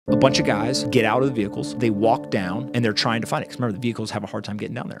A bunch of guys get out of the vehicles, they walk down, and they're trying to find it. Because remember, the vehicles have a hard time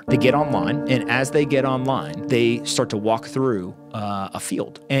getting down there. They get online, and as they get online, they start to walk through a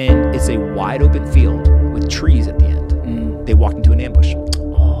field. And it's a wide open field with trees at the end. They walk into an ambush.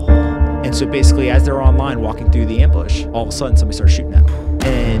 And so basically, as they're online walking through the ambush, all of a sudden somebody starts shooting at them.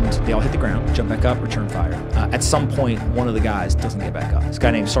 And they all hit the ground, jump back up, return fire. At some point, one of the guys doesn't get back up. This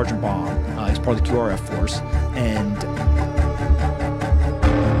guy named Sergeant Bomb, he's part of the QRF force. And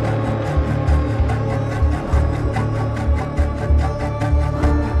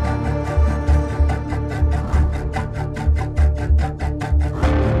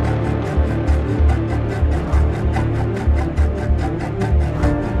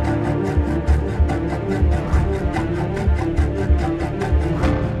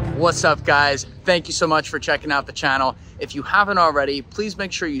what's up, guys? Thank you so much for checking out the channel. If you haven't already, please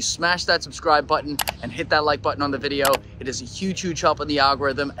make sure you smash that subscribe button and hit that like button on the video. It is a huge help in the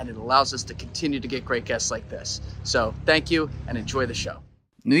algorithm, and it allows us to continue to get great guests like this. So thank you and enjoy the show.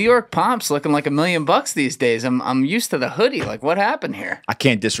 New York Pomp's looking like $1 million these days. I'm used to the hoodie. Like, what happened here? I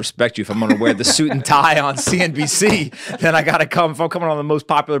can't disrespect you if I'm going to wear the suit and tie on CNBC. Then I got to come. If I'm coming on the most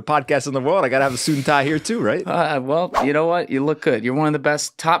popular podcast in the world, I got to have a suit and tie here too, right? Well, you know what? You look good. You're one of the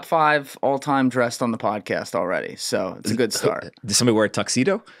best top 5 all-time dressed on the podcast already. So it's a good start. Did somebody wear a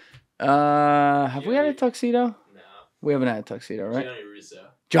tuxedo? Have we had a tuxedo? No. We haven't had a tuxedo, right?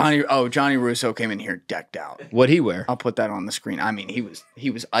 Johnny Russo came in here decked out. What'd he wear? I'll put that on the screen. I mean, he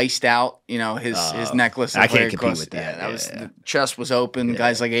was iced out. You know, his necklace. I can't compete with that. The chest was open. The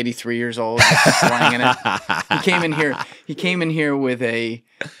guy's like 83 years old, slanging it. He came in here with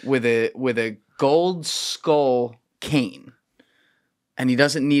a gold skull cane. And he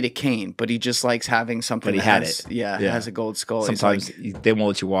doesn't need a cane, but he just likes having something. But he had it. Yeah, it has a gold skull. Sometimes they won't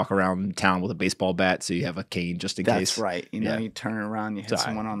let you walk around town with a baseball bat, so you have a cane just in case. That's right. You know, you turn it around, you hit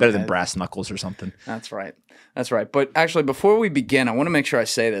someone on the better head. than brass knuckles or something. That's right. That's right. But actually, before we begin, I want to make sure I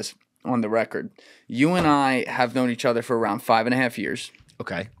say this on the record. You and I have known each other for around 5.5 years.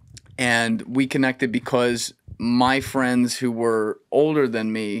 Okay. And we connected because my friends who were older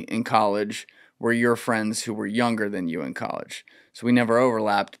than me in college were your friends who were younger than you in college. So we never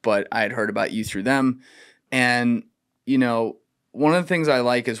overlapped, but I had heard about you through them. And, you know, one of the things I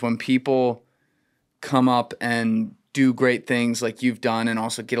like is when people come up and do great things like you've done and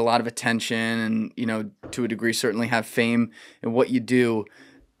also get a lot of attention and, you know, to a degree certainly have fame in what you do.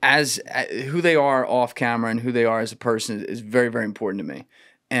 As who they are off camera and who they are as a person is very, very important to me.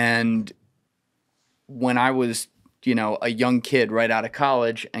 And when I was, you know, a young kid right out of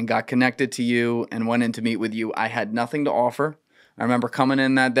college and got connected to you and went in to meet with you, I had nothing to offer. I remember coming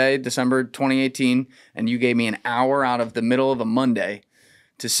in that day, December 2018, and you gave me an hour out of the middle of a Monday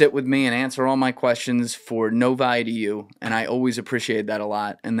to sit with me and answer all my questions for no value to you, and I always appreciated that a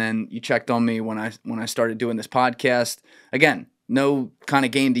lot. And then you checked on me when I started doing this podcast. Again, no kind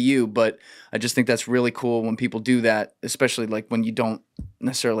of gain to you, but I just think that's really cool when people do that, especially like when you don't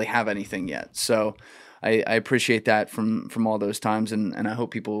necessarily have anything yet. So I appreciate that from all those times, and I hope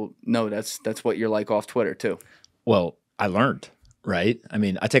people know that's what you're like off Twitter too. Well, I learned. Right. I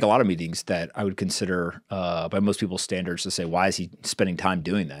mean, I take a lot of meetings that I would consider by most people's standards to say, why is he spending time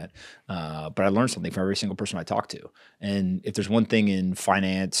doing that? But I learned something from every single person I talk to. And if there's one thing in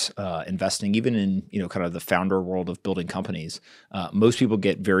finance, investing, even in, you know, kind of the founder world of building companies, most people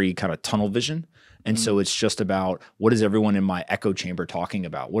get very kind of tunnel vision. And so it's just about what is everyone in my echo chamber talking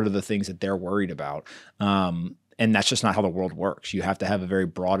about? What are the things that they're worried about? And that's just not how the world works. You have to have a very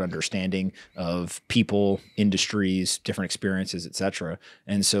broad understanding of people, industries, different experiences, et cetera.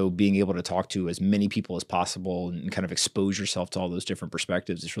 And so being able to talk to as many people as possible and kind of expose yourself to all those different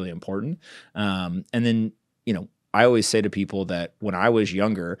perspectives is really important. And then, you know, I always say to people that when I was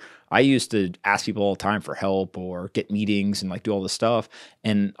younger, I used to ask people all the time for help or get meetings and like do all this stuff.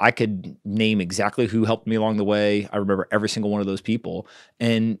 And I could name exactly who helped me along the way. I remember every single one of those people.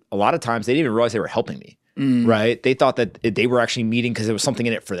 And a lot of times they didn't even realize they were helping me. Right. They thought that they were actually meeting because there was something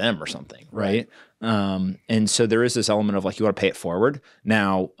in it for them or something. Right. And so there is this element of like, you want to pay it forward.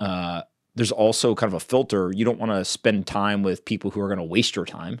 Now, there's also kind of a filter. You don't want to spend time with people who are going to waste your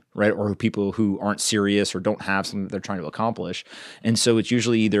time, right? Or people who aren't serious or don't have something that they're trying to accomplish. And so it's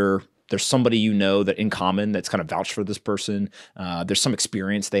usually either there's somebody you know that in common that's kind of vouched for this person. There's some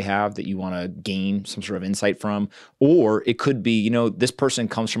experience they have that you want to gain some sort of insight from. Or it could be, you know, this person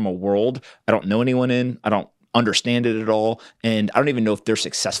comes from a world I don't know anyone in. I don't understand it at all. And I don't even know if they're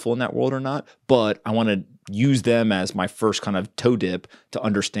successful in that world or not, but I want to use them as my first kind of toe dip to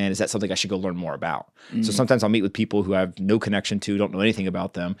understand, is that something I should go learn more about? So sometimes I'll meet with people who I have no connection to, don't know anything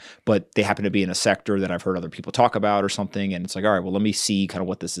about them, but they happen to be in a sector that I've heard other people talk about or something. And it's like, all right, well, let me see kind of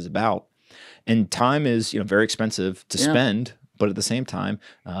what this is about. And time is, very expensive to spend, but at the same time,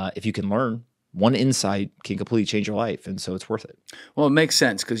 if you can learn, one insight can completely change your life. And so it's worth it. Well, it makes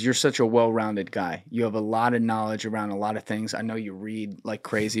sense because you're such a well-rounded guy. You have a lot of knowledge around a lot of things. I know you read like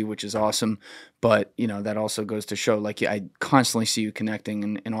crazy, which is awesome. But, that also goes to show, like, I constantly see you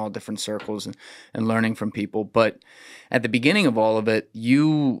connecting in all different circles and learning from people. But at the beginning of all of it,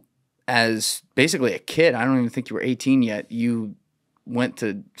 you, as basically a kid, I don't even think you were 18 yet, you went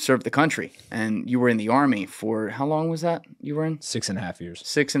to serve the country, and you were in the Army for, how long was that you were in? 6.5 years.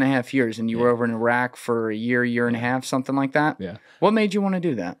 6.5 years. And you were over in Iraq for a year and a half, something like that? Yeah. What made you want to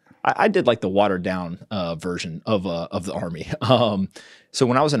do that? I did like the watered down version of the Army. So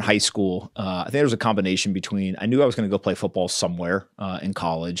when I was in high school, I think there was a combination between, I knew I was going to go play football somewhere in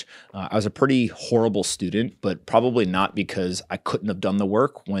college. I was a pretty horrible student, but probably not because I couldn't have done the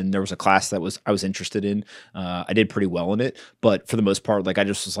work. When there was a class that I was interested in, I did pretty well in it. But for the most part, like, I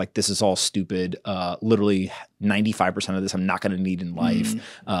just was like, this is all stupid. Literally 95% of this I'm not going to need in life.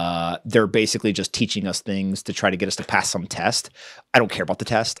 They're basically just teaching us things to try to get us to pass some test. I don't care about the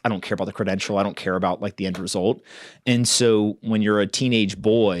test. I don't care about the credential. I don't care about like the end result. And so when you're a teenage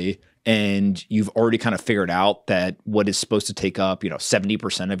boy and you've already kind of figured out that what is supposed to take up,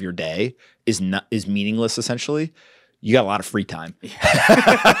 70% of your day is meaningless, essentially, you got a lot of free time.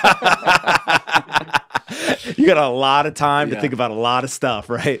 You got a lot of time to think about a lot of stuff,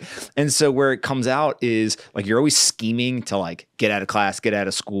 right? And so where it comes out is like, you're always scheming to like get out of class, get out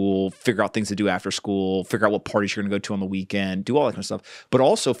of school, figure out things to do after school, figure out what parties you're going to go to on the weekend, do all that kind of stuff, but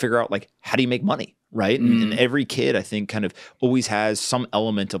also figure out like, how do you make money? Right. And every kid, I think, kind of always has some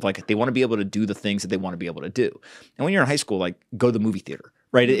element of like, they want to be able to do the things that they want to be able to do. And when you're in high school, like, go to the movie theater,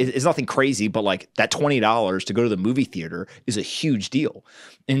 right? It's nothing crazy, but like that $20 to go to the movie theater is a huge deal.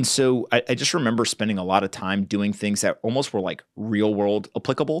 And so I just remember spending a lot of time doing things that almost were like real world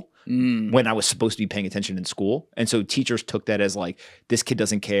applicable when I was supposed to be paying attention in school. And so teachers took that as like, this kid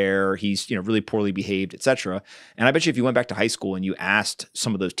doesn't care, he's really poorly behaved, etc. And I bet you if you went back to high school and you asked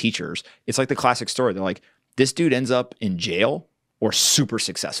some of those teachers, it's like the classic story. They're like, this dude ends up in jail or super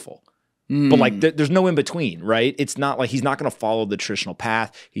successful. But like, there's no in between, right? It's not like he's not going to follow the traditional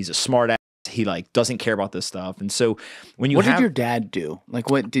path. He's a smart ass. He like doesn't care about this stuff. And so when you what did your dad do? Like,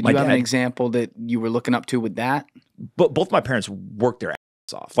 what did you have an example that you were looking up to with that? But both my parents worked their ass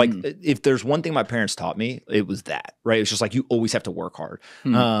off. Like, if there's one thing my parents taught me, it was that, right? It's just like, you always have to work hard.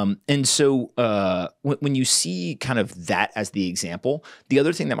 And so when you see kind of that as the example, the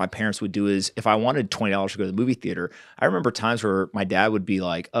other thing that my parents would do is, if I wanted $20 to go to the movie theater, I remember times where my dad would be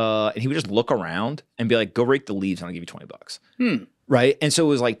like, and he would just look around and be like, go rake the leaves and I'll give you $20. Right. And so it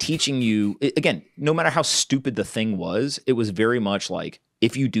was like teaching you, again, no matter how stupid the thing was, it was very much like,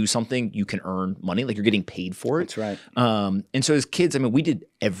 if you do something, you can earn money, like you're getting paid for it. That's right. And so as kids, I mean, we did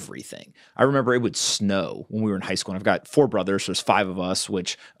everything. I remember it would snow when we were in high school. And I've got 4 brothers, so there's 5 of us,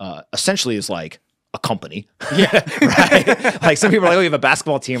 which essentially is like a company. Yeah. Right. Like, some people are like, oh, you have a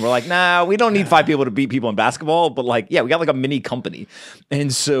basketball team. We're like, nah, we don't need 5 people to beat people in basketball. But like, yeah, we got like a mini company.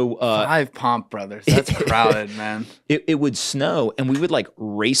 And so 5 Pomp brothers. That's crowded, man. It would snow and we would like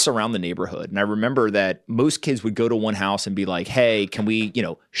race around the neighborhood. And I remember that most kids would go to one house and be like, hey, can we,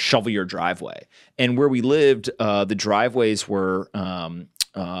 shovel your driveway? And where we lived, the driveways were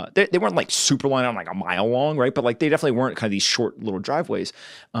they weren't like super long, like a mile long, right? But like, they definitely weren't kind of these short little driveways.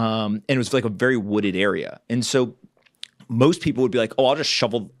 And it was like a very wooded area. And so most people would be like, oh, I'll just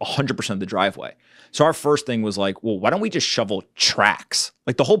shovel 100% of the driveway. So our first thing was like, well, why don't we just shovel tracks?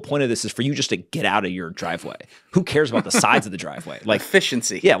 Like, the whole point of this is for you just to get out of your driveway. Who cares about the sides of the driveway? Like,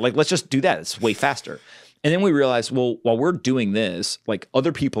 efficiency. Yeah, like, let's just do that. It's way faster. And then we realized, well, while we're doing this, like,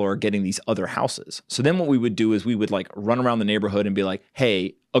 other people are getting these other houses. So then what we would do is we would like run around the neighborhood and be like,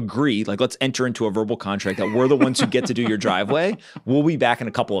 hey, agree, like, let's enter into a verbal contract that we're the ones who get to do your driveway. We'll be back in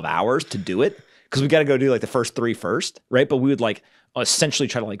a couple of hours to do it, because we got to go do like the first 3 first, right? But we would like essentially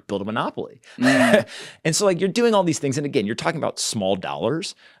try to like build a monopoly. And so like, you're doing all these things. And again, you're talking about small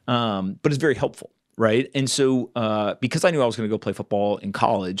dollars, but it's very helpful, right? And so because I knew I was going to go play football in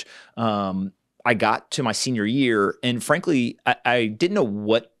college, I got to my senior year, and frankly, I didn't know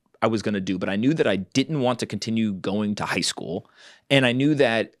what I was going to do, but I knew that I didn't want to continue going to high school. And I knew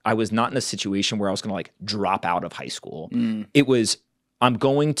that I was not in a situation where I was going to like drop out of high school. It was, I'm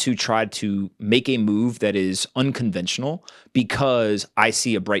going to try to make a move that is unconventional because I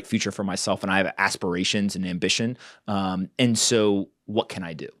see a bright future for myself and I have aspirations and ambition. And so what can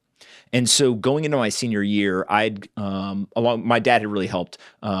I do? And so going into my senior year, my dad had really helped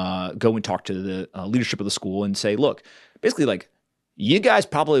go and talk to the leadership of the school and say, look, basically like, you guys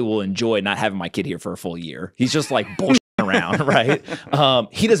probably will enjoy not having my kid here for a full year. He's just like bullshitting around, right?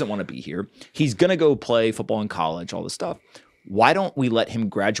 He doesn't want to be here. He's going to go play football in college, all this stuff. Why don't we let him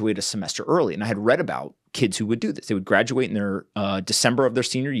graduate a semester early? And I had read about kids who would do this. They would graduate in their December of their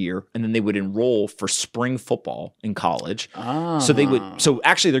senior year, and then they would enroll for spring football in college. So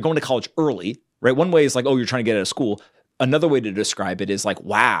actually they're going to college early, right? One way is like, oh, you're trying to get out of school. Another way to describe it is like,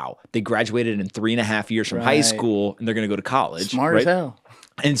 wow, they graduated in 3.5 years from high school and they're going to go to college. Smart as hell.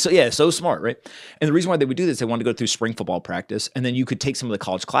 And so, yeah, so smart, right? And the reason why they would do this, they wanted to go through spring football practice, and then you could take some of the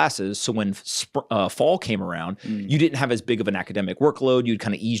college classes. So when fall came around, you didn't have as big of an academic workload. You'd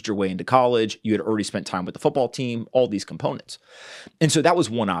kind of eased your way into college. You had already spent time with the football team, all these components. And so that was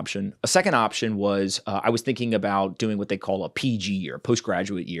one option. A second option was I was thinking about doing what they call a PG year,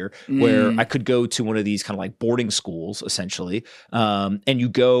 postgraduate year, where I could go to one of these kind of like boarding schools, essentially, and you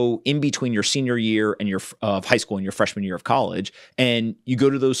go in between your senior year and your of high school and your freshman year of college, and you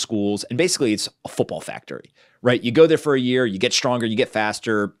go to those schools, and basically it's a football factory, right? You go there for a year, you get stronger, you get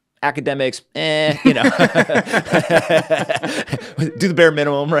faster. Academics, you know, do the bare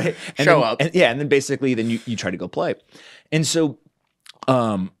minimum, right? And Show then, up. And then basically then you try to go play. And so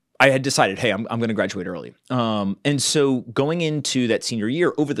I had decided, hey, I'm going to graduate early. And so going into that senior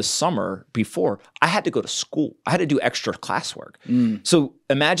year, over the summer before, I had to go to school. I had to do extra classwork. So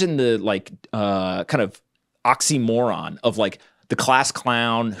imagine the like kind of oxymoron of like the class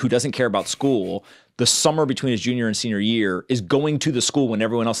clown who doesn't care about school. The summer between his junior and senior year is going to the school when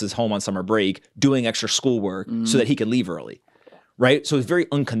everyone else is home on summer break, doing extra schoolwork so that he could leave early, right? So it's very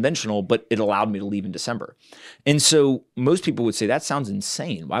unconventional, but it allowed me to leave in December. And so most people would say, that sounds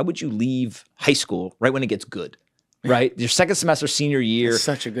insane. Why would you leave high school right when it gets good, right? Your second semester, senior year. It's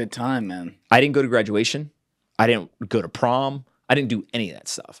such a good time, man. I didn't go to graduation. I didn't go to prom. I didn't do any of that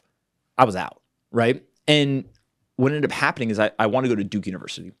stuff. I was out, right? And what ended up happening is I wanted to go to Duke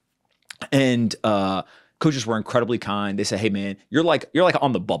University. And coaches were incredibly kind. They said, "Hey, man, you're like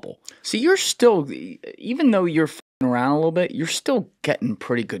on the bubble." So you're still, even though you're f***ing around a little bit, you're still getting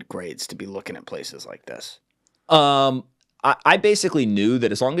pretty good grades to be looking at places like this. I basically knew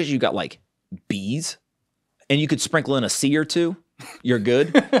that as long as you got like B's and you could sprinkle in a C or two, you're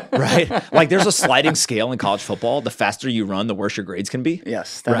good, right? Like there's a sliding scale in college football. The faster you run, the worse your grades can be.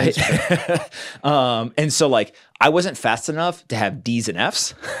 Yes, that right. is true. And so like I wasn't fast enough to have D's and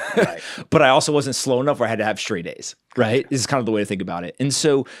F's, Right. but I also wasn't slow enough where I had to have straight A's, right? This is kind of the way to think about it. And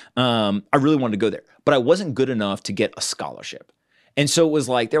so I really wanted to go there, but I wasn't good enough to get a scholarship. And so it was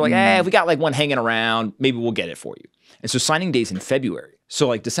like, they're like, if we got like one hanging around, maybe we'll get it for you. And so signing day's in February. So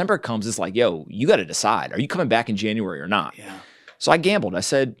like December comes, it's like, yo, you got to decide. Are you coming back in January or not? Yeah. So I gambled. I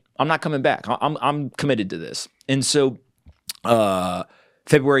said, I'm not coming back. I'm committed to this. And so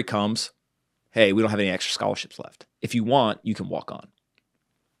February comes. Hey, we don't have any extra scholarships left. If you want, you can walk on.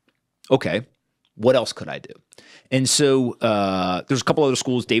 Okay. What else could I do? And so there's a couple other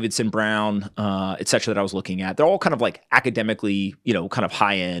schools, Davidson, Brown, et cetera, that I was looking at. They're all kind of like academically, kind of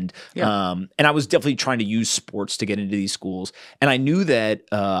high end. Yeah. And I was definitely trying to use sports to get into these schools. And I knew that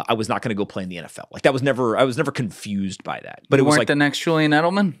I was not going to go play in the NFL. Like I was never confused by that. But You it was weren't like the next Julian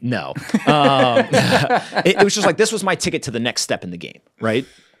Edelman? no. It was just like this was my ticket to the next step in the game, right?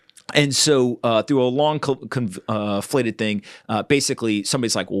 And so through a long conflated thing, basically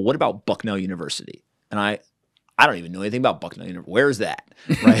somebody's like, well, what about Bucknell University? And I don't even know anything about Bucknell University. Where is that?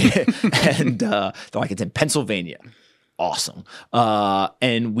 Right? And they're like, it's in Pennsylvania. Awesome.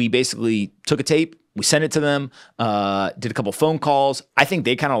 And we basically took a tape. We sent it to them, did a couple phone calls. I think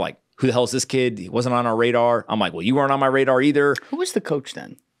they kind of like, who the hell is this kid? He wasn't on our radar. I'm like, well, you weren't on my radar either. Who was the coach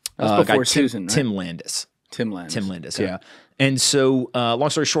then? That was before Susan, right? Tim Landis. Tim Landis. Yeah. And so long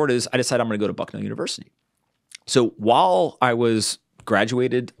story short is I decided I'm going to go to Bucknell University. So while I was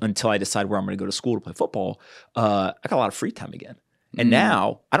graduated until I decided where I'm going to go to school to play football, I got a lot of free time again. And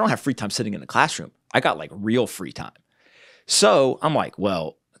now I don't have free time sitting in the classroom. I got like real free time. So I'm like,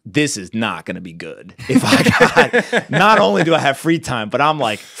 well, this is not going to be good. If I got, not only do I have free time, but I'm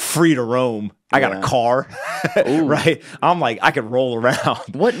like free to roam. I got a car, right? I'm like, I could roll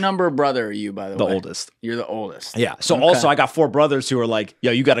around. What number brother are you, by the way? The oldest. You're the oldest. Yeah. So also I got 4 brothers who are like,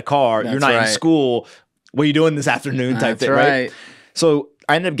 yo, you got a car. You're not in school. What are you doing this afternoon type thing, right? So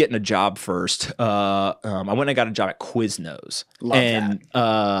I ended up getting a job first. I went and got a job at Quiznos. Love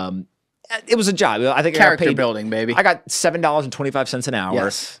that. it was a job. I think Character I got paid, building, baby. I got $7.25 an hour,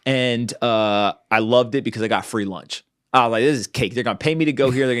 Yes. and I loved it because I got free lunch. I was like, this is cake. They're gonna pay me to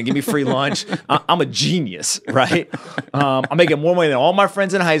go here. They're gonna give me free lunch. I'm a genius, right? I'm making more money than all my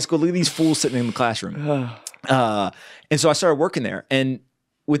friends in high school. Look at these fools sitting in the classroom. And so I started working there, and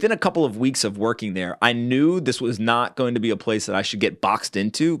within a couple of weeks of working there, I knew this was not going to be a place that I should get boxed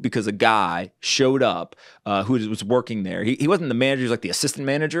into because a guy showed up who was working there. He wasn't the manager, he was like the assistant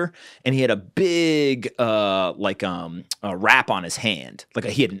manager, and he had a big a wrap on his hand, like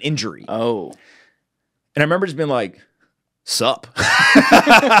he had an injury. Oh. And I remember just being like, sup?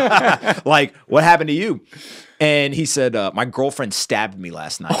 Like, what happened to you? And he said, my girlfriend stabbed me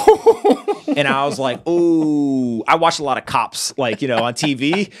last night. And I was like, oh, I watched a lot of Cops, like, on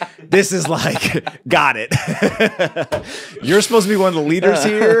TV. This is like, got it. You're supposed to be one of the leaders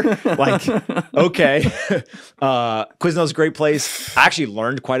here. Like, okay. Quizno's a great place. I actually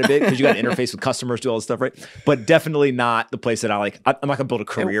learned quite a bit because you got to interface with customers, do all this stuff, right? But definitely not the place that I'm not going to build a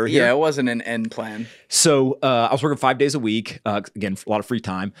career here. Yeah, it wasn't an end plan. So I was working 5 days a week. Again, a lot of free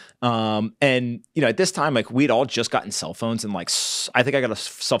time. And, at this time, like, we'd all just gotten cell phones. And, like, I think I got a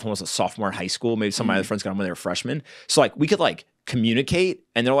cell phone when I was a sophomore in high school. Maybe some of my other friends got them when they were freshmen. So, like, we could, like, communicate,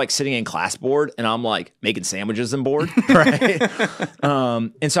 and they're, like, sitting in class board, and I'm, like, making sandwiches and board, right?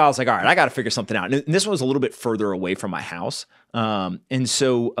 And so I was like, all right, I got to figure something out. And this one was a little bit further away from my house. And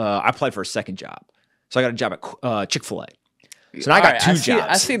so I applied for a second job. So I got a job at Chick-fil-A. So now I got two jobs.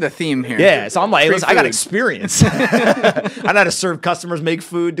 I see the theme here. Yeah, so I'm like, hey, listen, I got experience. I know how to serve customers, make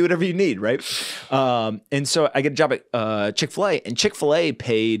food, do whatever you need, right? And so I get a job at Chick-fil-A, and Chick-fil-A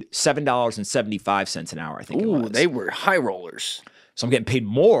paid $7.75 an hour, I think it was. They were high rollers. So I'm getting paid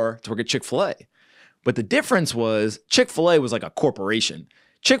more to work at Chick-fil-A. But the difference was Chick-fil-A was like a corporation.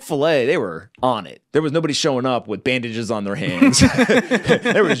 Chick-fil-A, they were on it. There was nobody showing up with bandages on their hands.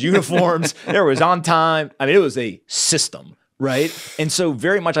 There was uniforms. There was on time. I mean, it was a system. Right. And so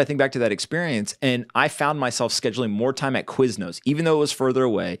very much I think back to that experience, and I found myself scheduling more time at Quiznos, even though it was further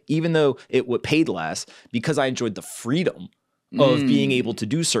away, even though it paid less, because I enjoyed the freedom of being able to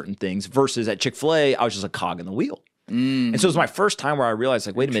do certain things versus at Chick-fil-A, I was just a cog in the wheel. And so it was my first time where I realized,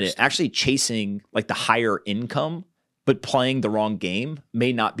 like, wait a minute, actually chasing like the higher income, but playing the wrong game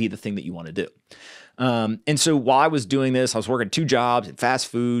may not be the thing that you want to do. And so while I was doing this, I was working 2 jobs in fast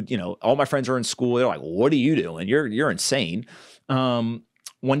food. All my friends are in school. They're like, what are you doing? You're insane. One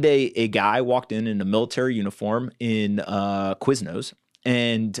day, a guy walked in a military uniform in Quiznos,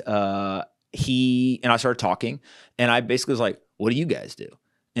 and I started talking, and I basically was like, what do you guys do?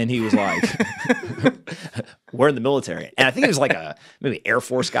 And he was like, we're in the military. And I think he was like maybe Air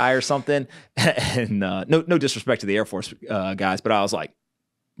Force guy or something. And no disrespect to the Air Force guys, but I was like,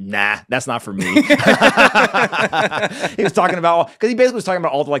 nah, that's not for me. He was talking about, because he basically was talking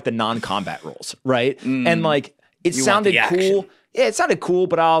about all the non-combat roles, right? And like, it sounded cool. Yeah, it sounded cool,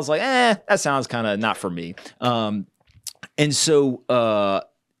 but I was like, that sounds kind of not for me. And so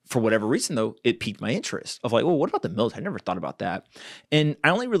for whatever reason, though, it piqued my interest of like, well, what about the military? I never thought about that. And I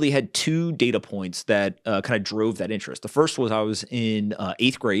only really had 2 data points that kind of drove that interest. The first was I was in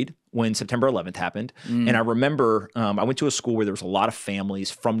 8th grade when September 11th happened. And I remember I went to a school where there was a lot of families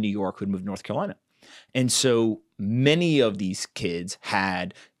from New York who had moved to North Carolina. And so many of these kids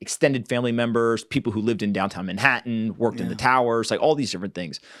had extended family members, people who lived in downtown Manhattan, worked in the towers, like all these different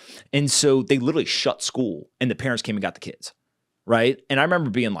things. And so they literally shut school, and the parents came and got the kids. Right. And I remember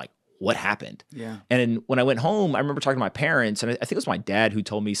being like, what happened? Yeah. And when I went home, I remember talking to my parents, and I think it was my dad who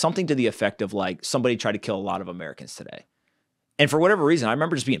told me something to the effect of like, somebody tried to kill a lot of Americans today. And for whatever reason, I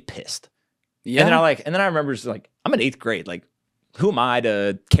remember just being pissed. Yeah. And then I remember just like, I'm in 8th grade. Like, who am I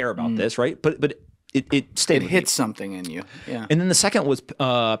to care about this? Right. But it stayed. It hit something in you. Yeah. And then the second was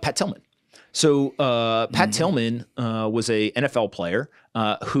Pat Tillman. So Pat Tillman was a NFL player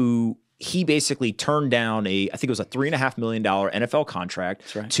who he basically turned down I think it was a $3.5 million NFL contract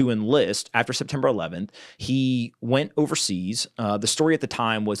to enlist after September 11th. He went overseas. The story at the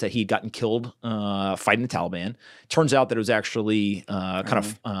time was that he had gotten killed fighting the Taliban. Turns out that it was actually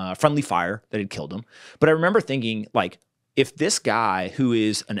friendly fire that had killed him. But I remember thinking, like, if this guy who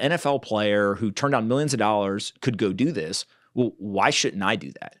is an NFL player who turned down millions of dollars could go do this, well, why shouldn't I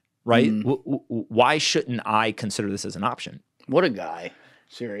do that? Right? Why shouldn't I consider this as an option? What a guy.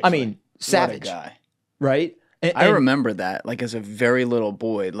 Seriously. I mean, savage. What a guy. Right? And I remember that, like, as a very little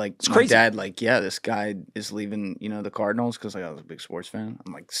boy. Like, my crazy. dad, like, this guy is leaving, the Cardinals, because like, I was a big sports fan.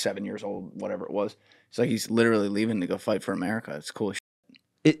 I'm like 7 years old, whatever it was. It's like he's literally leaving to go fight for America. It's cool as shit.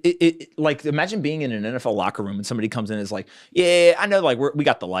 Like, imagine being in an NFL locker room and somebody comes in and is like, yeah, I know, like, we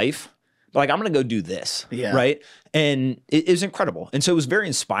got the life, Like, I'm going to go do this. Yeah. Right. And it was incredible. And so it was very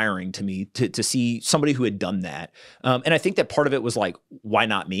inspiring to me to see somebody who had done that. And I think that part of it was like, why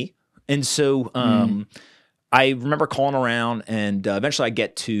not me? And so I remember calling around, and eventually I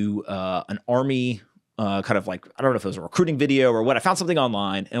get to an Army kind of like, I don't know if it was a recruiting video or what. I found something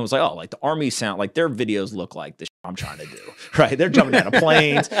online and it was like, oh, like the Army sound, like their videos look like the shit I'm trying to do, right? They're jumping out of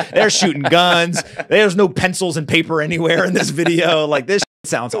planes. They're shooting guns. There's no pencils and paper anywhere in this video. Like, this shit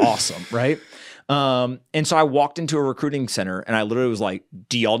sounds awesome, right? And so I walked into a recruiting center and I literally was like,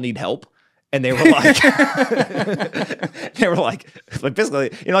 do y'all need help? And they were like,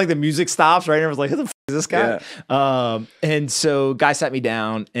 basically, you know, like the music stops, right? And I was like, who the f is this guy? Yeah. And so guy sat me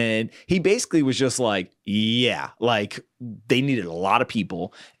down and he basically was just like, yeah, like they needed a lot of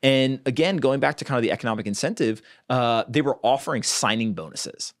people. And again, going back to kind of the economic incentive, they were offering signing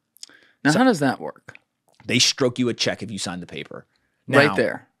bonuses. Now, how does that work? They stroke you a check if you sign the paper. Right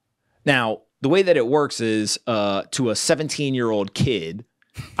there. Now, the way that it works is to a 17-year-old kid,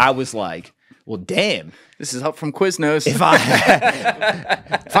 I was like, well, damn. This is help from Quiznos. If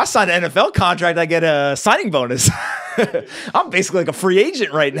I sign an NFL contract, I get a signing bonus. I'm basically like a free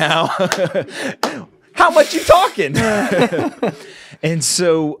agent right now. How much you talking? And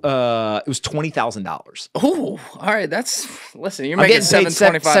so it was $20,000. Oh, all right. Listen, you're making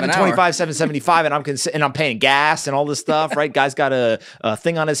 $725 an hour. $725, and I'm paying gas and all this stuff, right? Guy's got a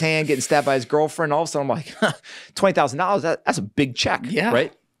thing on his hand, getting stabbed by his girlfriend. All of a sudden, I'm like, $20,000. That's a big check,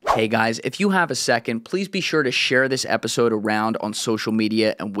 right? Hey guys, if you have a second, please be sure to share this episode around on social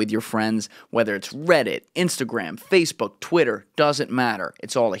media and with your friends, whether it's Reddit, Instagram, Facebook, Twitter, doesn't matter.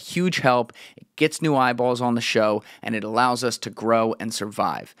 It's all a huge help. It gets new eyeballs on the show, and it allows us to grow and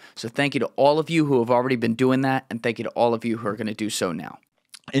survive. So thank you to all of you who have already been doing that, and thank you to all of you who are going to do so now.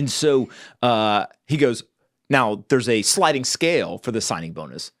 And so he goes, now there's a sliding scale for the signing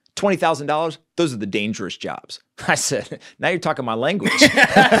bonus. $20,000, those are the dangerous jobs. I said, now you're talking my language.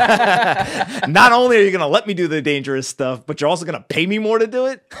 Not only are you going to let me do the dangerous stuff, but you're also going to pay me more to do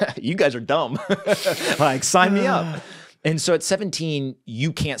it? You guys are dumb. Like, sign me up. And so at 17,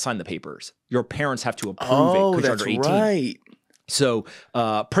 you can't sign the papers. Your parents have to approve it because you're under 18. Right. So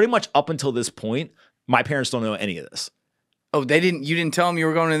pretty much up until this point, my parents don't know any of this. Oh, you didn't tell them you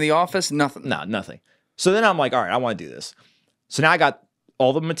were going to the office? Nothing. No, nothing. So then I'm like, all right, I want to do this. So now I got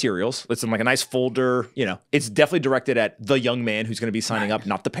all the materials. It's in like a nice folder. You know, it's definitely directed at the young man who's going to be signing up,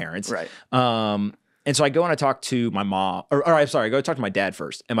 not the parents. Right. And so I go and I talk to my mom, or I'm sorry, I go talk to my dad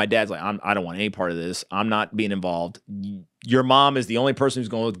first. And my dad's like, I don't want any part of this. I'm not being involved. Your mom is the only person who's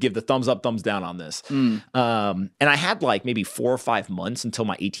going to give the thumbs up, thumbs down on this. And I had like maybe 4 or 5 months until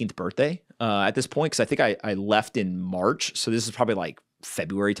my 18th birthday at this point, because I think I left in March. So this is probably like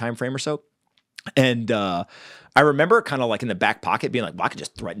February timeframe or so. And I remember kind of like in the back pocket being like, well, I could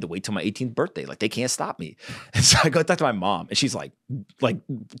just threaten to wait till my 18th birthday. Like, they can't stop me. And so I go talk to my mom, and she's like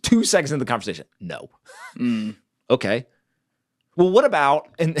 2 seconds into the conversation, no. Okay. Well, what about,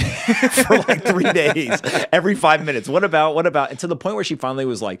 and for like 3 days, every 5 minutes, what about, and to the point where she finally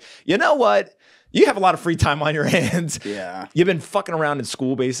was like, you know what? You have a lot of free time on your hands. Yeah. You've been fucking around in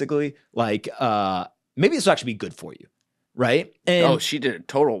school, basically. Like, maybe this will actually be good for you. Right. And she did a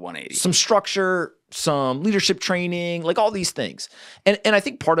total 180. Some structure, some leadership training, like all these things. And I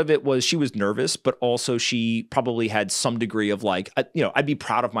think part of it was she was nervous, but also she probably had some degree of like, I'd be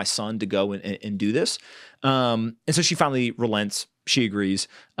proud of my son to go and do this. And so she finally relents. She agrees.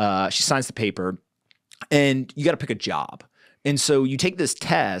 She signs the paper, and you got to pick a job. And so you take this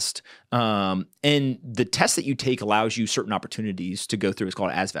test, and the test that you take allows you certain opportunities to go through. It's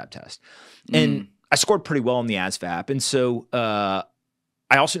called an ASVAB test. And I scored pretty well on the ASVAB. And so I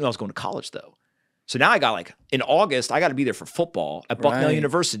also knew I was going to college, though. So now I got like, in August, I got to be there for football at Bucknell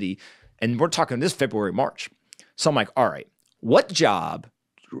University. And we're talking this February, March. So I'm like, all right, what job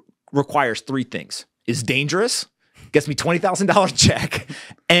requires 3 things? Is dangerous, gets me $20,000 check,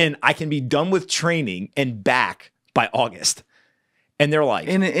 and I can be done with training and back by August. And they're like,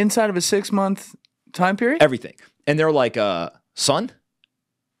 inside of a 6-month time period? Everything. And they're like, son,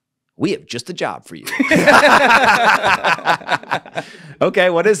 we have just a job for you. Okay,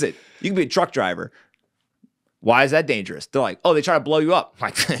 what is it? You can be a truck driver. Why is that dangerous? They're like, oh, they try to blow you up.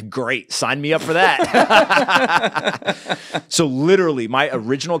 I'm like, great, sign me up for that. So literally, my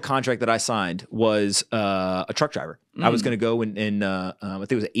original contract that I signed was a truck driver. I was going to go and I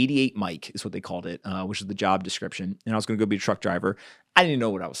think it was an 88 Mike is what they called it, which is the job description. And I was going to go be a truck driver. I didn't know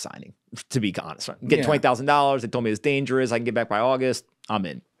what I was signing, to be honest. I'm getting $20,000. They told me it's dangerous. I can get back by August. I'm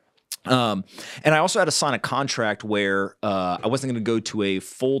in. And I also had to sign a contract where I wasn't going to go to a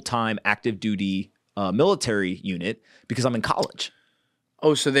full-time active duty military unit because I'm in college.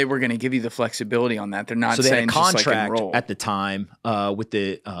 Oh, so they were going to give you the flexibility on that. They're not So they had a saying just like contract enroll. at the time with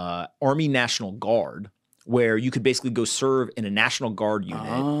the Army National Guard where you could basically go serve in a National Guard unit.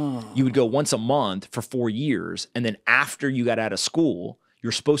 Oh. You would go once a month for 4 years. And then after you got out of school,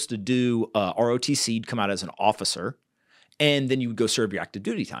 you're supposed to do ROTC, come out as an officer. And then you would go serve your active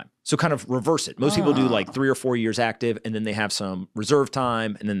duty time. So kind of reverse it. Most people do like 3 or 4 years active, and then they have some reserve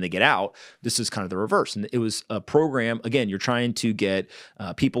time, and then they get out. This is kind of the reverse. And it was a program, again, you're trying to get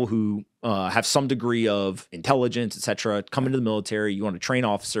people who have some degree of intelligence, et cetera, come into the military. You want to train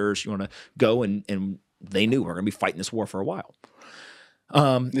officers. You want to go, and they knew we're going to be fighting this war for a while.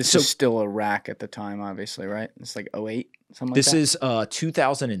 This is still Iraq at the time, obviously, right? It's like 08, something like This that? is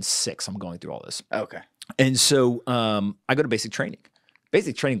 2006. I'm going through all this. Okay. And so I go to basic training.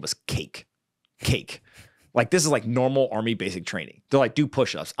 Basic training was cake. Like, this is like normal Army basic training. They're like, do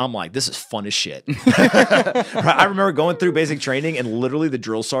push-ups. I'm like, this is fun as shit. I remember going through basic training, and literally the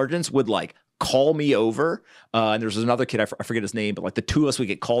drill sergeants would like call me over. And there was another kid, I forget his name, but like the two of us would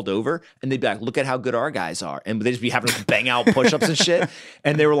get called over, and they'd be like, look at how good our guys are. And they'd just be having to bang out push-ups and shit.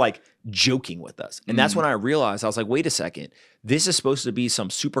 And they were like joking with us. And that's when I realized, I was like, wait a second. This is supposed to be some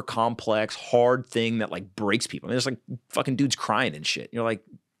super complex, hard thing that like breaks people. And there's like fucking dudes crying and shit. You're like,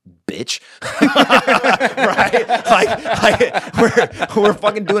 bitch, right? Like we're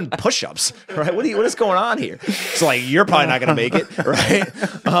fucking doing push-ups, right? What is going on here? So like, you're probably not gonna make it, right?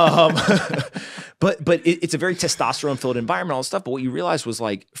 But it's a very testosterone-filled environment, all this stuff. But what you realize was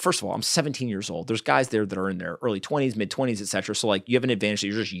like, first of all, I'm 17 years old. There's guys there that are in their early 20s, mid 20s, et cetera. So like, you have an advantage that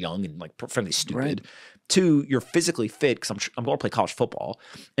you're just young and like fairly stupid. Right. 2, you're physically fit because I'm going to play college football.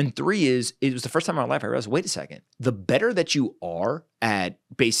 And 3 is, it was the first time in my life I realized, wait a second, the better that you are at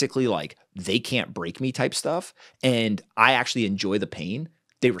basically like they can't break me type stuff, and I actually enjoy the pain,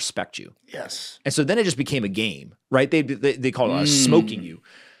 they respect you. Yes. And so then it just became a game, right? They call it smoking you.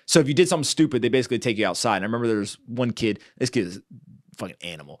 So if you did something stupid, they basically take you outside. And I remember there's one kid, this kid is a fucking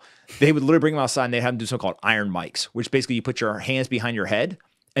animal. They would literally bring him outside and they'd have him do something called iron mics, which basically you put your hands behind your head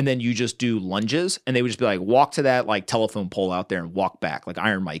and then you just do lunges, and they would just be like, walk to that like telephone pole out there and walk back, like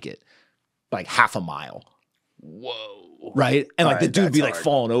iron mic it, like half a mile. Whoa. Right? And like right, the dude would be hard. like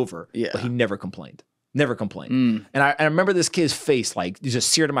falling over. Yeah. But he never complained. Never complained. And I remember this kid's face, like, just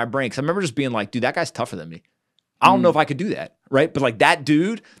seared in my brain. Cause I remember just being like, dude, that guy's tougher than me. I don't know if I could do that. Right. But like that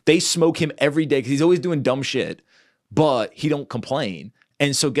dude, they smoke him every day because he's always doing dumb shit, but he don't complain.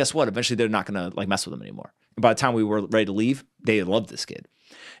 And so guess what? Eventually they're not going to like mess with him anymore. And by the time we were ready to leave, they loved this kid.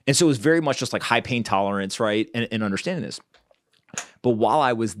 And so it was very much just like high pain tolerance, right? And understanding this. But while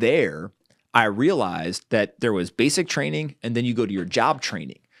I was there, I realized that there was basic training and then you go to your job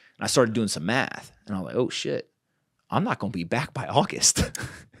training. And I started doing some math and I was like, oh shit, I'm not going to be back by August.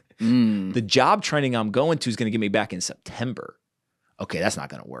 The job training I'm going to is going to get me back in September. Okay, that's not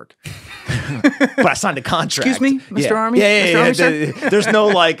going to work. But I signed a contract. Excuse me, Mr. Army? Yeah. Mr. Army, There's no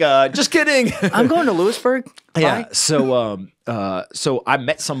like, just kidding. I'm going to Lewisburg. Yeah. Bye. So I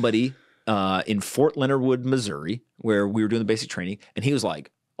met somebody in Fort Leonard Wood, Missouri, where we were doing the basic training, and he was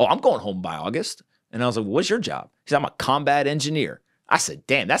like, "Oh, I'm going home by August." And I was like, well, "What's your job?" He said, "I'm a combat engineer." I said,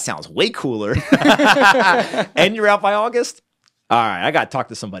 "Damn, that sounds way cooler." And you're out by August? All right, I got to talk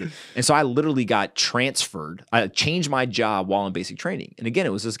to somebody. And so I literally got transferred. I changed my job while in basic training. And again, it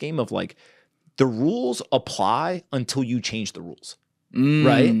was this game of like, the rules apply until you change the rules.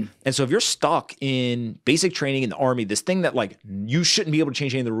 Right? And so if you're stuck in basic training in the Army, this thing that like you shouldn't be able to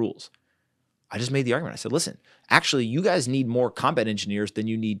change any of the rules, I just made the argument. I said, listen, actually, you guys need more combat engineers than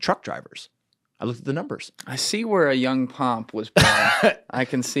you need truck drivers. I looked at the numbers. I see where a young Pomp was born. I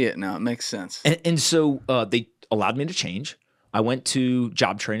can see it now. It makes sense. And so they allowed me to change. I went to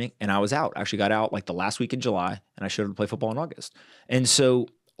job training and I was out. I actually got out like the last week in July and I showed up to play football in August. And so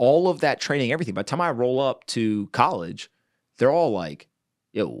all of that training, everything, by the time I roll up to college, they're all like,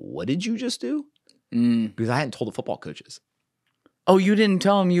 yo, what did you just do? Because I hadn't told the football coaches. Oh, you didn't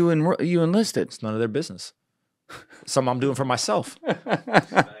tell them you enlisted? It's none of their business. Something I'm doing for myself.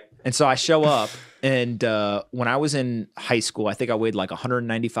 And so I show up, and when I was in high school, I think I weighed like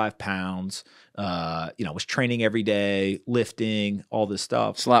 195 pounds. I was training every day, lifting, all this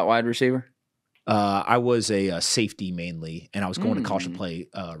stuff. Slot wide receiver? I was a safety mainly, and I was going to college to play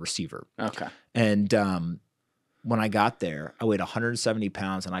receiver. Okay. And when I got there, I weighed 170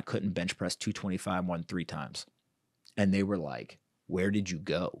 pounds, and I couldn't bench press 225 more than 3 times. And they were like, where did you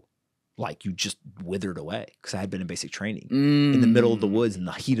go? Like, you just withered away, because I had been in basic training in the middle of the woods in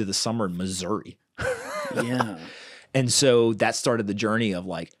the heat of the summer in Missouri. Yeah. And so that started the journey of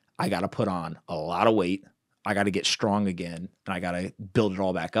like, I got to put on a lot of weight. I got to get strong again, and I got to build it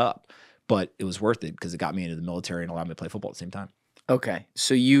all back up. But it was worth it because it got me into the military and allowed me to play football at the same time. Okay.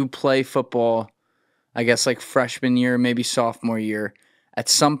 So you play football, I guess like freshman year, maybe sophomore year. At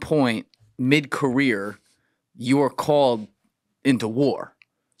some point, mid-career, you are called into war.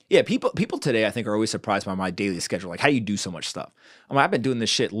 Yeah, people today I think are always surprised by my daily schedule. Like, how do you do so much stuff? I mean, I've been doing this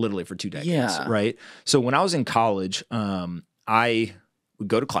shit literally for 2 decades, Yeah. right? So when I was in college, I would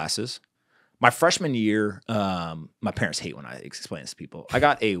go to classes. My freshman year, my parents hate when I explain this to people. I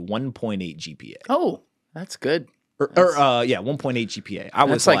got a 1.8 GPA. Oh, that's good. Yeah, 1.8 GPA.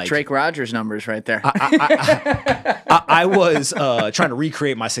 That's like Drake Rogers numbers right there. I was trying to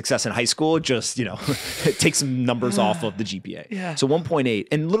recreate my success in high school, just, take some numbers off of the GPA. Yeah. So 1.8.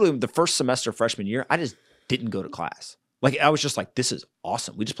 And literally the first semester freshman year, I just didn't go to class. Like, I was just like, this is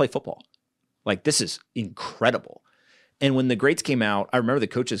awesome. We just play football. Like, this is incredible. And when the grades came out, I remember the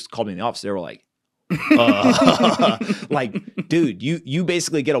coaches called me in the office. They were like, like, dude, you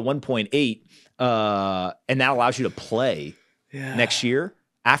basically get a 1.8, and that allows you to play next year.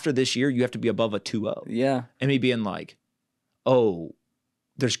 After this year, you have to be above a 2.0. Yeah. And me being like, oh,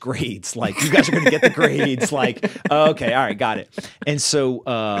 there's grades. Like, you guys are going to get the grades. Like, okay, all right, got it. And so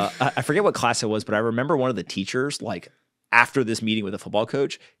I forget what class it was, but I remember one of the teachers, like, after this meeting with a football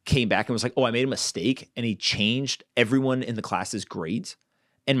coach, came back and was like, oh, I made a mistake. And he changed everyone in the class's grades.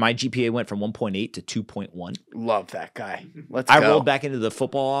 And my GPA went from 1.8 to 2.1. Love that guy. Let's go. I rolled back into the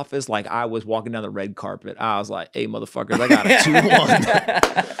football office like I was walking down the red carpet. I was like, hey, motherfuckers, I got a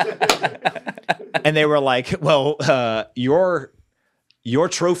 2.1. And they were like, well, your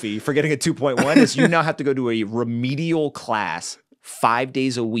trophy for getting a 2.1 is you now have to go to a remedial class 5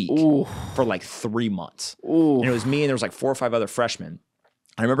 days a week for like 3 months. And it was me and there was like 4 or 5 other freshmen.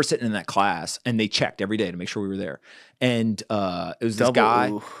 I remember sitting in that class and they checked every day to make sure we were there. And it was this guy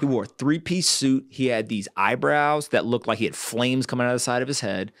who wore a 3-piece suit. He had these eyebrows that looked like he had flames coming out of the side of his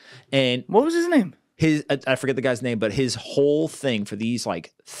head. And what was his name? I forget the guy's name, but his whole thing for these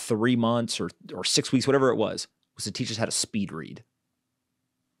like 3 months or 6 weeks, whatever it was to teach us how to speed read.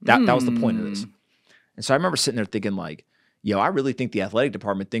 That was the point of this. And so I remember sitting there thinking like, yo, I really think the athletic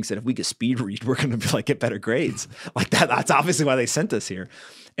department thinks that if we could speed read, we're going to like get better grades. Like that's obviously why they sent us here.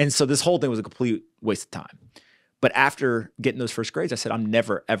 And so this whole thing was a complete waste of time. But after getting those first grades, I said, I'm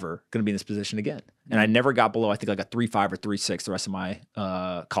never, ever going to be in this position again. And I never got below, I think like a 3.5 or 3.6 the rest of my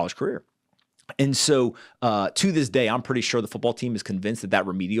college career. And so to this day, I'm pretty sure the football team is convinced that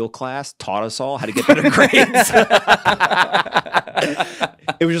remedial class taught us all how to get better grades.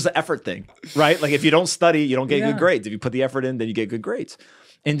 It was just an effort thing, right? Like if you don't study, you don't get good grades. If you put the effort in, then you get good grades.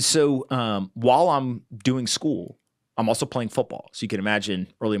 And so while I'm doing school, I'm also playing football. So you can imagine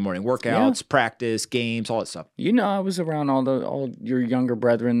early morning workouts, practice, games, all that stuff. I was around all your younger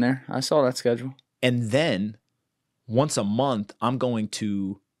brethren there. I saw that schedule. And then once a month, I'm going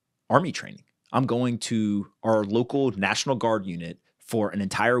to Army training. I'm going to our local National Guard unit for an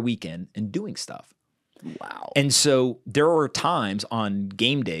entire weekend and doing stuff. Wow. And so there were times on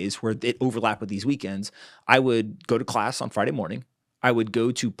game days where it overlapped with these weekends. I would go to class on Friday morning. I would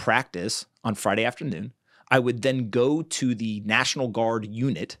go to practice on Friday afternoon. I would then go to the National Guard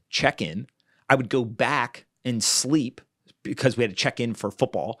unit, check in. I would go back and sleep because we had to check in for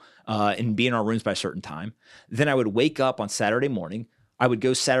football and be in our rooms by a certain time. Then I would wake up on Saturday morning. I would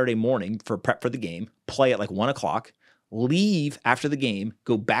go Saturday morning for prep for the game, play at like 1 o'clock, leave after the game,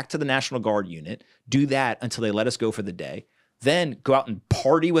 go back to the National Guard unit, do that until they let us go for the day, then go out and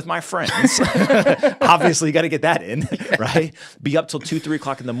party with my friends. Obviously, you got to get that in, right? Be up till 2, 3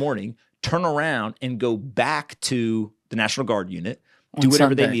 o'clock in the morning, turn around and go back to the National Guard unit, do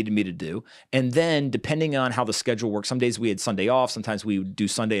whatever they needed me to do. And then depending on how the schedule works, some days we had Sunday off. Sometimes we would do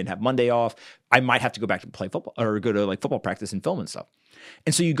Sunday and have Monday off. I might have to go back to play football or go to like football practice and film and stuff.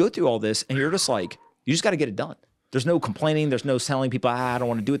 And so you go through all this and you're just like, you just got to get it done. There's no complaining. There's no telling people, I don't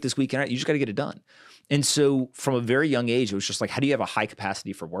want to do it this weekend. You just got to get it done. And so from a very young age, it was just like, how do you have a high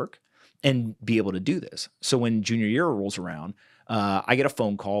capacity for work and be able to do this? So when junior year rolls around, I get a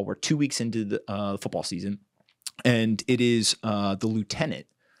phone call. We're 2 weeks into the football season. And it is the lieutenant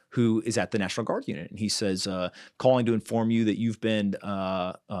who is at the National Guard unit. And he says, calling to inform you that you've been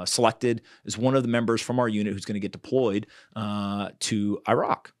selected as one of the members from our unit who's going to get deployed to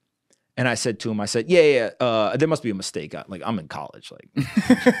Iraq. And I said to him, yeah, there must be a mistake. I'm in college. Like,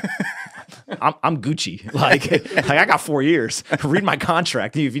 I'm Gucci. Like I got 4 years. Read my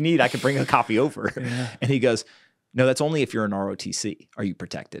contract. If you need, I can bring a copy over. Yeah. And he goes, no, that's only if you're an ROTC. Are you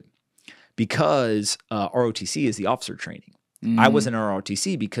protected? Because ROTC is the officer training. I wasn't an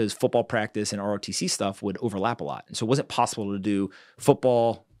ROTC because football practice and ROTC stuff would overlap a lot. And so it wasn't possible to do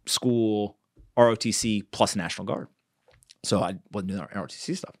football, school, ROTC plus National Guard. So I wasn't doing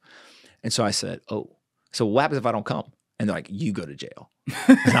ROTC stuff. And so I said, oh, so what happens if I don't come? And they're like, you go to jail.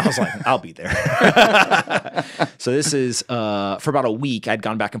 And I was like, I'll be there. So this is for about a week. I'd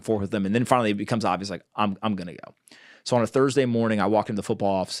gone back and forth with them. And then finally it becomes obvious, like, I'm going to go. So on a Thursday morning, I walk into the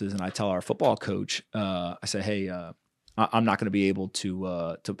football offices and I tell our football coach, I say, hey, I'm not going to be able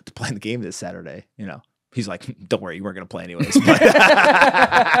to play in the game this Saturday. You know, he's like, don't worry, you weren't going to play anyways. But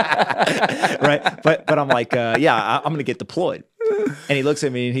right. But I'm like, yeah, I'm going to get deployed. And he looks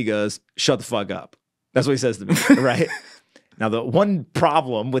at me and he goes, shut the fuck up. That's what he says to me. Right. Now, the one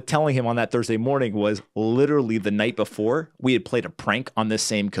problem with telling him on that Thursday morning was literally the night before we had played a prank on this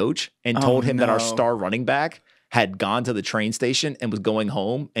same coach and told him that our star running back had gone to the train station and was going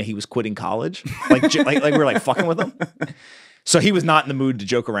home and he was quitting college. Like we were like fucking with him. So he was not in the mood to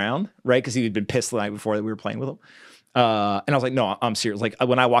joke around, right? Because he had been pissed the night before that we were playing with him. And I was like, no, I'm serious. Like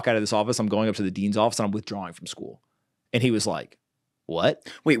when I walk out of this office, I'm going up to the dean's office and I'm withdrawing from school. And he was like, what?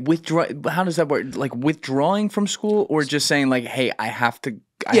 Wait, how does that work? Like withdrawing from school or just saying like, hey, I have to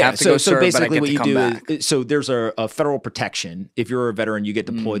go serve, basically but I get to come back? is there's a federal protection. If you're a veteran, you get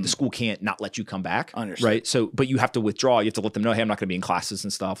deployed. The school can't not let you come back. Understood. Right. So, but you have to withdraw. You have to let them know, hey, I'm not going to be in classes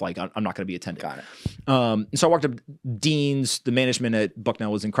and stuff. Like I'm not going to be attending. Got it. And so I walked up. Deans, the management at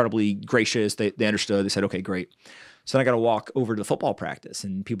Bucknell was incredibly gracious. They understood. They said, okay, great. So then I got to walk over to the football practice,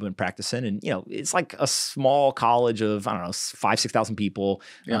 and people have been practicing, and it's like a small college of 5,000-6,000 people.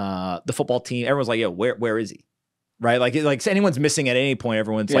 Yeah. The football team, everyone's like, yo, where is he? Right? Like if anyone's missing at any point,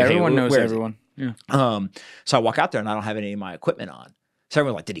 everyone's like, everyone hey, knows everyone. Yeah. So I walk out there and I don't have any of my equipment on. So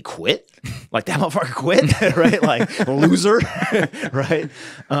everyone's like, did he quit? Like that motherfucker quit, right? Like loser, right?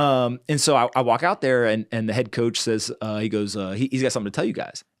 And so I walk out there and the head coach says, he goes, he's got something to tell you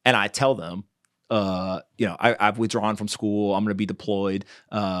guys. And I tell them, I've withdrawn from school. I'm going to be deployed,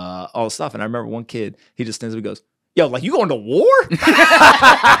 all this stuff. And I remember one kid, he just stands up and goes, yo, like you going to war?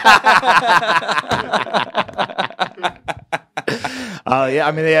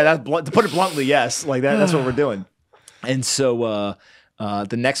 To put it bluntly, yes. Like that's what we're doing. And so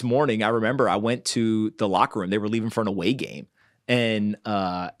the next morning, I remember I went to the locker room. They were leaving for an away game. And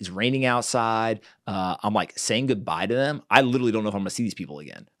it's raining outside. I'm like saying goodbye to them. I literally don't know if I'm going to see these people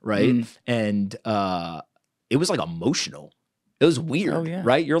again, right? And it was like emotional. It was weird,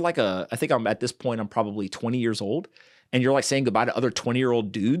 right? You're like I think I'm at this point, I'm probably 20 years old. And you're like saying goodbye to other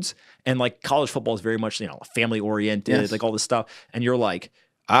 20-year-old dudes. And like college football is very much, family oriented, like all this stuff. And you're like,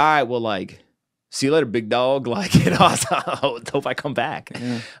 all right, well, like, see you later, big dog. Like, I hope I come back.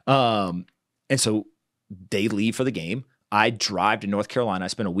 Yeah. And so they leave for the game. I drive to North Carolina. I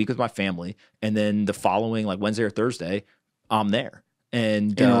spend a week with my family. And then the following, like Wednesday or Thursday, I'm there.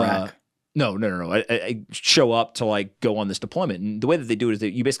 And in Iraq. No. I show up to like go on this deployment. And the way that they do it is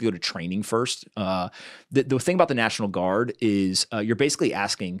that you basically go to training first. The thing about the National Guard is you're basically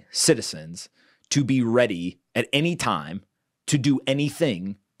asking citizens to be ready at any time to do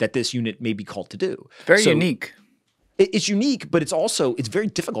anything that this unit may be called to do. Very unique. It's unique, but it's very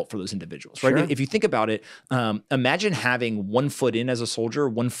difficult for those individuals, right? Sure. If you think about it, imagine having 1 foot in as a soldier,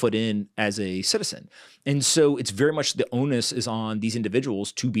 1 foot in as a citizen. And so it's very much the onus is on these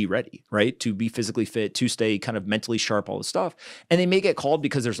individuals to be ready, right? To be physically fit, to stay kind of mentally sharp, all this stuff. And they may get called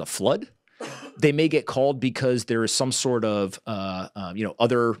because there's a flood. They may get called because there is some sort of,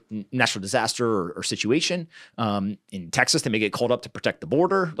 other natural disaster or situation. In Texas, they may get called up to protect the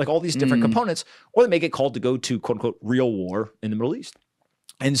border, like all these different components, or they may get called to go to quote unquote real war in the Middle East.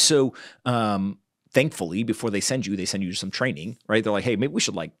 And so, thankfully, before they send you some training, right? They're like, hey, maybe we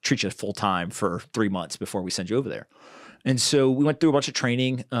should like treat you full time for 3 months before we send you over there. And so we went through a bunch of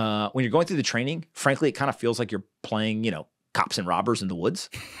training. When you're going through the training, frankly, it kind of feels like you're playing, cops and robbers in the woods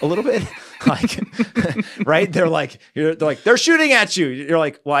a little bit, like, right? They're shooting at you. You're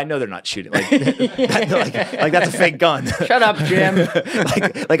like, well, I know they're not shooting. Like that's a fake gun. Shut up, Jim.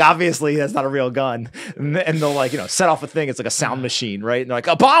 like obviously that's not a real gun. And they'll like, set off a thing. It's like a sound machine, right? And they're like,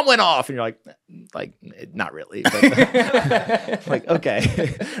 a bomb went off. And you're like, not really. But, like,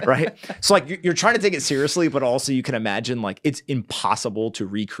 okay. Right. So like you're trying to take it seriously, but also you can imagine like it's impossible to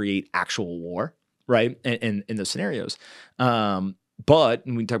recreate actual war. Right. In those scenarios. But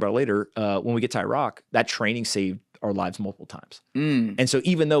and we can talk about it later, when we get to Iraq, that training saved our lives multiple times. And so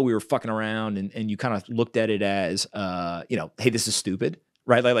even though we were fucking around and you kind of looked at it as, hey, this is stupid,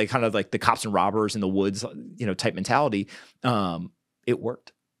 right? Like kind of like the cops and robbers in the woods, type mentality. It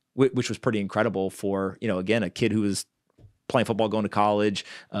worked, which was pretty incredible for, again, a kid who was playing football, going to college,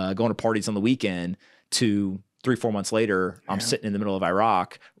 going to parties on the weekend to 3-4 months later, I'm sitting in the middle of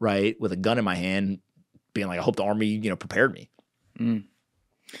Iraq, right, with a gun in my hand, being like, I hope the army, prepared me.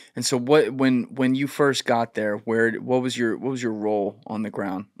 And so when you first got there, what was your role on the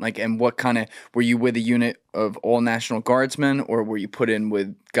ground? Like, and what kind of, were you with a unit of all National Guardsmen, or were you put in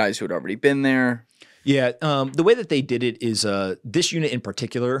with guys who had already been there? Yeah, the way that they did it is this unit in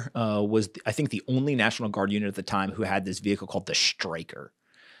particular was, I think, the only National Guard unit at the time who had this vehicle called the Striker.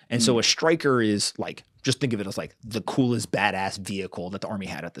 And so a Striker is like, just think of it as like the coolest badass vehicle that the Army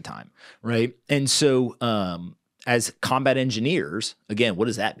had at the time, right? And so as combat engineers, again, what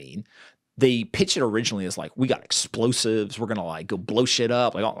does that mean? They pitched it originally as like, we got explosives, we're gonna like go blow shit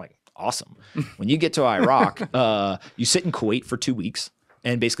up, like, like awesome. When you get to Iraq, you sit in Kuwait for 2 weeks.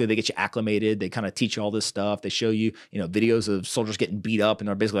 And basically, they get you acclimated. They kind of teach you all this stuff. They show you, videos of soldiers getting beat up, and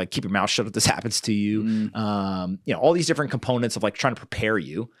they're basically like, "Keep your mouth shut if this happens to you." All these different components of like trying to prepare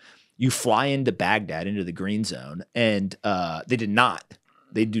you. You fly into Baghdad, into the green zone, and they do not.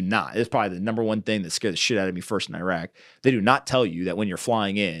 It's probably the number one thing that scared the shit out of me first in Iraq. They do not tell you that when you're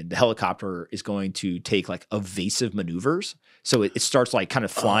flying in, the helicopter is going to take like evasive maneuvers. So it starts like kind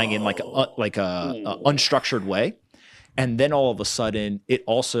of flying in like a unstructured way. And then all of a sudden, it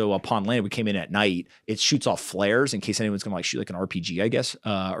also, upon landing, we came in at night, it shoots off flares in case anyone's going to like shoot like an RPG, I guess,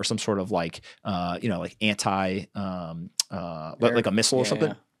 or some sort of like, like anti, like a missile or something.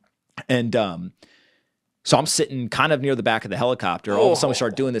 Yeah. And so I'm sitting kind of near the back of the helicopter. All of a sudden, we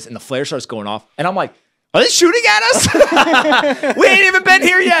start doing this, and the flare starts going off. And I'm like, are they shooting at us? We ain't even been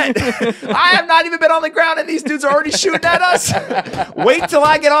here yet. I have not even been on the ground, and these dudes are already shooting at us. Wait till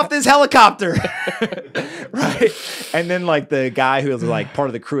I get off this helicopter. Right? And then, like, the guy who was, like, part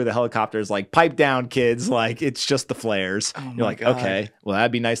of the crew of the helicopter is like, pipe down, kids. Like, it's just the flares. You're like, God. Okay, well,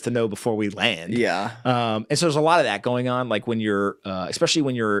 that'd be nice to know before we land. Yeah. And so there's a lot of that going on. Like, when you're, especially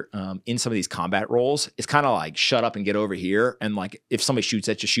when you're in some of these combat roles, it's kind of like, shut up and get over here. And, like, if somebody shoots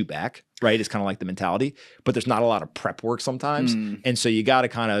at you, shoot back. Right? It's kind of like the mentality. But there's not a lot of prep work sometimes. And so you got to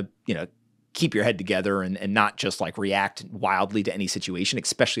kind of, keep your head together and not just like react wildly to any situation,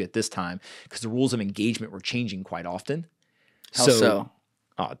 especially at this time, because the rules of engagement were changing quite often. How so?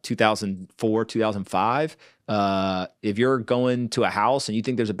 2004, 2005, if you're going to a house and you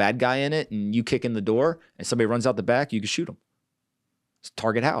think there's a bad guy in it and you kick in the door and somebody runs out the back, you can shoot them. It's a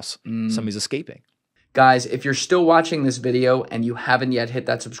target house. Somebody's escaping. Guys, if you're still watching this video and you haven't yet hit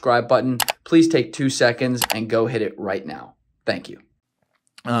that subscribe button, please take 2 seconds and go hit it right now. Thank you.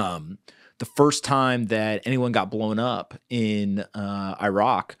 The first time that anyone got blown up in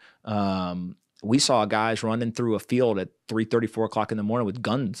Iraq, we saw guys running through a field at 3:30, 4 o'clock in the morning with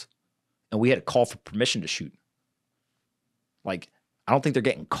guns, and we had to call for permission to shoot. Like, I don't think they're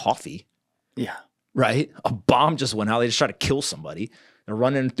getting coffee. Yeah. Right? A bomb just went out. They just tried to kill somebody. They're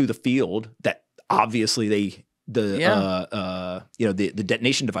running through the field that obviously the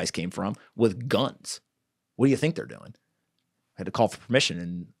detonation device came from with guns. What do you think they're doing? I had to call for permission,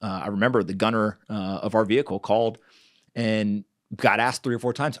 and I remember the gunner of our vehicle called and got asked 3 or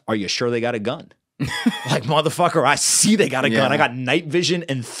 4 times, "Are you sure they got a gun?" Like, motherfucker, I see they got a gun. I got night vision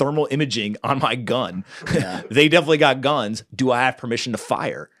and thermal imaging on my gun. Yeah. They definitely got guns. Do I have permission to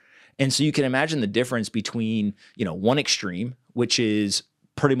fire? And so you can imagine the difference between, one extreme, which is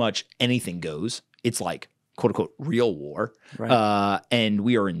pretty much anything goes. It's like, quote unquote, real war. Right. And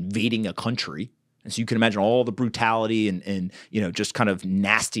we are invading a country. And so you can imagine all the brutality and just kind of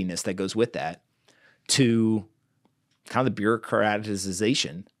nastiness that goes with that, to kind of the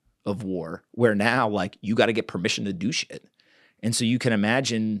bureaucratization of war, where now, like, you got to get permission to do shit. And so you can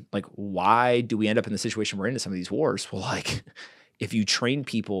imagine, like, why do we end up in the situation we're in some of these wars? Well, like, if you train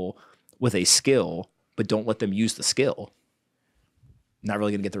people with a skill but don't let them use the skill, not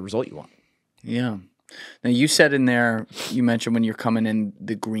really going to get the result you want. Yeah. Now, you said in there, you mentioned when you're coming in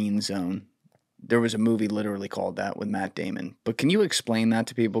the green zone, there was a movie literally called that with Matt Damon. But can you explain that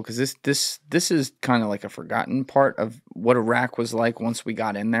to people? Because this is kind of like a forgotten part of what Iraq was like once we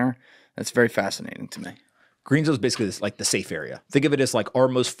got in there. That's very fascinating to me. Green zone is basically like the safe area. Think of it as like our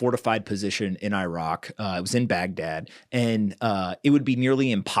most fortified position in Iraq. It was in Baghdad, and it would be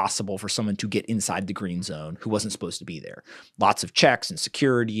nearly impossible for someone to get inside the green zone who wasn't supposed to be there. Lots of checks and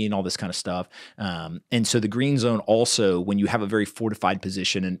security and all this kind of stuff. And so the green zone also, when you have a very fortified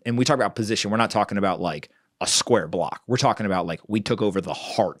position, and we talk about position, we're not talking about like a square block. We're talking about like we took over the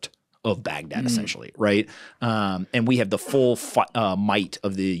heart of Baghdad, essentially, right? And we have the full might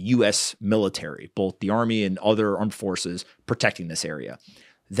of the U.S. military, both the Army and other armed forces, protecting this area.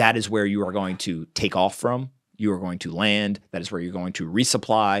 That is where you are going to take off from. You are going to land. That is where you're going to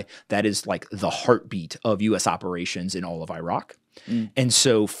resupply. That is like the heartbeat of U.S. operations in all of Iraq. And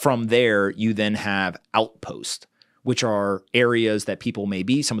so from there, you then have outposts, which are areas that people may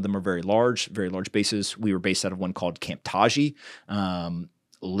be. Some of them are very large bases. We were based out of one called Camp Taji.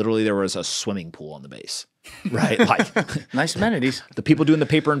 literally there was a swimming pool on the base, right? Like Nice amenities. the people doing the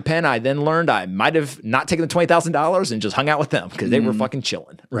paper and pen, I then learned I might have not taken the $20,000 and just hung out with them because they were fucking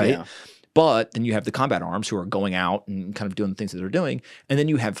chilling, right? Yeah. But then you have the combat arms who are going out and kind of doing the things that they're doing. And then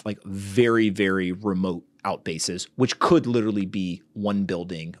you have like very, very remote out bases, which could literally be one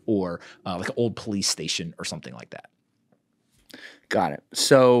building or like an old police station or something like that. Got it.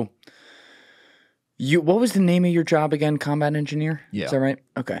 So what was the name of your job again? Combat engineer? Yeah. Is that right?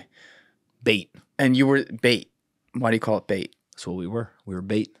 Okay. Bait. And you were bait. Why do you call it bait? That's what we were. We were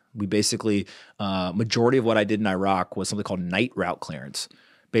bait. We basically, majority of what I did in Iraq was something called night route clearance.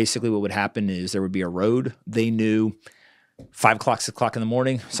 Basically, what would happen is there would be a road. They knew 5 o'clock, 6 o'clock in the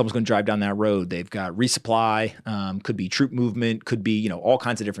morning, someone's going to drive down that road. They've got resupply, could be troop movement, could be, all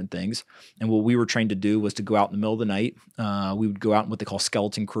kinds of different things. And what we were trained to do was to go out in the middle of the night. We would go out in what they call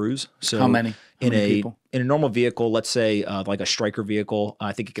skeleton crews. So How many? In people? a normal vehicle, let's say like a striker vehicle,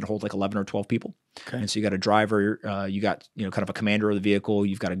 I think it can hold like 11 or 12 people. Okay. And so you got a driver, you got, kind of a commander of the vehicle,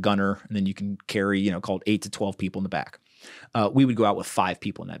 you've got a gunner, and then you can carry, called 8 to 12 people in the back. We would go out with 5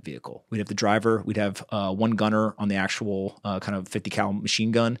 people in that vehicle. We'd have the driver. We'd have one gunner on the actual kind of 50 cal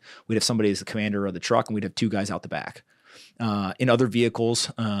machine gun. We'd have somebody as the commander of the truck, and we'd have 2 guys out the back. In other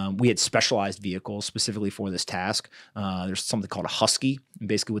vehicles, we had specialized vehicles specifically for this task. There's something called a Husky. And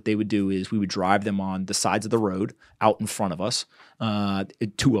basically what they would do is we would drive them on the sides of the road out in front of us,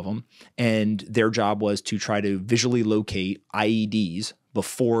 2 of them. And their job was to try to visually locate IEDs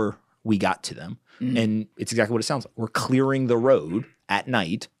before we got to them. And it's exactly what it sounds like. We're clearing the road at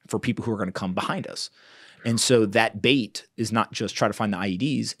night for people who are going to come behind us. And so that bait is not just try to find the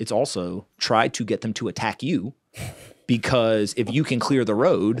IEDs. It's also try to get them to attack you, because if you can clear the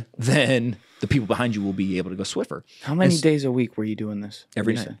road, then the people behind you will be able to go swifter. How many days a week were you doing this?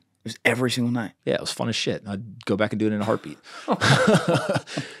 Every Would you night. say? It was every single night. Yeah, it was fun as shit. I'd go back and do it in a heartbeat.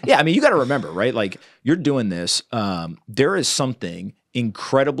 Yeah, I mean, you got to remember, right? Like you're doing this. There is something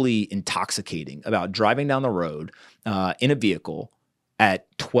incredibly intoxicating about driving down the road in a vehicle at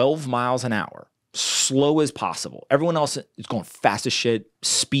 12 miles an hour, slow as possible. Everyone else is going fast as shit.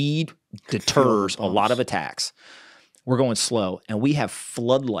 Speed deters a lot of attacks. We're going slow, and we have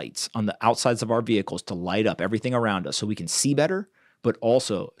floodlights on the outsides of our vehicles to light up everything around us so we can see better, but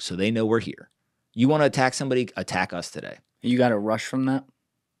also so they know we're here. You want to attack somebody, attack us today. You got a rush from that?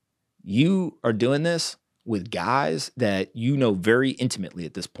 You are doing this with guys that you know very intimately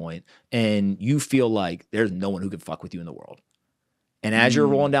at this point, and you feel like there's no one who can fuck with you in the world. And as you're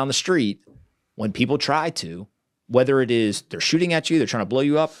rolling down the street, when people try to, whether it is they're shooting at you, they're trying to blow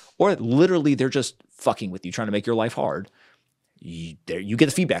you up, or literally they're just fucking with you, trying to make your life hard, you get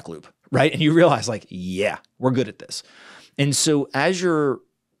the feedback loop, right? And you realize like, yeah, we're good at this. And so as you're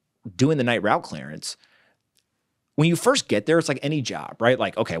doing the night route clearance, when you first get there, it's like any job, right?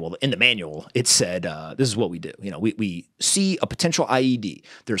 Like, okay, well, in the manual, it said, this is what we do. We see a potential IED.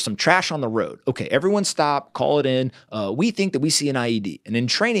 There's some trash on the road. Okay, everyone stop, call it in. We think that we see an IED. And in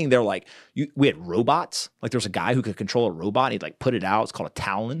training, they're like, we had robots. Like there's a guy who could control a robot. He'd like put it out. It's called a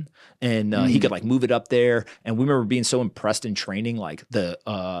Talon. And he could like move it up there. And we remember being so impressed in training, like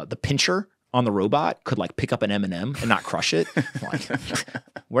the pincher on the robot could like pick up an M&M and not crush it. Like,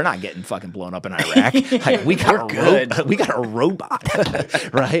 we're not getting fucking blown up in Iraq. Like, we got a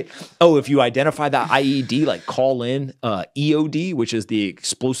robot, right? Oh, if you identify that IED, like call in EOD, which is the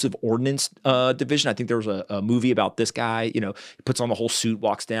Explosive Ordnance Division. I think there was a movie about this guy. He puts on the whole suit,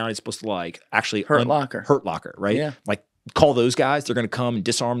 walks down. He's supposed to like actually Hurt locker, right? Yeah. Like call those guys. They're going to come and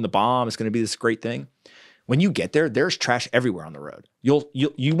disarm the bomb. It's going to be this great thing. When you get there, there's trash everywhere on the road.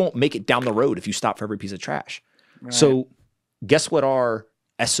 You won't make it down the road if you stop for every piece of trash. Right. So guess what our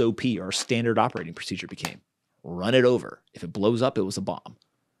SOP, our standard operating procedure became? Run it over. If it blows up, it was a bomb.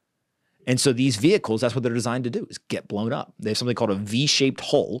 And so these vehicles, that's what they're designed to do, is get blown up. They have something called a V-shaped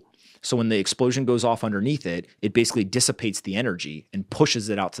hull. So when the explosion goes off underneath it, it basically dissipates the energy and pushes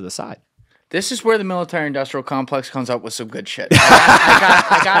it out to the side. This is where the military-industrial complex comes up with some good shit.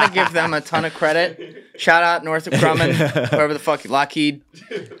 I got to give them a ton of credit. Shout out Northrop Grumman, whoever the fuck, Lockheed.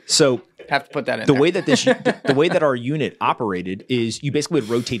 So have to put that in the there. way that our unit operated is you basically would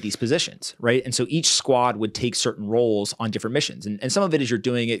rotate these positions, right? And so each squad would take certain roles on different missions. And some of it is you're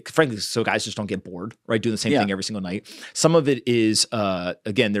doing it, frankly, so guys just don't get bored, right? Doing the same thing every single night. Some of it is,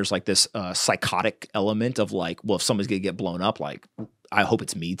 again, there's like this psychotic element of like, well, if somebody's going to get blown up, like, I hope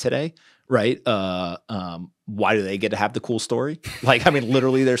it's me today. Right? Why do they get to have the cool story? Like, I mean,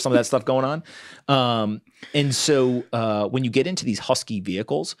 literally there's some of that stuff going on. And so when you get into these Husky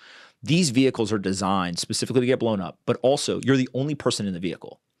vehicles, these vehicles are designed specifically to get blown up, but also you're the only person in the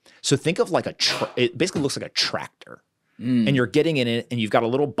vehicle. So think of like it basically looks like a tractor. and you're getting in it and you've got a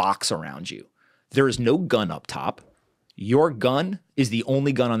little box around you. There is no gun up top. Your gun is the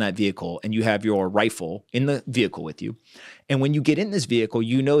only gun on that vehicle, and you have your rifle in the vehicle with you. And when you get in this vehicle,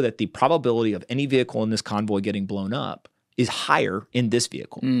 you know that the probability of any vehicle in this convoy getting blown up is higher in this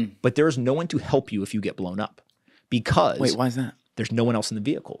vehicle. But there is no one to help you if you get blown up, because Wait, why is that? there's no one else in the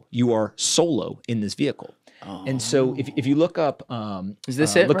vehicle. You are solo in this vehicle. And so if you look up, Is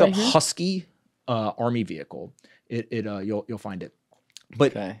this it look right up here? Husky Army vehicle, you'll find it.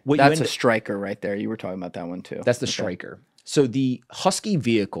 But Okay. what you That's end a striker right there. You were talking about that one too. that's the striker. So the Husky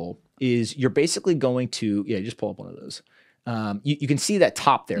vehicle is, you're basically going to, just pull up one of those. You can see that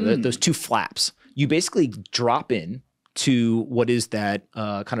top there, those two flaps. You basically drop in to what is that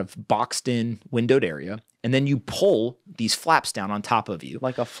kind of boxed in windowed area, and then you pull these flaps down on top of you.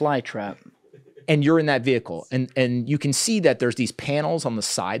 Like a fly trap. And you're in that vehicle. And you can see that there's these panels on the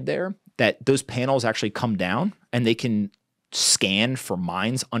side there, that those panels actually come down and they can scan for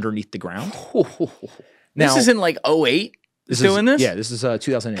mines underneath the ground. This isn't like 08 doing this? Yeah, this is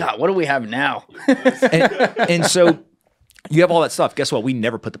 2008. God, what do we have now? and so you have all that stuff. Guess what? We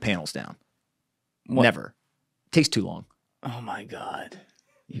never put the panels down. Never. Takes too long. Oh my God.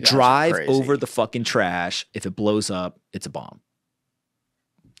 You guys are Drive crazy. over the fucking trash. If it blows up, it's a bomb.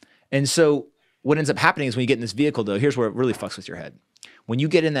 And so what ends up happening is when you get in this vehicle, though, here's where it really fucks with your head. When you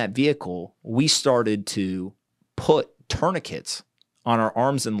get in that vehicle, we started to put tourniquets on our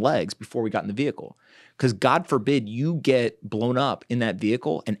arms and legs before we got in the vehicle. Because God forbid you get blown up in that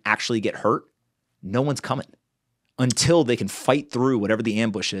vehicle and actually get hurt, no one's coming until they can fight through whatever the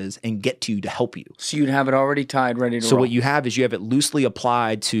ambush is and get to you to help you. So you'd have it already tied, ready to So roll. what you have is you have it loosely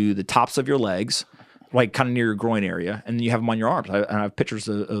applied to the tops of your legs, like kind of near your groin area, and then you have them on your arms. I have pictures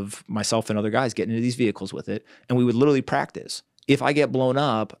of myself and other guys getting into these vehicles with it, and we would literally practice. If I get blown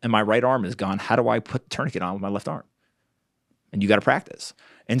up and my right arm is gone, how do I put the tourniquet on with my left arm? And you got to practice.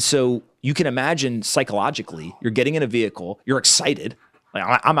 And so you can imagine psychologically, you're getting in a vehicle, you're excited.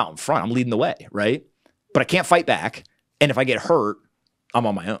 Like, I'm out in front, I'm leading the way, right? But I can't fight back. And if I get hurt, I'm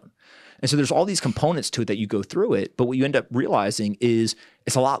on my own. And so there's all these components to it that you go through it. But what you end up realizing is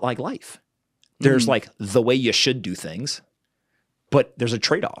it's a lot like life. There's like the way you should do things, but there's a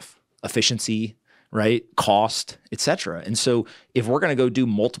trade-off, efficiency, right? Cost, etc. And so if we're going to go do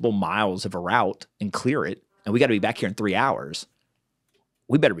multiple miles of a route and clear it, and we got to be back here in 3 hours,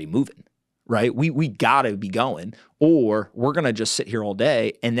 we better be moving, right? We got to be going, or we're going to just sit here all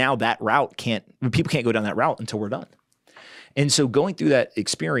day. And now that route people can't go down that route until we're done. And so going through that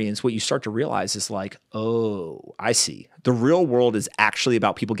experience, what you start to realize is like, oh, I see. The real world is actually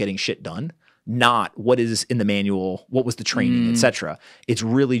about people getting shit done, not what is in the manual, what was the training, etc. It's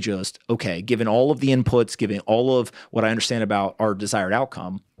really just, okay, given all of the inputs, given all of what I understand about our desired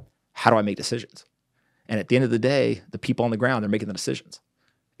outcome, how do I make decisions? And at the end of the day, the people on the ground, they're making the decisions.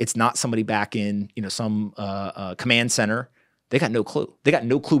 It's not somebody back in, some command center. They got no clue. They got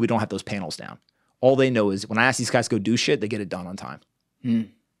no clue we don't have those panels down. All they know is when I ask these guys to go do shit, they get it done on time.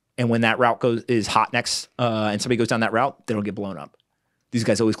 And when that route is hot next, and somebody goes down that route, they don't get blown up. These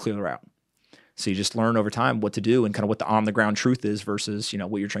guys always clear the route. So you just learn over time what to do and kind of what the on the ground truth is versus,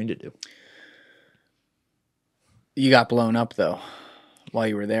 what you're trained to do. You got blown up though while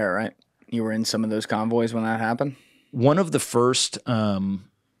you were there, right? You were in some of those convoys when that happened? One of the first,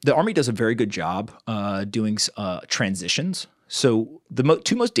 the Army does a very good job doing transitions. So the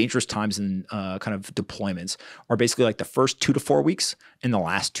two most dangerous times in kind of deployments are basically like the first 2 to 4 weeks and the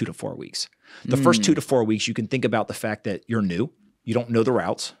last 2 to 4 weeks. The first 2 to 4 weeks, you can think about the fact that you're new. You don't know the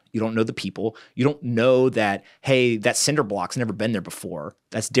routes. You don't know the people. You don't know that, hey, that cinder block's never been there before.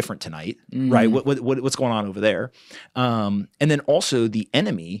 That's different tonight, right? What's going on over there? And then also the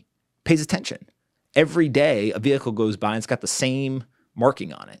enemy pays attention. Every day a vehicle goes by and it's got the same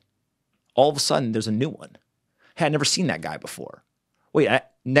marking on it. All of a sudden there's a new one. Hey, I've never seen that guy before. Wait,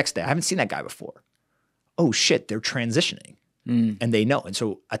 next day, I haven't seen that guy before. Oh shit, they're transitioning. And they know. And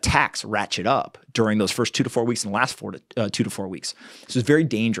so attacks ratchet up during those first 2 to 4 weeks and the last 2 to 4 weeks. So it's very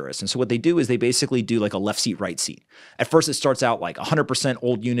dangerous. And so what they do is they basically do like a left seat, right seat. At first it starts out like 100%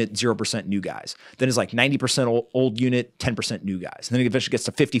 old unit, 0% new guys. Then it's like 90% old unit, 10% new guys. And then it eventually gets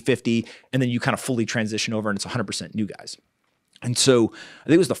to 50-50. And then you kind of fully transition over and it's 100% new guys. And so I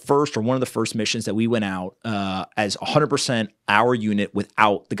think it was the first or one of the first missions that we went out as 100% our unit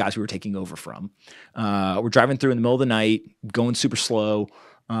without the guys we were taking over from. We're driving through in the middle of the night, going super slow.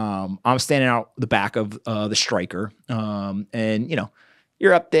 I'm standing out the back of the striker. And,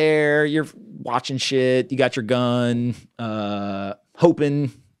 you're up there, you're watching shit, you got your gun,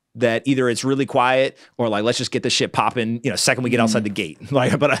 hoping that either it's really quiet or like, let's just get this shit popping, second we get outside the gate.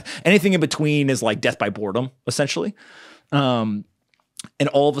 But anything in between is like death by boredom, essentially. And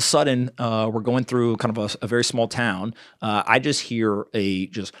all of a sudden, we're going through kind of a very small town. I just hear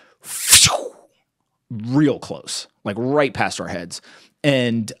just real close, like right past our heads.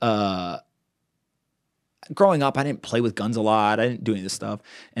 And growing up, I didn't play with guns a lot. I didn't do any of this stuff.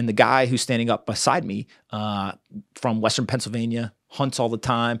 And the guy who's standing up beside me from Western Pennsylvania, hunts all the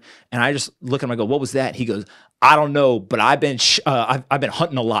time. And I just look at him, I go, what was that? He goes, I don't know, but I've been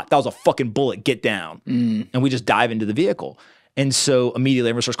hunting a lot. That was a fucking bullet. Get down. And we just dive into the vehicle. And so immediately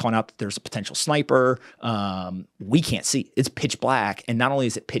everyone starts calling out that there's a potential sniper. We can't see. It's pitch black. And not only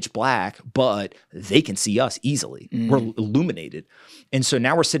is it pitch black, but they can see us easily. We're illuminated. And so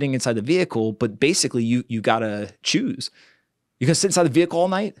now we're sitting inside the vehicle, but basically you got to choose. You're going to sit inside the vehicle all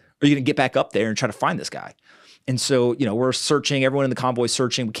night, or you're going to get back up there and try to find this guy. And so, we're searching. Everyone in the convoy is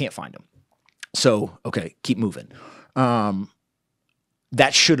searching. We can't find him. So, okay, keep moving.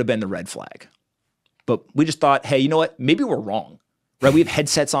 That should have been the red flag. But we just thought, hey, you know what? Maybe we're wrong, right? We have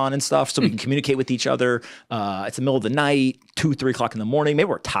headsets on and stuff so we can communicate with each other. It's the middle of the night, 2, 3 o'clock in the morning. Maybe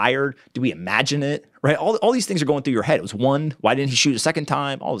we're tired. Did we imagine it, right? All these things are going through your head. It was one. Why didn't he shoot a second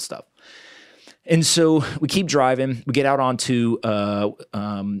time? All this stuff. And so we keep driving. We get out onto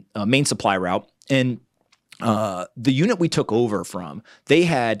a main supply route. And the unit we took over from, they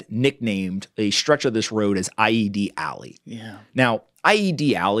had nicknamed a stretch of this road as IED Alley. Yeah. Now,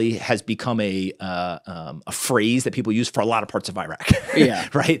 IED Alley has become a phrase that people use for a lot of parts of Iraq. Yeah.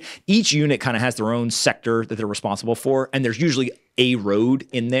 Right? Each unit kind of has their own sector that they're responsible for, and there's usually a road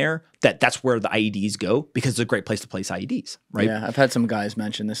in there that's where the IEDs go because it's a great place to place IEDs, right? Yeah, I've had some guys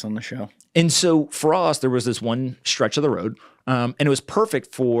mention this on the show. And so for us, there was this one stretch of the road, and it was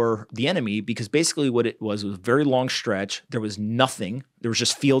perfect for the enemy because basically what it was a very long stretch. There was nothing. There was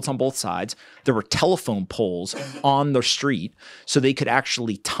just fields on both sides. There were telephone poles on the street, so they could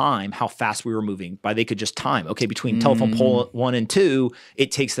actually time how fast we were moving. They could just time, okay, between telephone pole 1 and 2,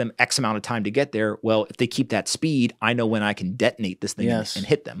 it takes them X amount of time to get there. Well, if they keep that speed, I know when I can detonate this thing and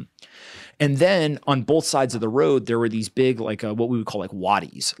hit them. And then on both sides of the road, there were these big, like what we would call like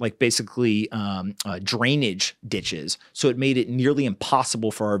wadis, like basically drainage ditches. So it made it nearly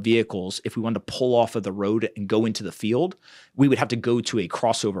impossible for our vehicles, if we wanted to pull off of the road and go into the field, we would have to go to a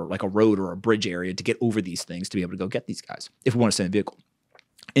crossover, like a road or a bridge area to get over these things to be able to go get these guys if we want to stay in the vehicle.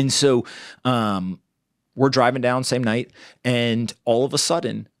 And so we're driving down same night, and all of a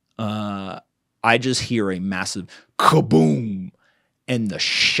sudden, I just hear a massive kaboom, and the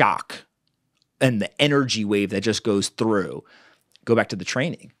shock and the energy wave that just goes through. Go back to the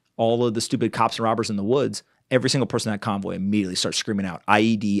training. All of the stupid cops and robbers in the woods, every single person in that convoy immediately starts screaming out,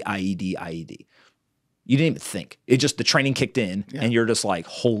 IED, IED, IED. You didn't even think. It just, the training kicked in, and you're just like,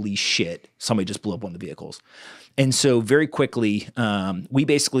 holy shit, somebody just blew up one of the vehicles. And so very quickly, we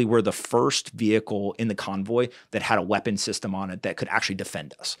basically were the first vehicle in the convoy that had a weapon system on it that could actually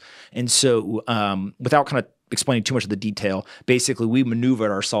defend us. And so without kind of explaining too much of the detail, basically we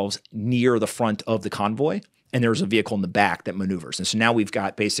maneuvered ourselves near the front of the convoy, and there's a vehicle in the back that maneuvers. And so now we've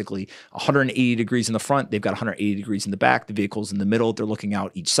got basically 180 degrees in the front. They've got 180 degrees in the back. The vehicle's in the middle. They're looking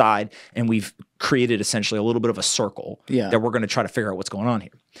out each side. And we've created essentially a little bit of a circle that we're going to try to figure out what's going on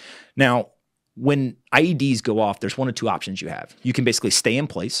here. Now, when IEDs go off, there's one of two options you have. You can basically stay in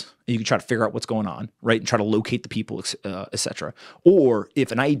place and you can try to figure out what's going on, right? And try to locate the people, et cetera. Or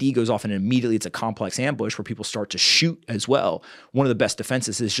if an IED goes off and immediately it's a complex ambush where people start to shoot as well, one of the best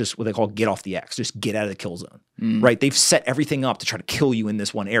defenses is just what they call get off the X, just get out of the kill zone, right? They've set everything up to try to kill you in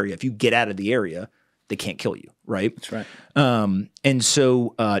this one area. If you get out of the area, they can't kill you, right? That's right. And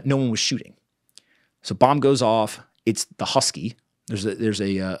so no one was shooting. So bomb goes off. It's the Husky. There's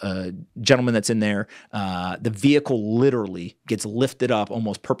a gentleman that's in there. The vehicle literally gets lifted up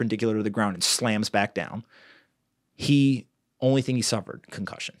almost perpendicular to the ground and slams back down. Only thing he suffered,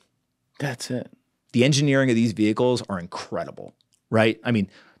 concussion. That's it. The engineering of these vehicles are incredible, right? I mean,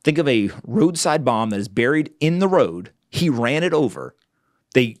 think of a roadside bomb that is buried in the road. He ran it over.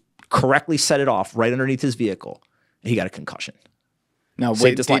 They correctly set it off right underneath his vehicle. And he got a concussion. Now,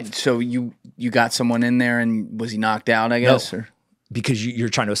 wait, so you got someone in there and was he knocked out, I guess? No. Or? Because you're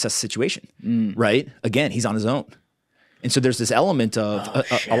trying to assess the situation, right? Again, he's on his own. And so there's this element of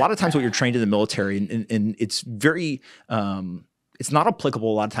a lot of times what you're trained in the military, and it's very, it's not applicable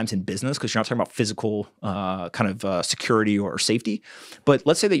a lot of times in business because you're not talking about physical kind of security or safety. But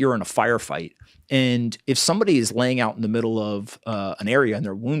let's say that you're in a firefight, and if somebody is laying out in the middle of an area and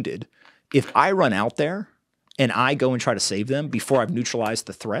they're wounded, if I run out there and I go and try to save them before I've neutralized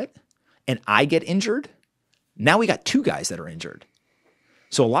the threat and I get injured, now we got two guys that are injured.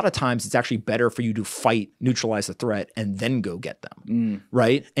 So a lot of times it's actually better for you to fight, neutralize the threat, and then go get them,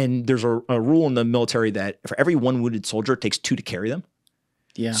 right? And there's a rule in the military that for every one wounded soldier, it takes 2 to carry them.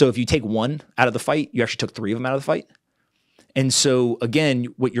 Yeah. So if you take 1 out of the fight, you actually took 3 of them out of the fight. And so again,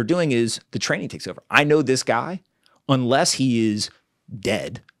 what you're doing is the training takes over. I know this guy, unless he is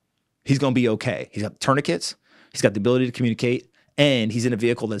dead, he's going to be okay. He's got tourniquets, he's got the ability to communicate, and he's in a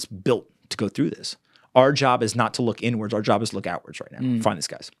vehicle that's built to go through this. Our job is not to look inwards. Our job is to look outwards right now. Find these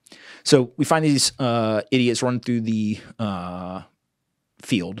guys. So we find these idiots running through the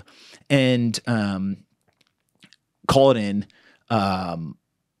field and call it in.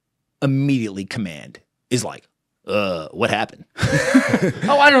 Immediately command is like, what happened?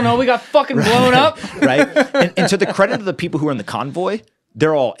 Oh, I don't know. We got fucking blown up. Right? And to the credit of the people who are in the convoy,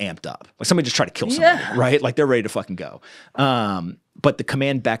 they're all amped up. Like somebody just tried to kill somebody, right? Like they're ready to fucking go. But the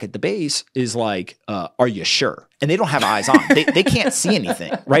command back at the base is like, are you sure? And they don't have eyes on. They can't see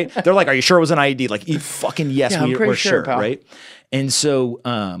anything, right? They're like, are you sure it was an IED? Like, fucking yes, Yeah, we're sure, pal. right? And so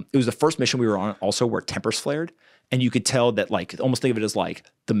it was the first mission we were on also where tempers flared. And you could tell that, like, almost think of it as like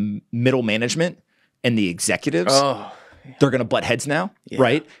the middle management and the executives. They're going to butt heads now,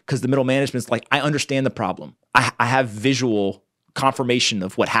 right? Because the middle management's like, I understand the problem. I have visual confirmation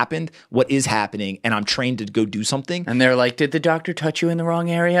of what happened, what is happening, and I'm trained to go do something. And they're like, did the doctor touch you in the wrong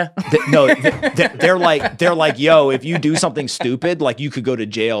area? They're like, yo, if you do something stupid, like you could go to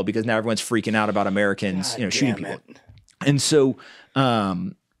jail because now everyone's freaking out about Americans, shooting people. And so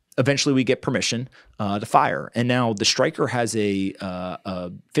eventually we get permission to fire. And now the Striker has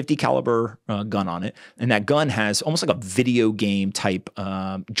a 50 caliber gun on it. And that gun has almost like a video game type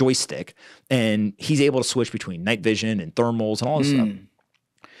joystick. And he's able to switch between night vision and thermals and all this stuff.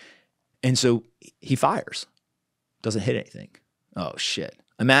 And so he fires. Doesn't hit anything. Oh, shit.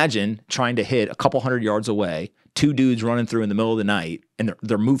 Imagine trying to hit a couple 100 yards away, 2 dudes running through in the middle of the night, and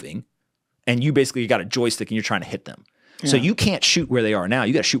they're moving. And you basically got a joystick and you're trying to hit them. So you can't shoot where they are now.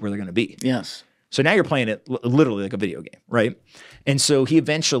 You got to shoot where they're going to be. Yes. So now you're playing it literally like a video game, right? And so he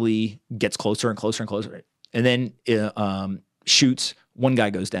eventually gets closer and closer and closer. And then shoots. One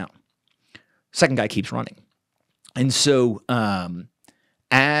guy goes down. Second guy keeps running. And so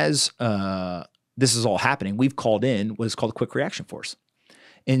as this is all happening, we've called in what is called a quick reaction force.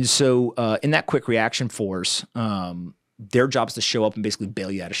 And so in that quick reaction force, their job is to show up and basically bail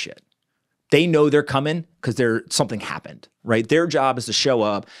you out of shit. They know they're coming because something happened, right? Their job is to show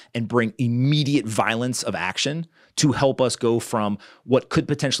up and bring immediate violence of action to help us go from what could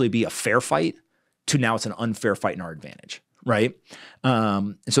potentially be a fair fight to now it's an unfair fight in our advantage, right?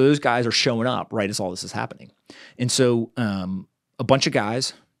 And so those guys are showing up right as all this is happening. And so a bunch of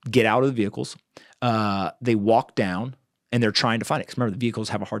guys get out of the vehicles. They walk down and they're trying to find it. Because remember, the vehicles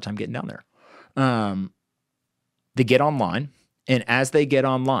have a hard time getting down there. They get online. And as they get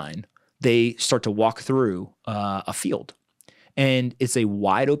online, they start to walk through a field. And it's a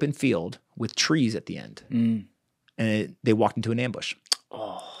wide open field with trees at the end. And they walked into an ambush.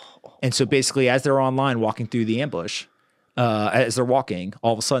 And so basically, as they're online walking through the ambush, as they're walking,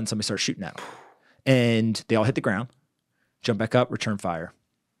 all of a sudden somebody starts shooting at them. And they all hit the ground, jump back up, return fire,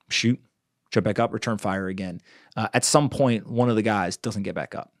 shoot, jump back up, return fire again. At some point, one of the guys doesn't get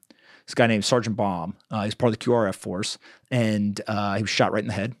back up. This guy named Sergeant Bomb, he's part of the QRF force, and he was shot right in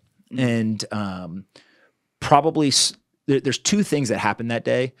the head. And probably there's 2 things that happened that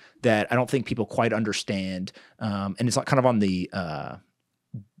day that I don't think people quite understand. And it's kind of on the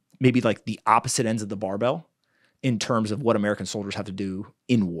maybe like the opposite ends of the barbell in terms of what American soldiers have to do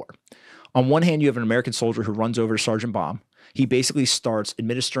in war. On one hand, you have an American soldier who runs over to Sergeant Bomb. He basically starts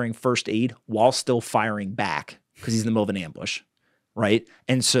administering first aid while still firing back because he's in the middle of an ambush, right?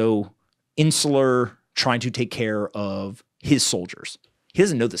 And so insular, trying to take care of his soldiers. He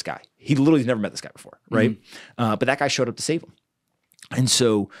doesn't know this guy. He literally has never met this guy before, right? But that guy showed up to save him. And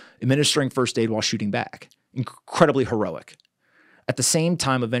so administering first aid while shooting back, incredibly heroic. At the same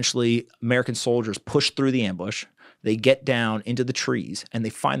time, eventually, American soldiers push through the ambush. They get down into the trees, and they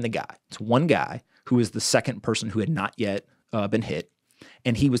find the guy. It's one guy who is the second person who had not yet been hit,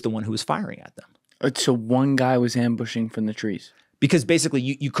 and he was the one who was firing at them. So one guy was ambushing from the trees. Because basically,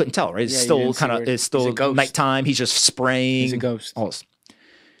 you couldn't tell, right? It's still kind of, it's still nighttime. He's just spraying. He's a ghost. All this.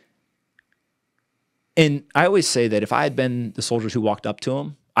 And I always say that if I had been the soldiers who walked up to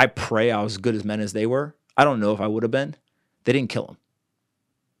him, I pray I was as good as men as they were. I don't know if I would have been. They didn't kill him.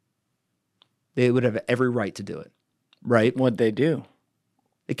 They would have every right to do it, right? What'd they do?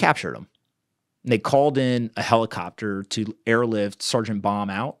 They captured him. And they called in a helicopter to airlift Sergeant Bomb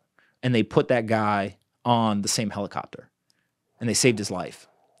out, and they put that guy on the same helicopter, and they saved his life.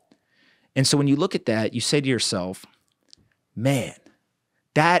 And so when you look at that, you say to yourself, man,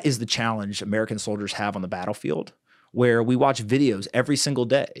 That is the challenge American soldiers have on the battlefield, where we watch videos every single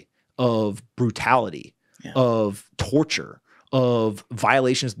day of brutality, of torture, of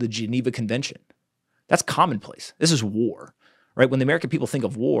violations of the Geneva Convention. That's commonplace. This is war, right? When the American people think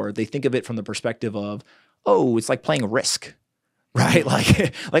of war, they think of it from the perspective of, oh, it's like playing Risk, right?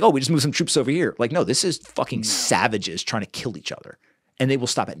 Like, oh, we just move some troops over here. Like, no, this is fucking savages trying to kill each other, and they will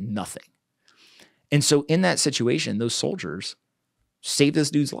stop at nothing. And so in that situation, those soldiers saved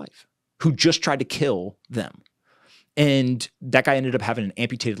this dude's life who just tried to kill them. And that guy ended up having an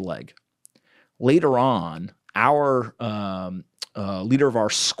amputated leg. Later on, our leader of our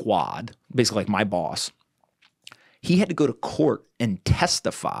squad, basically like my boss, he had to go to court and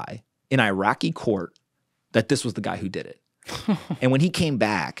testify in Iraqi court that this was the guy who did it. And when he came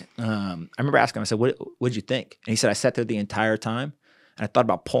back, I remember asking him, I said, what did you think? And he said, I sat there the entire time and I thought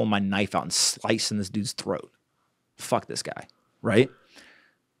about pulling my knife out and slicing this dude's throat. Fuck this guy, right?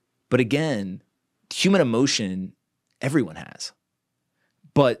 But again, human emotion, everyone has.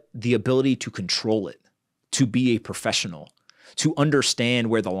 But the ability to control it, to be a professional, to understand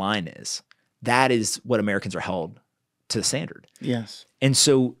where the line is, that is what Americans are held to the standard. Yes. And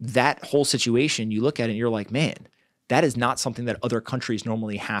so that whole situation, you look at it and you're like, man, that is not something that other countries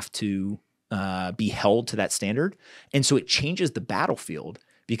normally have to be held to that standard. And so it changes the battlefield,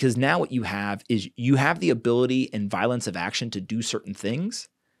 because now what you have is you have the ability and violence of action to do certain things,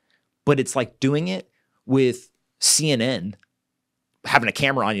 but it's like doing it with CNN having a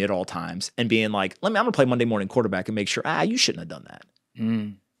camera on you at all times and being like, I'm going to play Monday morning quarterback and make sure, you shouldn't have done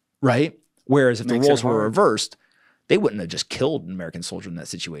that. Right? Whereas if the roles were reversed, they wouldn't have just killed an American soldier in that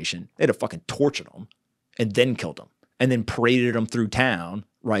situation. They'd have fucking tortured them and then killed them and then paraded them through town,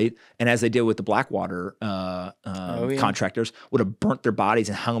 right? And as they did with the Blackwater contractors, would have burnt their bodies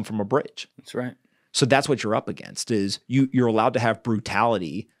and hung them from a bridge. That's right. So that's what you're up against, is you're allowed to have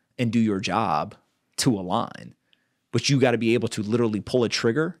brutality and do your job to a line, but you got to be able to literally pull a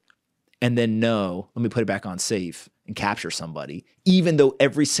trigger and then know, let me put it back on safe and capture somebody, even though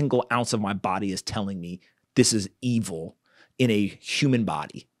every single ounce of my body is telling me this is evil in a human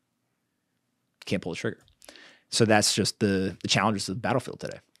body. Can't pull the trigger. So that's just the challenges of the battlefield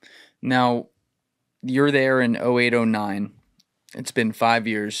today. Now, you're there in 08, 09. It's been 5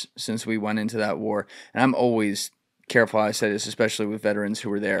 years since we went into that war. And I'm always careful how I say this, especially with veterans who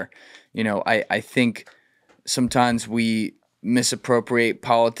were there. You know, I think sometimes we misappropriate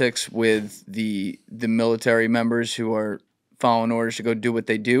politics with the military members who are following orders to go do what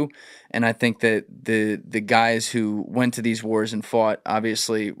they do. And I think that the guys who went to these wars and fought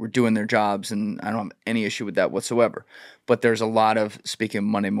obviously were doing their jobs, and I don't have any issue with that whatsoever. But there's a lot of, speaking of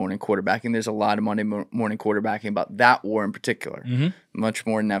Monday morning quarterbacking, there's a lot of Monday morning quarterbacking about that war in particular, much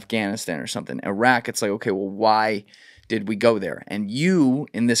more than Afghanistan or something. Iraq, it's like, okay, well, why did we go there? And you,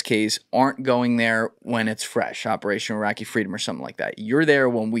 in this case, aren't going there when it's fresh, Operation Iraqi Freedom or something like that. You're there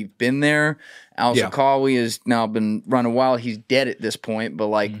when we've been there. Al-Zarqawi has now been running wild. He's dead at this point, but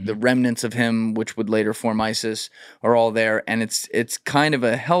like the remnants of him, which would later form ISIS, are all there. And it's kind of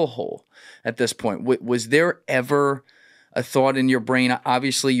a hellhole at this point. Was there ever a thought in your brain?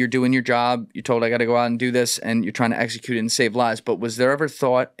 Obviously, you're doing your job. You're told, I got to go out and do this, and you're trying to execute it and save lives. But was there ever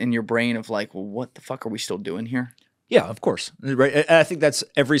thought in your brain of like, well, what the fuck are we still doing here? Yeah, of course. Right. And I think that's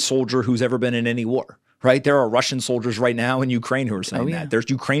every soldier who's ever been in any war, right? There are Russian soldiers right now in Ukraine who are saying that. There's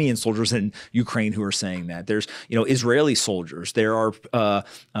Ukrainian soldiers in Ukraine who are saying that. There's, Israeli soldiers. There are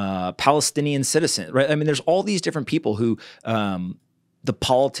Palestinian citizens, right? I mean, there's all these different people who the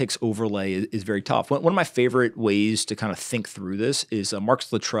politics overlay is very tough. One of my favorite ways to kind of think through this is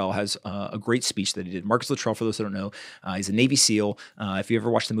Marcus Luttrell has a great speech that he did. Marcus Luttrell, for those who don't know, he's a Navy SEAL. If you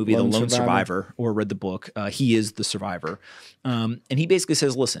ever watched the movie The Lone Survivor or read the book, he is the survivor. And he basically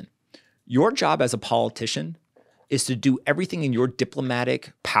says, listen, your job as a politician is to do everything in your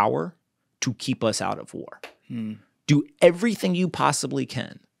diplomatic power to keep us out of war. Do everything you possibly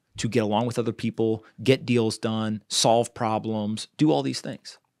can to get along with other people, get deals done, solve problems, do all these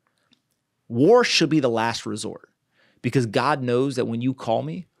things. War should be the last resort, because God knows that when you call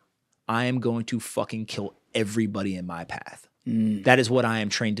me, I am going to fucking kill everybody in my path. That is what I am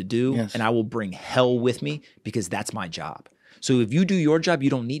trained to do, and I will bring hell with me because that's my job. So if you do your job, you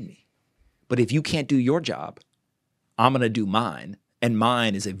don't need me. But if you can't do your job, I'm going to do mine, and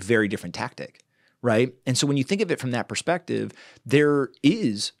mine is a very different tactic, right? And so when you think of it from that perspective, there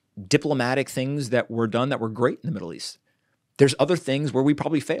is diplomatic things that were done that were great in the Middle East. There's other things where we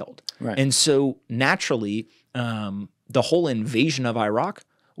probably failed. Right. And so naturally, the whole invasion of Iraq,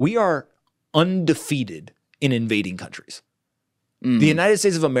 we are undefeated in invading countries. The United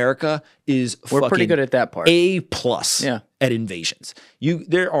States of America is we're pretty good at that part. A+ at invasions.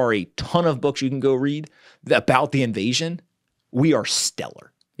 There are a ton of books you can go read about the invasion. We are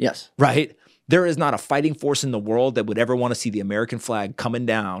stellar. Yes. Right? There is not a fighting force in the world that would ever want to see the American flag coming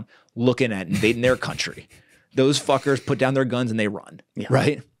down, looking at invading their country. Those fuckers put down their guns and they run. Yeah.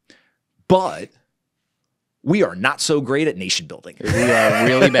 Right? But we are not so great at nation building. We are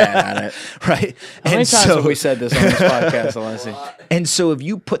really bad at it. Right? How many times have we said this on this podcast, Alessi? And so if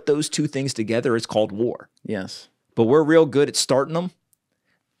you put those two things together, it's called war. Yes. But we're real good at starting them.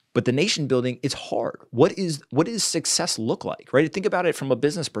 But the nation building, it's hard. What is success look like, right? Think about it from a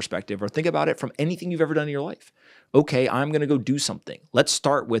business perspective, or think about it from anything you've ever done in your life. Okay, I'm going to go do something. Let's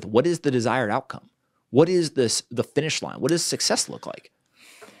start with, what is the desired outcome? What is the finish line? What does success look like?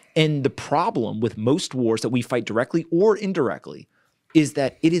 And the problem with most wars that we fight directly or indirectly is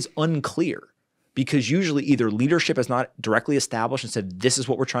that it is unclear, because usually either leadership has not directly established and said, this is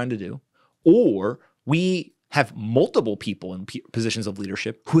what we're trying to do, or we have multiple people in positions of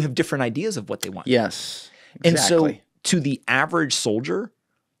leadership who have different ideas of what they want. Yes, exactly. And so to the average soldier,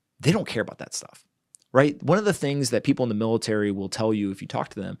 they don't care about that stuff, right? One of the things that people in the military will tell you if you talk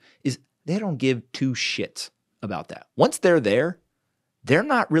to them is they don't give two shits about that. Once they're there, they're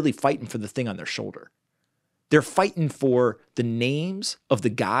not really fighting for the thing on their shoulder. They're fighting for the names of the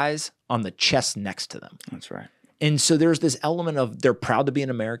guys on the chest next to them. That's right. And so there's this element of, they're proud to be an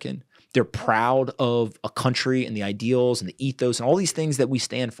American. They're proud of a country and the ideals and the ethos and all these things that we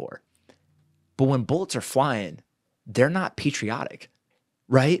stand for. But when bullets are flying, they're not patriotic,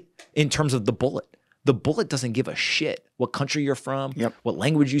 right? In terms of the bullet. The bullet doesn't give a shit what country you're from, what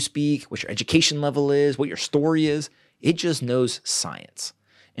language you speak, what your education level is, what your story is. It just knows science.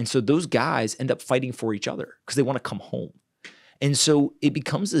 And so those guys end up fighting for each other because they want to come home. And so it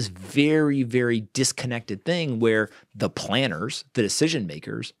becomes this very, very disconnected thing where the planners, the decision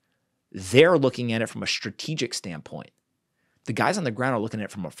makers, they're looking at it from a strategic standpoint. The guys on the ground are looking at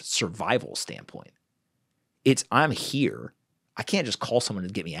it from a survival standpoint. It's, I'm here. I can't just call someone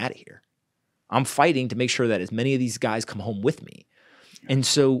to get me out of here. I'm fighting to make sure that as many of these guys come home with me. And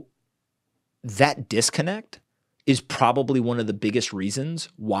so that disconnect is probably one of the biggest reasons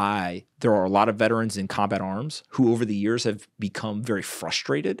why there are a lot of veterans in combat arms who over the years have become very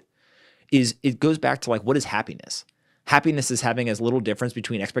frustrated. Is it goes back to, like, what is happiness? Happiness is having as little difference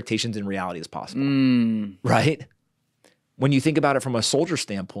between expectations and reality as possible, right? When you think about it from a soldier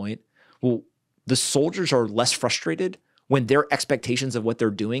standpoint, well, the soldiers are less frustrated when their expectations of what they're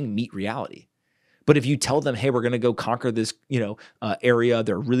doing meet reality. But if you tell them, hey, we're going to go conquer this, area,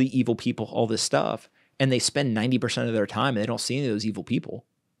 they're really evil people, all this stuff, and they spend 90% of their time and they don't see any of those evil people,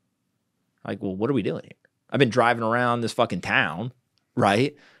 like, well, what are we doing here? I've been driving around this fucking town,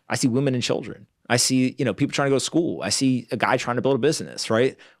 right? I see women and children. I see, people trying to go to school. I see a guy trying to build a business,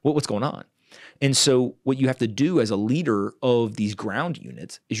 right? What's going on? And so what you have to do as a leader of these ground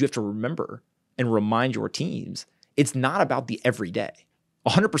units is you have to remember and remind your teams, it's not about the everyday.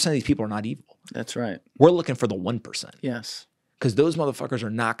 100% of these people are not evil. That's right. We're looking for the 1%. Yes. Because those motherfuckers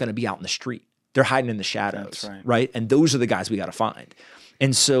are not going to be out in the street. They're hiding in the shadows, That's right? And those are the guys we got to find.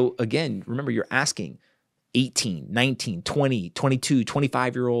 And so again, remember, you're asking 18, 19, 20, 22,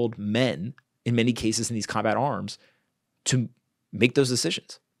 25-year-old men, in many cases in these combat arms, to make those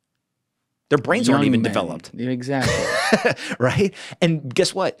decisions. Their brains aren't even developed. Exactly. Right? And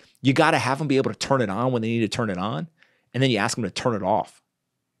guess what? You got to have them be able to turn it on when they need to turn it on. And then you ask them to turn it off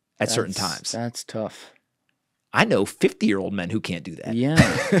at certain times. That's tough. I know 50-year-old men who can't do that.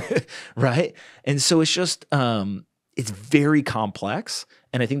 Yeah. Right? And so it's just, it's very complex.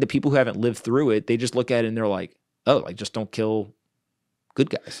 And I think the people who haven't lived through it, they just look at it and they're like, oh, like, just don't kill good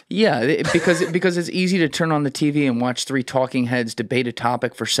guys. Yeah, because it's easy to turn on the TV and watch three talking heads debate a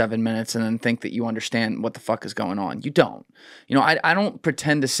topic for 7 minutes and then think that you understand what the fuck is going on. You don't. I don't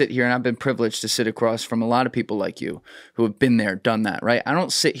pretend to sit here, and I've been privileged to sit across from a lot of people like you who have been there, done that, right? I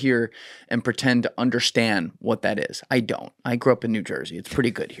don't sit here and pretend to understand what that is. I don't. I grew up in New Jersey. It's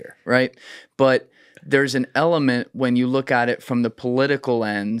pretty good here, right? But there's an element when you look at it from the political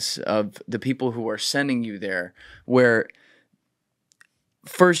lens of the people who are sending you there where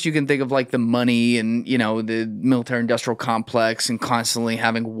first you can think of like the money and, the military industrial complex and constantly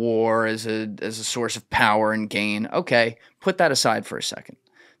having war as a source of power and gain. Okay, put that aside for a second.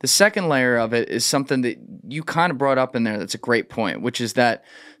 The second layer of it is something that you kind of brought up in there that's a great point, which is that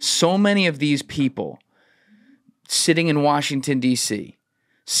so many of these people sitting in Washington, D.C.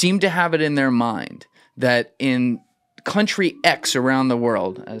 seem to have it in their mind that in country X around the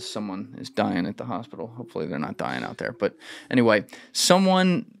world, as someone is dying at the hospital, hopefully they're not dying out there, but anyway,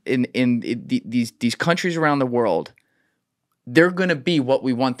 someone in these countries around the world, they're going to be what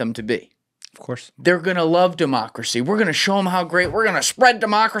we want them to be. Of course. They're going to love democracy. We're going to show them how great, we're going to spread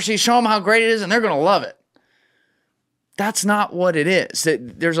democracy, show them how great it is, and they're going to love it. That's not what it is.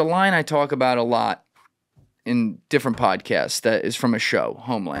 There's a line I talk about a lot in different podcasts that is from a show,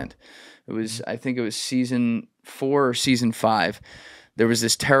 Homeland. I think it was season 4 or season 5. There was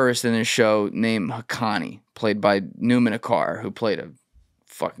this terrorist in this show named Haqqani, played by Newman Akar, who played a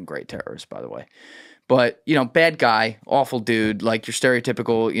fucking great terrorist, by the way. But, bad guy, awful dude, like your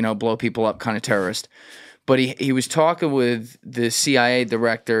stereotypical, blow people up kind of terrorist. But he was talking with the CIA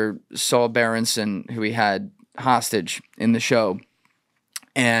director, Saul Berenson, who he had hostage in the show.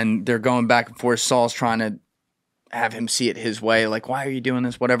 And they're going back and forth. Saul's trying to have him see it his way, like, why are you doing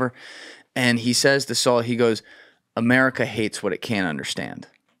this, whatever. And he says to Saul, he goes, America hates what it can't understand.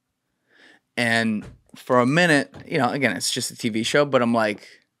 And for a minute, again, it's just a TV show, but I'm like,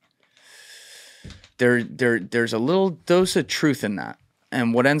 there's a little dose of truth in that.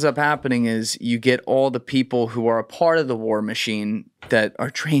 And what ends up happening is you get all the people who are a part of the war machine that are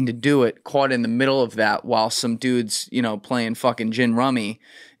trained to do it caught in the middle of that while some dudes, playing fucking gin rummy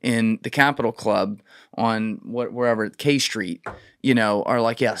in the Capitol Club on wherever, K Street, are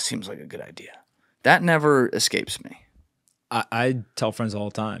like, yeah, seems like a good idea. That never escapes me. I tell friends all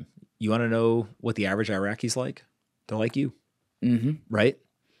the time, you want to know what the average Iraqis like? They're like you, right?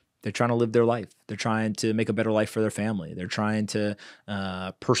 They're trying to live their life. They're trying to make a better life for their family. They're trying to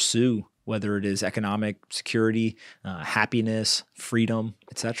pursue, whether it is economic security, happiness, freedom,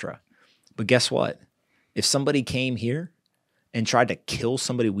 etc. But guess what? If somebody came here and tried to kill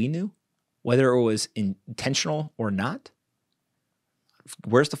somebody we knew, whether it was intentional or not,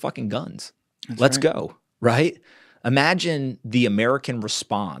 where's the fucking guns? Let's go, right? Imagine the American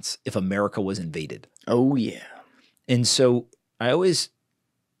response if America was invaded. Oh, yeah. And so I always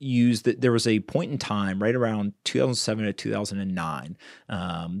use that there was a point in time right around 2007 to 2009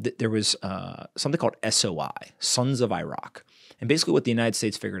 that there was something called SOI, Sons of Iraq. And basically what the United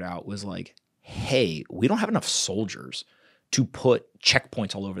States figured out was like, hey, we don't have enough soldiers to put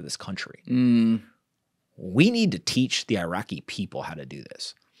checkpoints all over this country. We need to teach the Iraqi people how to do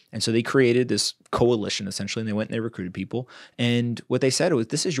this. And so they created this coalition, essentially, and they went and they recruited people. And what they said was,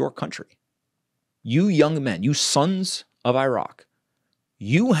 this is your country. You young men, you sons of Iraq,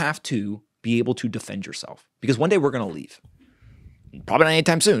 you have to be able to defend yourself. Because one day we're going to leave. Probably not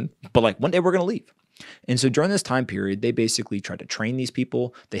anytime soon, but like one day we're going to leave. And so during this time period, they basically tried to train these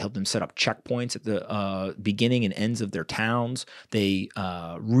people. They helped them set up checkpoints at the beginning and ends of their towns. They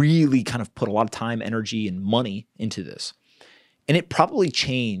really kind of put a lot of time, energy, and money into this. And it probably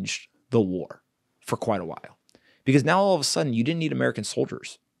changed the war for quite a while. Because now all of a sudden, you didn't need American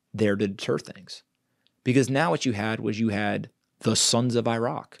soldiers there to deter things. Because now what you had was the sons of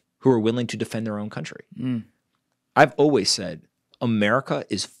Iraq who are willing to defend their own country. I've always said America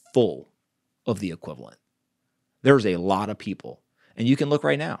is full of the equivalent. There's a lot of people. And you can look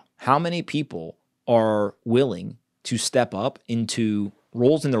right now. How many people are willing to step up into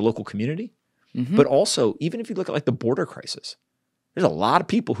roles in their local community? But also, even if you look at like the border crisis, there's a lot of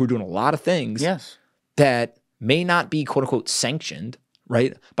people who are doing a lot of things that may not be quote unquote sanctioned,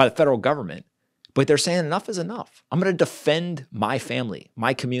 right, by the federal government, but they're saying enough is enough. I'm going to defend my family,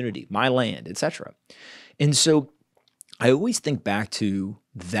 my community, my land, etc. And so I always think back to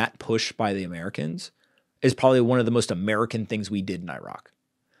that push by the Americans is probably one of the most American things we did in Iraq.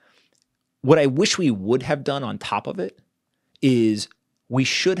 What I wish we would have done on top of it is we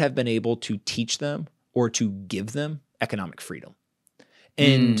should have been able to teach them or to give them economic freedom.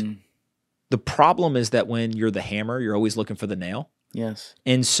 And the problem is that when you're the hammer, you're always looking for the nail. Yes.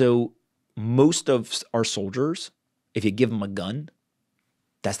 And so most of our soldiers, if you give them a gun,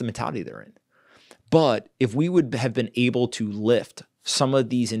 that's the mentality they're in. But if we would have been able to lift some of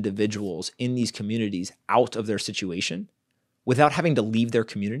these individuals in these communities out of their situation without having to leave their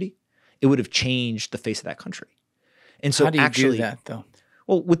community, it would have changed the face of that country. And so how do you do that, though?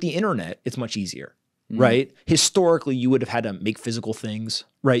 Well, with the internet, it's much easier. Right? Historically, you would have had to make physical things,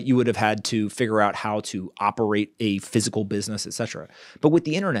 right? You would have had to figure out how to operate a physical business, et cetera. But with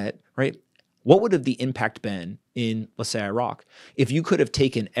the internet, right, what would have the impact been in, let's say, Iraq, if you could have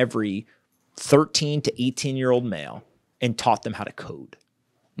taken every 13 to 18-year-old male and taught them how to code?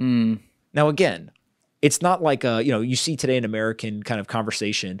 Now, again, it's not like, you see today in American kind of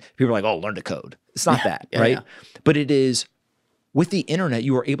conversation, people are like, oh, learn to code. It's not that, right? But it is, with the internet,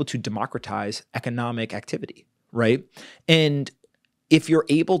 you are able to democratize economic activity, right? And if you're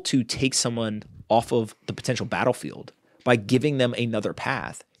able to take someone off of the potential battlefield by giving them another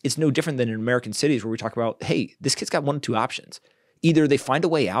path, it's no different than in American cities where we talk about, hey, this kid's got one of two options. Either they find a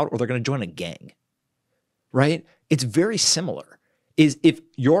way out or they're going to join a gang, right? It's very similar. is if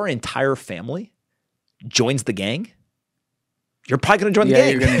your entire family joins the gang, you're probably going to join the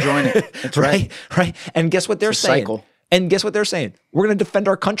gang. You're going to join it. That's right. Right. And guess what they're saying? Cycle. And guess what they're saying? We're going to defend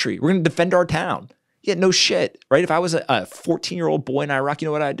our country. We're going to defend our town. Yeah, no shit, right? If I was a 14-year-old boy in Iraq, you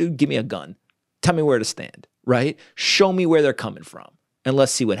know what I'd do? Give me a gun. Tell me where to stand, right? Show me where they're coming from, and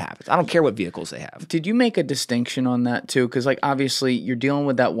let's see what happens. I don't care what vehicles they have. Did you make a distinction on that too? Because like obviously you're dealing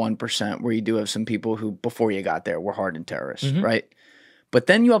with that 1% where you do have some people who before you got there were hardened terrorists, right? But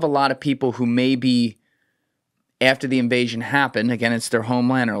then you have a lot of people who maybe after the invasion happened, again, it's their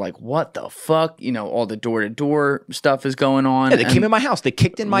homeland, are like, what the fuck? You know, all the door-to-door stuff is going on. Yeah, they came in my house. They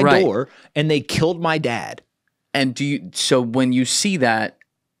kicked in my door, and they killed my dad. And so when you see that,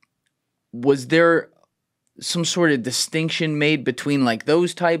 was there some sort of distinction made between like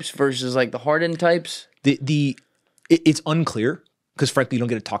those types versus like the hardened types? It's unclear because frankly, you don't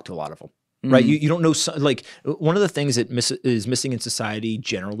get to talk to a lot of them. Right, you don't know. Like one of the things that is missing in society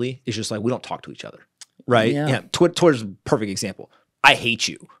generally is just like we don't talk to each other. Right, yeah. Twitter's a perfect example. I hate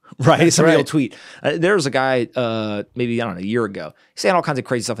you. Right, somebody will tweet. There was a guy, maybe I don't know, a year ago, saying all kinds of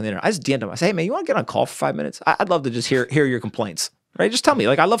crazy stuff on the internet. I just DM'd him. I said, hey man, you want to get on a call for 5 minutes? I'd love to just hear your complaints. Right, just tell me.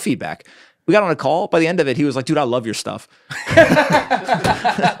 Like I love feedback. We got on a call. By the end of it, he was like, dude, I love your stuff.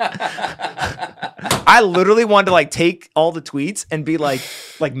 I literally wanted to like take all the tweets and be like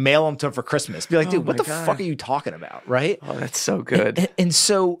mail them to him for Christmas. Be like, dude, what the fuck are you talking about? Right? Oh, that's so good. And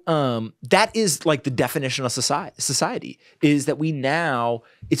so that is like the definition of society is that we now,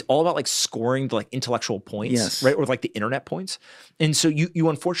 it's all about like scoring the like intellectual points, right? Or like the internet points. And so you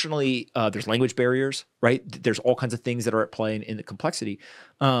unfortunately, there's language barriers, right? There's all kinds of things that are at play in the complexity.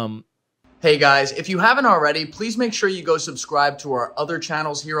 Hey guys, if you haven't already, please make sure you go subscribe to our other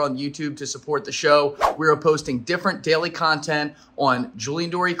channels here on YouTube to support the show. We are posting different daily content on Julian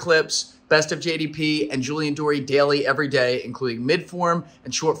Dorey clips, Best of JDP, and Julian Dorey daily every day, including mid-form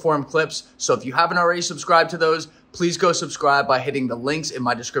and short-form clips. So if you haven't already subscribed to those, please go subscribe by hitting the links in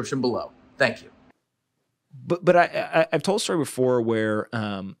my description below. Thank you. But I've told a story before where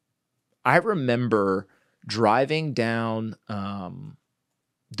I remember driving down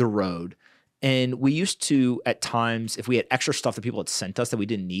the road. And we used to, at times, if we had extra stuff that people had sent us that we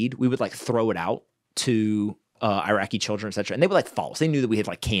didn't need, we would like throw it out to Iraqi children, et cetera. And they would like follow us. They knew that we had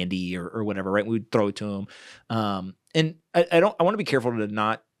like candy or whatever, right? We would throw it to them. And I want to be careful to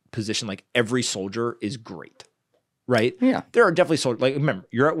not position like every soldier is great, right? Yeah. There are definitely soldiers, like remember,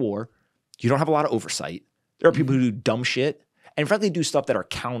 you're at war. You don't have a lot of oversight. There are people who do dumb shit and frankly do stuff that are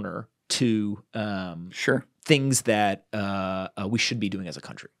counter to things that we should be doing as a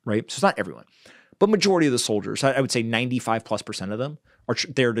country, right? So it's not everyone, but majority of the soldiers, I would say 95+% of them are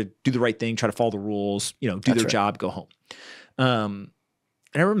there to do the right thing, try to follow the rules, you know, do their job, go home. And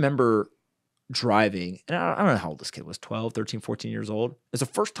I remember driving, and I don't know how old this kid was, 12, 13, 14 years old. It was the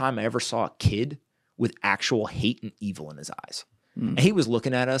first time I ever saw a kid with actual hate and evil in his eyes. And he was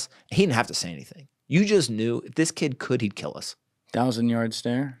looking at us. He didn't have to say anything. You just knew if this kid could, he'd kill us. 1,000-yard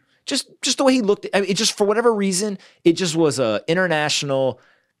stare. Just the way he looked. I mean, it just, for whatever reason, it just was a international.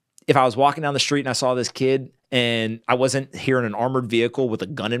 If I was walking down the street and I saw this kid and I wasn't here in an armored vehicle with a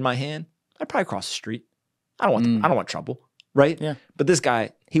gun in my hand, I'd probably cross the street. I don't want trouble, right? Yeah. But this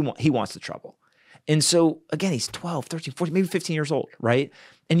guy, he wants the trouble. And so again, he's 12, 13, 14, maybe 15 years old, right?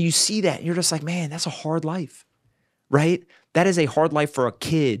 And you see that and you're just like, man, that's a hard life, right? That is a hard life for a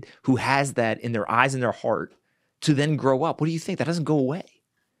kid who has that in their eyes and their heart to then grow up. What do you think? That doesn't go away.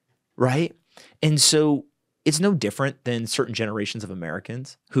 Right. And so it's no different than certain generations of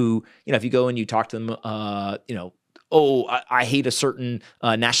Americans who, you know, if you go and you talk to them, you know, oh, I hate a certain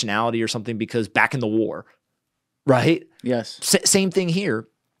nationality or something because back in the war. Right. Yes. Same thing here.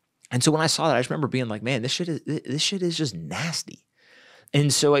 And so when I saw that, I just remember being like, man, this shit is just nasty.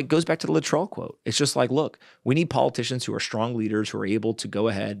 And so it goes back to the Luttrell quote. It's just like, look, we need politicians who are strong leaders who are able to go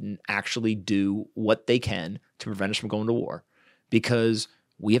ahead and actually do what they can to prevent us from going to war because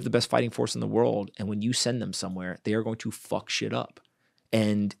we have the best fighting force in the world, and when you send them somewhere, they are going to fuck shit up.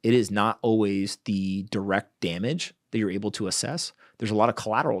 And it is not always the direct damage that you're able to assess. There's a lot of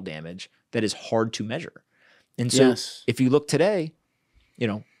collateral damage that is hard to measure. And so if you look today, you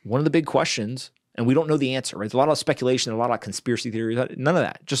know, one of the big questions, and we don't know the answer, right? There's a lot of speculation, a lot of conspiracy theories, none of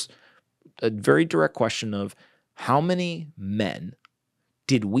that. Just a very direct question of how many men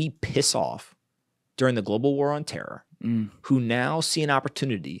did we piss off during the global war on terror who now see an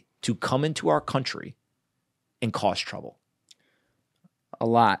opportunity to come into our country and cause trouble? A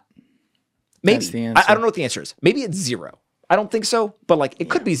lot. Maybe. That's the answer. I don't know what the answer is. Maybe it's zero. I don't think so, but like it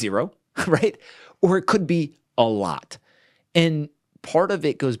could be zero, right? Or it could be a lot. And part of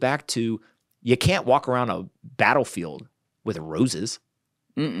it goes back to you can't walk around a battlefield with roses.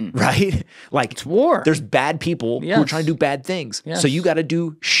 Right? Like It's war. There's bad people who are trying to do bad things. Yes. So you got to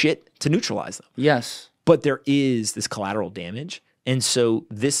do shit to neutralize them. Yes. But there is this collateral damage. And so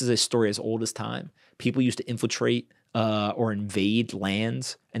this is a story as old as time. People used to infiltrate or invade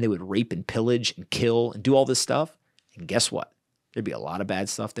lands, and they would rape and pillage and kill and do all this stuff. And guess what? There'd be a lot of bad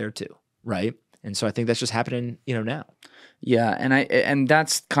stuff there too, right? And so I think that's just happening, now. Yeah, and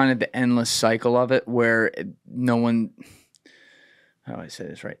that's kind of the endless cycle of it, where no one. How do I say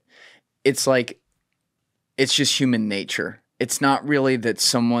this right? It's like, it's just human nature. It's not really that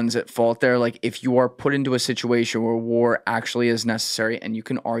someone's at fault there. Like, if you are put into a situation where war actually is necessary, and you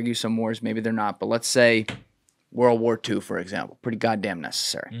can argue some wars, maybe they're not, but let's say World War II, for example, pretty goddamn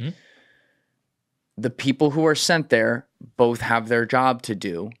necessary. The people who are sent there both have their job to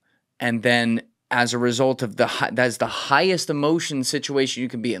do, and then as a result of that's the highest emotion situation you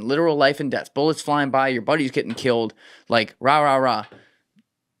can be in, literal life and death, bullets flying by, your buddy's getting killed, like rah, rah, rah.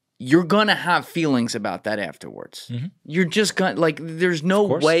 You're going to have feelings about that afterwards. You're just going to, like, there's no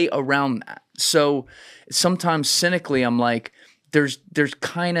way around that. So sometimes cynically, I'm like, there's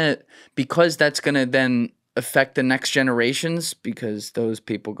kind of, because that's going to then affect the next generations, because those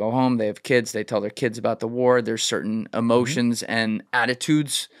people go home, they have kids, they tell their kids about the war. There's certain emotions and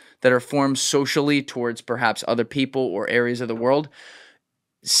attitudes that are formed socially towards perhaps other people or areas of the world.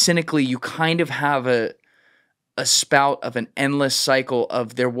 Cynically, you kind of have a spout of an endless cycle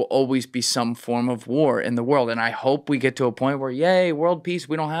of there will always be some form of war in the world. And I hope we get to a point where, yay, world peace,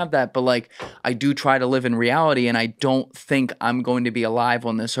 we don't have that. But like, I do try to live in reality, and I don't think I'm going to be alive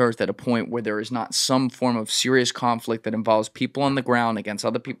on this earth at a point where there is not some form of serious conflict that involves people on the ground against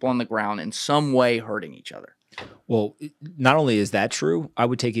other people on the ground in some way hurting each other. Well, not only is that true, I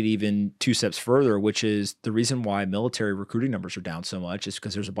would take it even 2 steps further, which is the reason why military recruiting numbers are down so much is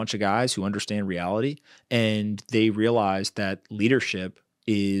because there's a bunch of guys who understand reality, and they realize that leadership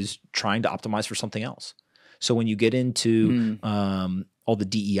is trying to optimize for something else. So when you get into all the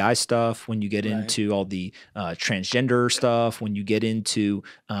DEI stuff, when you get into all the transgender stuff, when you get into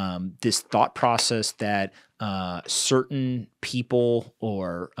this thought process that certain people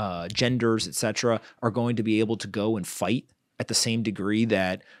or genders, et cetera, are going to be able to go and fight at the same degree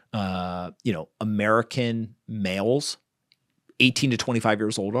that, American males, 18 to 25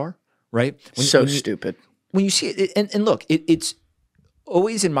 years old are, right? Stupid. When you see it, and look, it's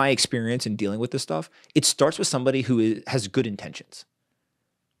always in my experience in dealing with this stuff, it starts with somebody who has good intentions.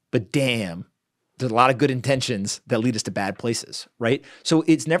 But damn, there's a lot of good intentions that lead us to bad places, right? So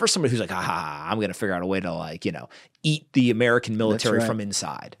it's never somebody who's like, I'm going to figure out a way to eat the American military from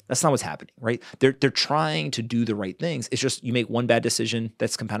inside. That's not what's happening, right? They're trying to do the right things. It's just you make one bad decision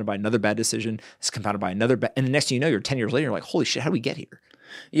that's compounded by another bad decision, it's compounded by another bad, and the next thing you know, you're 10 years later, you're like, holy shit, how did we get here?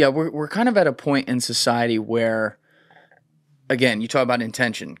 Yeah, we're kind of at a point in society where, again, you talk about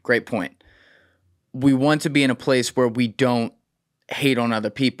intention, great point. We want to be in a place where we don't hate on other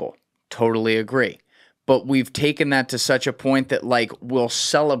people. Totally agree. But we've taken that to such a point that, like, we'll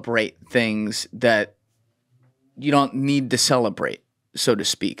celebrate things that you don't need to celebrate, so to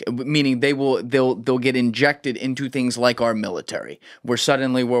speak. Meaning they'll get injected into things like our military, where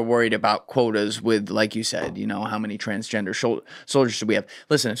suddenly we're worried about quotas with, like you said, how many transgender soldiers do we have?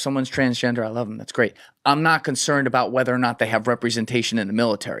 Listen, if someone's transgender, I love them. That's great. I'm not concerned about whether or not they have representation in the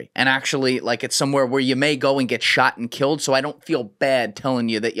military. And actually, like, it's somewhere where you may go and get shot and killed, so I don't feel bad telling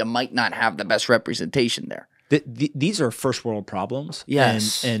you that you might not have the best representation there. These are first world problems.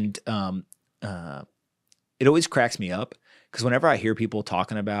 Yes. And it always cracks me up, because whenever I hear people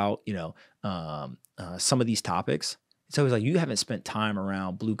talking about, some of these topics, it's always like, you haven't spent time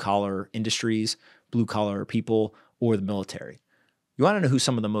around blue collar industries, blue collar people, or the military. You want to know who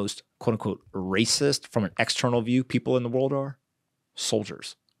some of the most, quote unquote, racist from an external view people in the world are?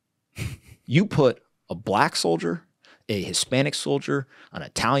 Soldiers. You put a black soldier, a Hispanic soldier, an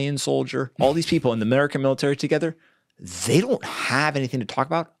Italian soldier, all these people in the American military together, they don't have anything to talk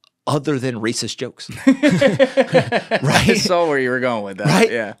about other than racist jokes. Right? I saw where you were going with that.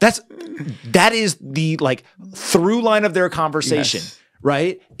 Right? Yeah. That is the through line of their conversation,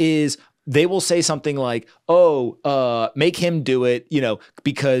 right? Is they will say something like, make him do it,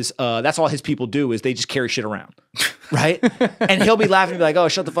 because that's all his people do is they just carry shit around. Right? And he'll be laughing and be like, oh,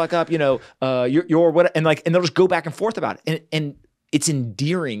 shut the fuck up, you're what, and they'll just go back and forth about it. And it's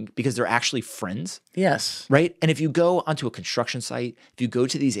endearing because they're actually friends. Yes. Right? And if you go onto a construction site, if you go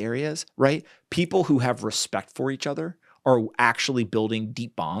to these areas, right, people who have respect for each other are actually building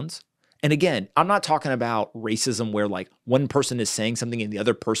deep bonds. And again, I'm not talking about racism where like one person is saying something and the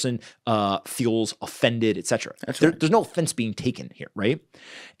other person feels offended, etc. Right. There's no offense being taken here, right?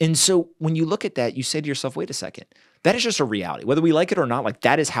 And so when you look at that, you say to yourself, wait a second, that is just a reality. Whether we like it or not, like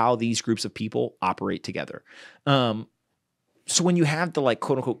that is how these groups of people operate together. So when you have the like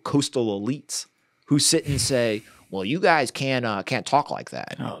quote unquote coastal elites who sit and say, well, you guys can't talk like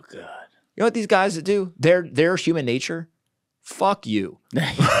that. Oh, God. You know what these guys do? Their human nature. Fuck you.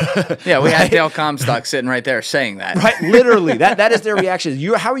 Yeah, we had Dale Comstock sitting right there saying that. Right, literally. That is their reaction.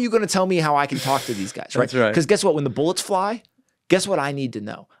 How are you going to tell me how I can talk to these guys? Right? That's right. Because guess what? When the bullets fly, guess what I need to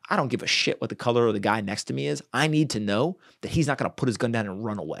know? I don't give a shit what the color of the guy next to me is. I need to know that he's not going to put his gun down and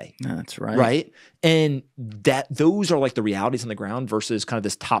run away. That's right. Right? And those are like the realities on the ground versus kind of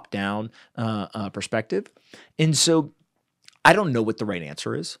this top-down perspective. And so I don't know what the right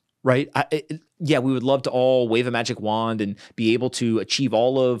answer is. Right? Yeah, we would love to all wave a magic wand and be able to achieve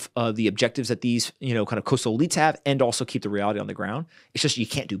all of the objectives that these, kind of coastal elites have and also keep the reality on the ground. It's just you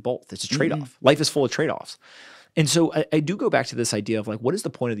can't do both. It's a trade-off. Life is full of trade-offs. And so I do go back to this idea of like, what is the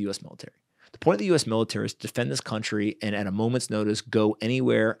point of the U.S. military? The point of the U.S. military is to defend this country and at a moment's notice go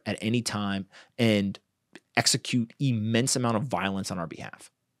anywhere at any time and execute immense amount of violence on our behalf.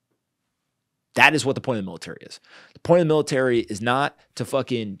 That is what the point of the military is. The point of the military is not to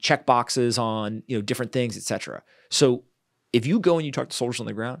fucking check boxes on, different things, etc. So if you go and you talk to soldiers on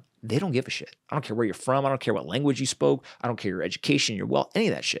the ground, they don't give a shit. I don't care where you're from. I don't care what language you spoke. I don't care your education, your wealth, any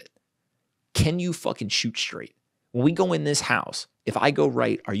of that shit. Can you fucking shoot straight? When we go in this house, if I go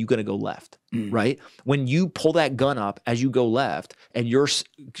right, are you going to go left? Right? When you pull that gun up as you go left and you're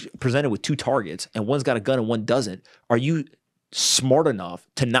presented with two targets and one's got a gun and one doesn't, are you smart enough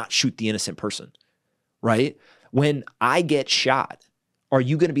to not shoot the innocent person, right? When I get shot, are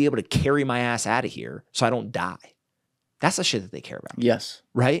you going to be able to carry my ass out of here so I don't die? That's the shit that they care about. Yes.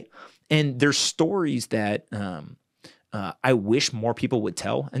 Right? And there's stories that I wish more people would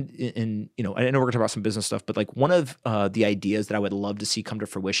tell. And I know we're going to talk about some business stuff, but like one of the ideas that I would love to see come to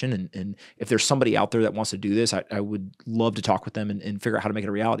fruition, and if there's somebody out there that wants to do this, I would love to talk with them and figure out how to make it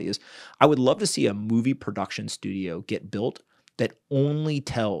a reality, is I would love to see a movie production studio get built that only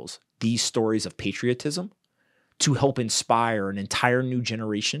tells these stories of patriotism to help inspire an entire new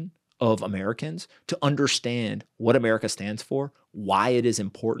generation of Americans to understand what America stands for, why it is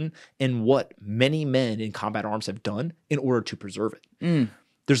important, and what many men in combat arms have done in order to preserve it.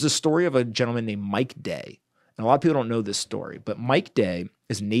 There's a story of a gentleman named Mike Day, and a lot of people don't know this story, but Mike Day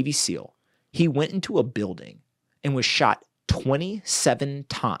is a Navy SEAL. He went into a building and was shot 27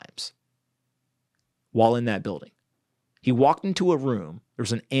 times while in that building. He walked into a room. There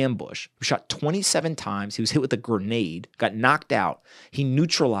was an ambush. He was shot 27 times. He was hit with a grenade, got knocked out. He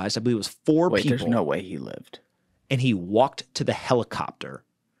neutralized, I believe it was 4 people. There's no way he lived. And he walked to the helicopter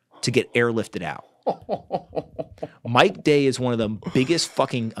to get airlifted out. Mike Day is one of the biggest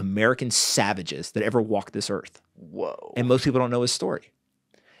fucking American savages that ever walked this earth. Whoa. And most people don't know his story.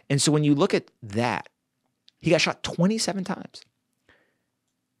 And so when you look at that, he got shot 27 times.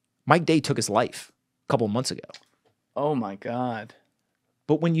 Mike Day took his life a couple of months ago. Oh my God.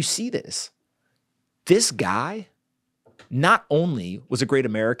 But when you see this guy not only was a great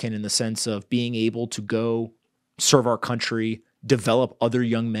American in the sense of being able to go serve our country, develop other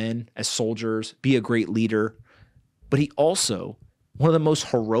young men as soldiers, be a great leader, but he also, one of the most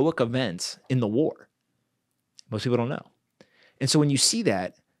heroic events in the war. Most people don't know. And so when you see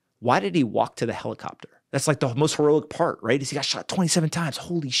that, why did he walk to the helicopter? That's like the most heroic part, right? Is he got shot 27 times.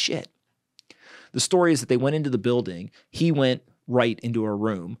 Holy shit. The story is that they went into the building. He went right into a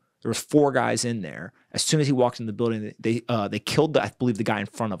room. There was 4 guys in there. As soon as he walked in the building, they killed, I believe, the guy in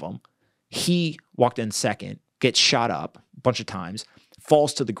front of him. He walked in second, gets shot up a bunch of times,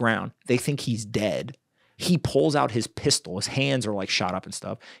 falls to the ground. They think he's dead. He pulls out his pistol. His hands are like shot up and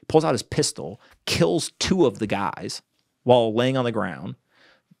stuff. He pulls out his pistol, kills 2 of the guys while laying on the ground.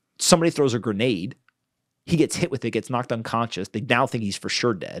 Somebody throws a grenade. He gets hit with it, gets knocked unconscious. They now think he's for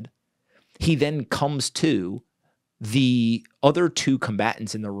sure dead. He then comes to, the other 2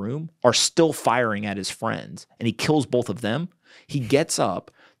 combatants in the room are still firing at his friends, and he kills both of them. He gets up.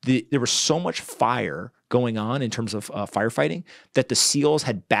 There was so much fire going on in terms of firefighting that the SEALs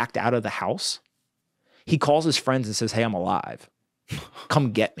had backed out of the house. He calls his friends and says, "Hey, I'm alive.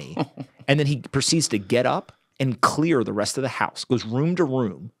 Come get me." And then he proceeds to get up and clear the rest of the house, goes room to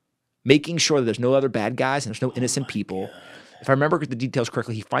room, making sure that there's no other bad guys and there's no innocent people. God. If I remember the details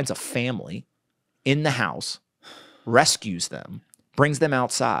correctly, he finds a family in the house, rescues them, brings them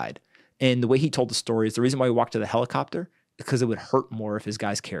outside. And the way he told the story is the reason why he walked to the helicopter is because it would hurt more if his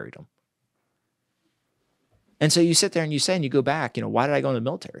guys carried him. And so you sit there and you say, and you go back, why did I go in the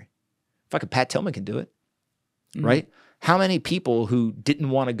military? Fucking Pat Tillman can do it, right? How many people who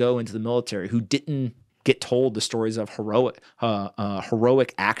didn't want to go into the military, who didn't get told the stories of heroic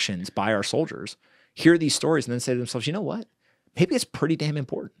actions by our soldiers, hear these stories and then say to themselves, you know what? Maybe it's pretty damn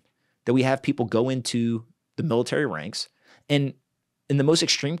important that we have people go into the military ranks. And in the most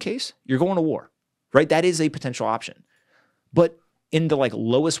extreme case, you're going to war, right? That is a potential option. But in the like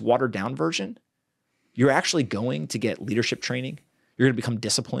lowest watered down version, you're actually going to get leadership training. You're going to become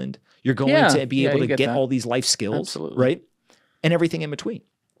disciplined. You're going to be able to get all these life skills, right? And everything in between.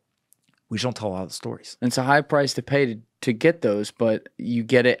 We just don't tell a lot of the stories. And it's a high price to pay to get those, but you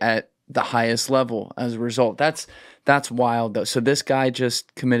get it at the highest level as a result. That's wild, though. So this guy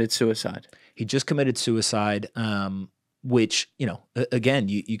just committed suicide. He just committed suicide, which, you know, again,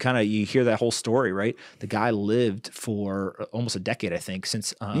 you hear that whole story, right? The guy lived for almost a decade, I think,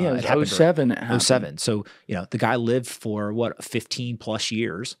 since it was 07. It happened. 07. So, you know, the guy lived for 15 plus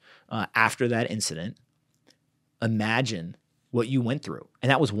years after that incident. Imagine what you went through. And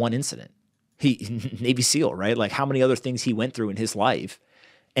that was one incident. He Navy SEAL, right? Like how many other things he went through in his life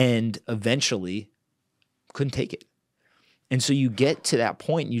and eventually couldn't take it. And so you get to that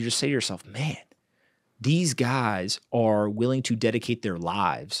point and you just say to yourself, man, these guys are willing to dedicate their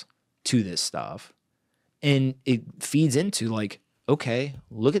lives to this stuff. And it feeds into like, okay,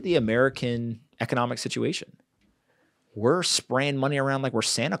 look at the American economic situation. We're spraying money around like we're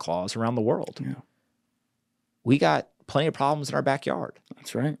Santa Claus around the world. Yeah. We got plenty of problems in our backyard.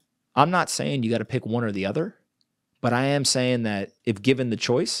 That's right. I'm not saying you got to pick one or the other, but I am saying that if given the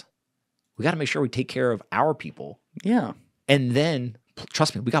choice, we got to make sure we take care of our people. Yeah. And then,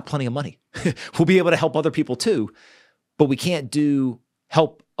 trust me, we got plenty of money. We'll be able to help other people too, but we can't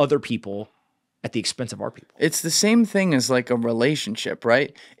help other people at the expense of our people. It's the same thing as like a relationship,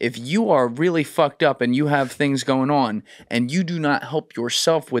 right? If you are really fucked up and you have things going on and you do not help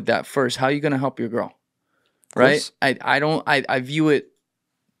yourself with that first, how are you going to help your girl? Right? I view it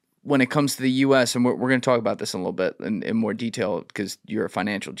when it comes to the U.S., and we're going to talk about this in a little bit in more detail because you're a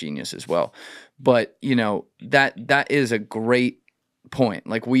financial genius as well. But, you know, that is a great point.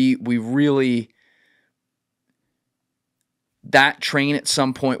 Like we really, that train at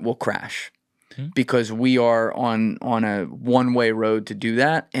some point will crash because we are on a one-way road to do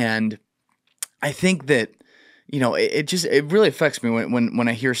that. And I think that, you know, it really affects me when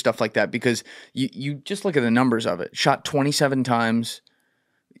I hear stuff like that because you just look at the numbers of it. Shot 27 times.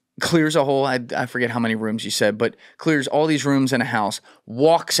 Clears a whole, I forget how many rooms you said, but clears all these rooms in a house,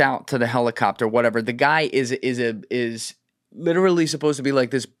 walks out to the helicopter, whatever. The guy is literally supposed to be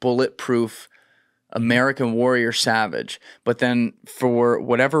like this bulletproof American warrior savage. But then for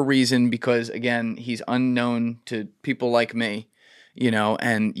whatever reason, because again, he's unknown to people like me, you know,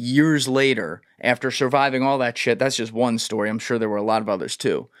 and years later, after surviving all that shit, that's just one story. I'm sure there were a lot of others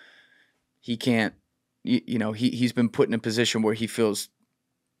too. He can't, you know, he's been put in a position where he feels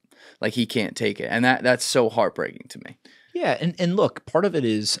like he can't take it. And that's so heartbreaking to me. Yeah. And look, part of it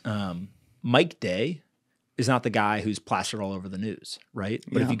is Mike Day is not the guy who's plastered all over the news, right?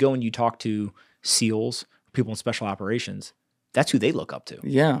 But if you go and you talk to SEALs, people in special operations, that's who they look up to.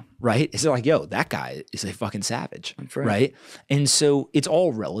 Yeah. Right? It's like, yo, that guy is a fucking savage. That's right. Right? And so it's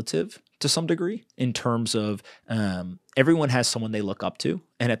all relative to some degree in terms of everyone has someone they look up to.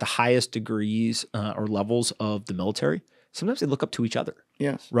 And at the highest degrees or levels of the military, sometimes they look up to each other.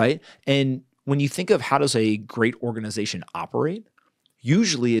 Yes. Right? And when you think of how does a great organization operate,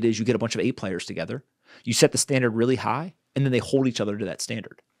 usually it is you get a bunch of A players together, you set the standard really high, and then they hold each other to that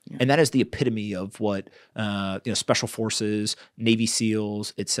standard. Yeah. And that is the epitome of what special forces, Navy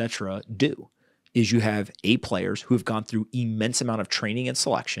SEALs, etc. do, is you have A players who have gone through immense amount of training and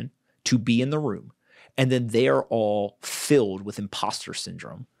selection to be in the room, and then they are all filled with imposter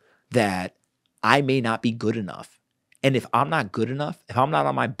syndrome that I may not be good enough. And if I'm not good enough, if I'm not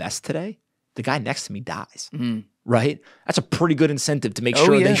on my best today, the guy next to me dies, right? That's a pretty good incentive to make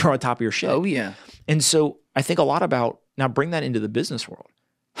sure that you're on top of your shit. Oh, yeah. And so I think a lot about, now bring that into the business world.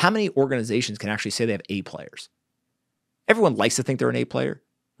 How many organizations can actually say they have A players? Everyone likes to think they're an A player,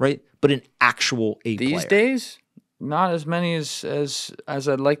 right? But an actual A player. These days, not as many as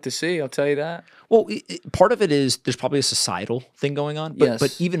I'd like to see, I'll tell you that. Well, part of it is there's probably a societal thing going on,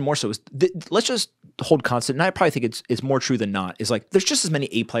 but even more so is let's just hold constant. And I probably think it's more true than not. Is like there's just as many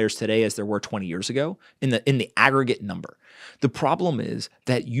A players today as there were 20 years ago in the aggregate number. The problem is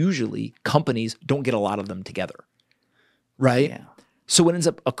that usually companies don't get a lot of them together, right? Yeah. So what ends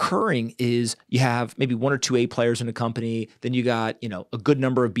up occurring is you have maybe one or two A players in a company, then you got a good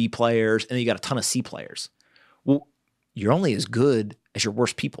number of B players, and then you got a ton of C players. Well, you're only as good as your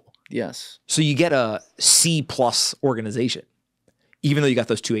worst people. Yes. So you get a C plus organization. even though you got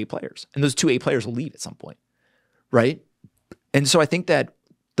those 2 A players. And those 2 A players will leave at some point, right? And so I think that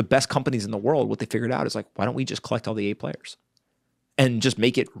the best companies in the world, what they figured out is like, why don't we just collect all the A players and just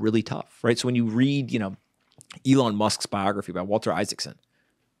make it really tough, right? So when you read, Elon Musk's biography by Walter Isaacson,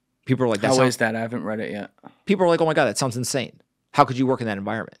 people are like, how is that? I haven't read it yet. People are like, oh my God, that sounds insane. How could you work in that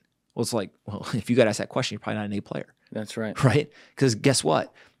environment? Well, it's like, well, if you got asked that question, you're probably not an A player. That's right. Right? Because guess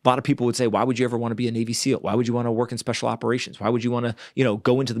what? A lot of people would say, why would you ever want to be a Navy SEAL? Why would you want to work in special operations? Why would you want to,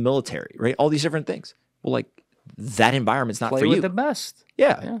 go into the military, right? All these different things. Well, like that environment's not Play for with you. the best.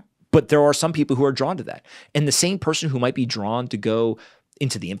 Yeah. But there are some people who are drawn to that. And the same person who might be drawn to go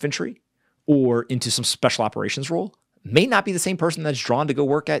into the infantry or into some special operations role may not be the same person that's drawn to go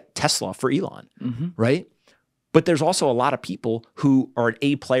work at Tesla for Elon, right? But there's also a lot of people who are an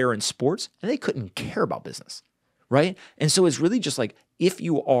A player in sports and they couldn't care about business, right? And so it's really just like, if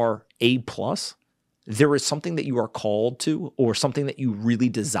you are A plus, there is something that you are called to or something that you really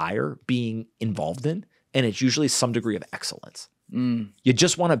desire being involved in. And it's usually some degree of excellence. You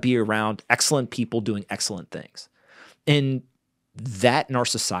just want to be around excellent people doing excellent things. And that in our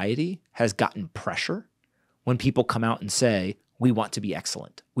society has gotten pressure when people come out and say, we want to be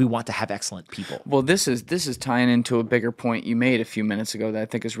excellent. We want to have excellent people. Well, this is tying into a bigger point you made a few minutes ago that I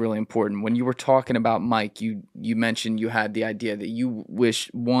think is really important. When you were talking about Mike, you mentioned you had the idea that you wish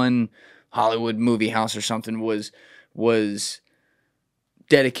one Hollywood movie house or something was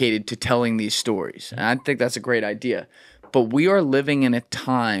dedicated to telling these stories. And I think that's a great idea. But we are living in a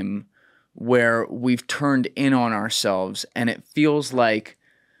time where we've turned in on ourselves, and it feels like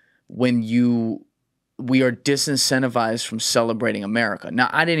we are disincentivized from celebrating America. Now,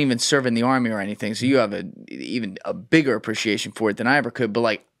 I didn't even serve in the Army or anything, so you have even a bigger appreciation for it than I ever could. But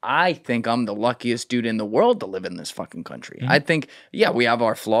like, I think I'm the luckiest dude in the world to live in this fucking country. I think, yeah, we have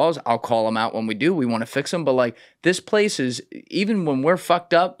our flaws. I'll call them out when we do. We want to fix them. But like, this place is, even when we're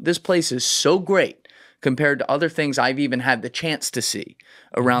fucked up, this place is so great compared to other things I've even had the chance to see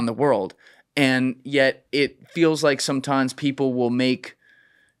around the world. And yet it feels like sometimes people will make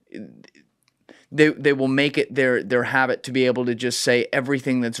they will make it their habit to be able to just say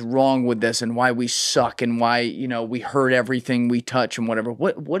everything that's wrong with this and why we suck and why, we hurt everything we touch and whatever.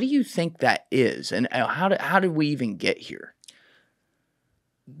 What do you think that is? And how did we even get here?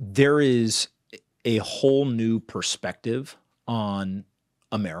 There is a whole new perspective on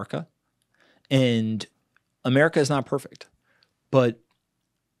America. And America is not perfect, but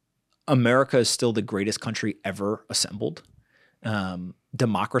America is still the greatest country ever assembled.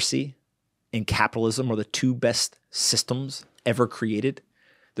 Democracy and capitalism are the 2 best systems ever created.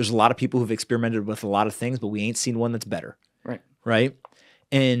 There's a lot of people who've experimented with a lot of things, but we ain't seen one that's better. Right. Right?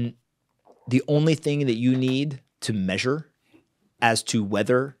 And the only thing that you need to measure as to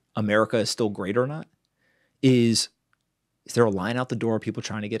whether America is still great or not is there a line out the door of people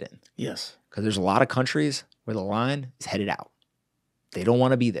trying to get in? Yes. Because there's a lot of countries where the line is headed out. They don't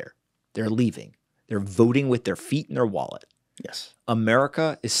want to be there. They're leaving. They're voting with their feet and their wallet. Yes.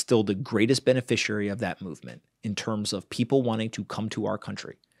 America is still the greatest beneficiary of that movement in terms of people wanting to come to our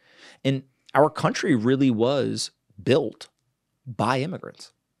country. And our country really was built by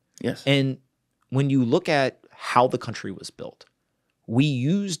immigrants. Yes. And when you look at how the country was built, we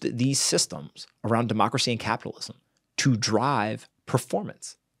used these systems around democracy and capitalism to drive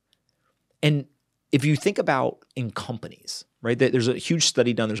performance. And if you think about in companies, right, there's a huge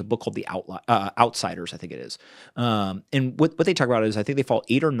study done. There's a book called The Outsiders, I think it is. And what they talk about is I think they follow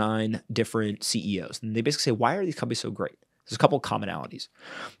 8 or 9 different CEOs. And they basically say, why are these companies so great? There's a couple of commonalities.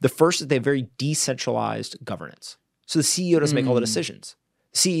 The first is they have very decentralized governance. So the CEO doesn't make all the decisions.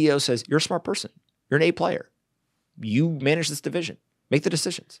 The CEO says, you're a smart person. You're an A player. You manage this division. Make the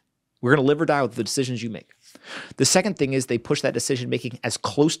decisions. We're going to live or die with the decisions you make. The second thing is they push that decision making as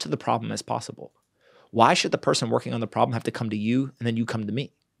close to the problem as possible. Why should the person working on the problem have to come to you and then you come to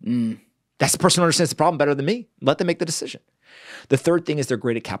me? That's the person who understands the problem better than me. Let them make the decision. The third thing is they're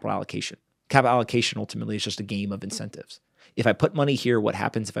great at capital allocation. Capital allocation ultimately is just a game of incentives. If I put money here, what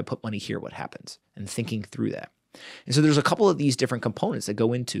happens? If I put money here, what happens? And thinking through that. And so there's a couple of these different components that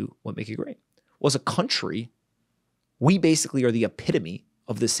go into what make it great. Well, as a country, we basically are the epitome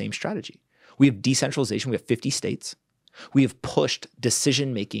of this same strategy. We have decentralization. We have 50 states. We have pushed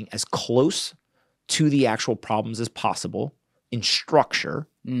decision-making as close to the actual problems as possible in structure,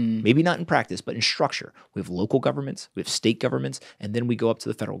 maybe not in practice, but in structure. We have local governments, we have state governments, and then we go up to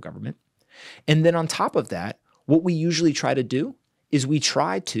the federal government. And then on top of that, what we usually try to do is we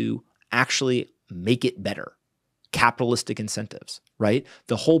try to actually make it better. Capitalistic incentives, right?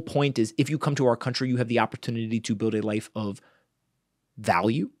 The whole point is if you come to our country, you have the opportunity to build a life of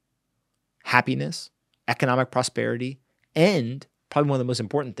value, happiness, economic prosperity, and probably one of the most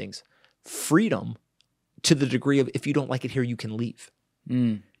important things, freedom to the degree of if you don't like it here, you can leave.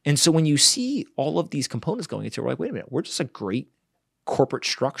 And so when you see all of these components going into it, we're like, wait a minute, we're just a great corporate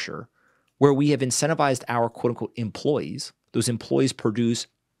structure where we have incentivized our quote unquote employees. Those employees produce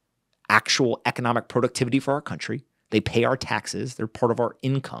actual economic productivity for our country. They pay our taxes. They're part of our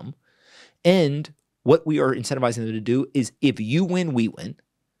income. And what we are incentivizing them to do is if you win, we win.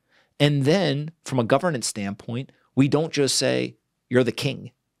 And then from a governance standpoint, we don't just say, you're the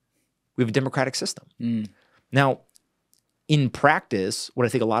king. We have a democratic system. Now, in practice, what I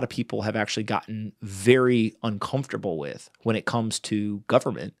think a lot of people have actually gotten very uncomfortable with when it comes to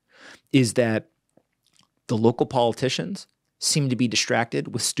government is that the local politicians seem to be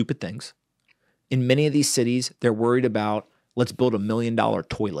distracted with stupid things. In many of these cities, they're worried about, let's build $1 million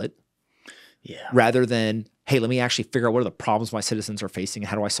toilet rather than, hey, let me actually figure out what are the problems my citizens are facing and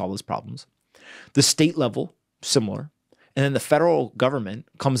how do I solve those problems. The state level, similar. And then the federal government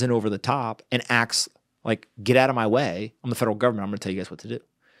comes in over the top and acts like, get out of my way. I'm the federal government. I'm going to tell you guys what to do.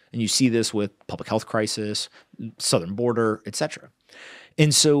 And you see this with public health crisis, southern border, et cetera.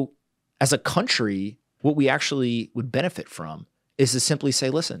 And so as a country, what we actually would benefit from is to simply say,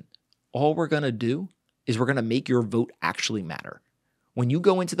 listen, all we're going to do is we're going to make your vote actually matter. When you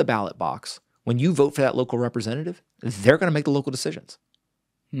go into the ballot box, when you vote for that local representative, they're going to make the local decisions.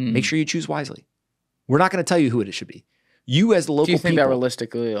 Make sure you choose wisely. We're not going to tell you who it should be. You as the local people. Do you think that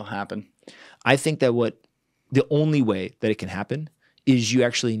realistically will happen? I think that the only way that it can happen is you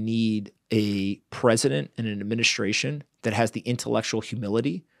actually need a president and an administration that has the intellectual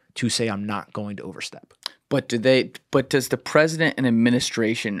humility to say, I'm not going to overstep. But does the president and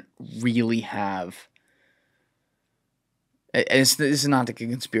administration really have, this is not the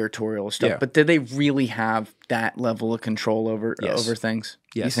conspiratorial stuff, but do they really have that level of control over things?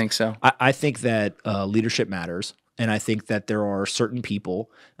 Yes. You think so? I think that leadership matters. And I think that there are certain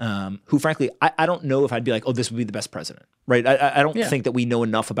people who, frankly, I don't know if I'd be like, oh, this would be the best president, right? I don't think that we know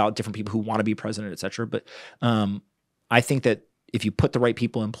enough about different people who want to be president, et cetera. But I think that if you put the right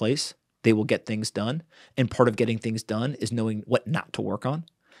people in place, they will get things done. And part of getting things done is knowing what not to work on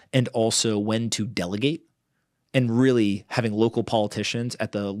and also when to delegate, and really having local politicians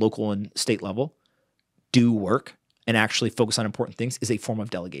at the local and state level do work and actually focus on important things is a form of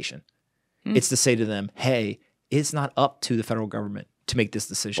delegation. It's to say to them, hey, it's not up to the federal government to make this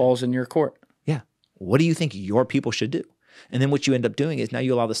decision. Balls in your court. Yeah. What do you think your people should do? And then what you end up doing is now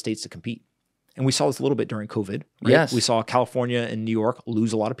you allow the states to compete. And we saw this a little bit during COVID. Right? Yes. We saw California and New York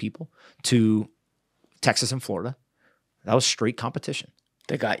lose a lot of people to Texas and Florida. That was straight competition.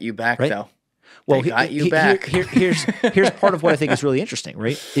 They got you back, right? though. Well, they got you back. Here's part of what I think is really interesting,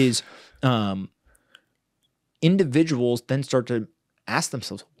 right? Is individuals then start to ask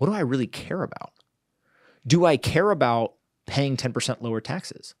themselves, what do I really care about? Do I care about paying 10% lower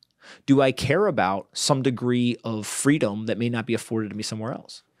taxes? Do I care about some degree of freedom that may not be afforded to me somewhere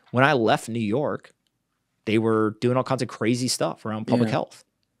else? When I left New York, they were doing all kinds of crazy stuff around public health,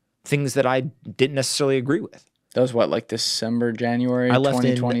 things that I didn't necessarily agree with. That was what, like December, January, I left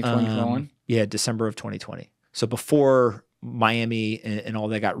 2020, in 2021? Yeah, December of 2020. So before Miami and all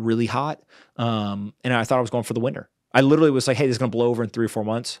that got really hot, and I thought I was going for the winter. I literally was like, hey, this is going to blow over in 3 or 4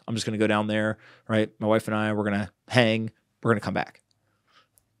 months. I'm just going to go down there, right? My wife and I, we're going to hang. We're going to come back.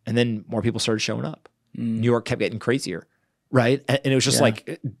 And then more people started showing up. New York kept getting crazier, right? And it was just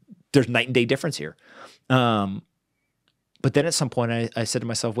like, there's night and day difference here. But then at some point, I said to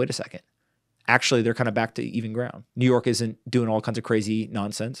myself, wait a second. Actually, they're kind of back to even ground. New York isn't doing all kinds of crazy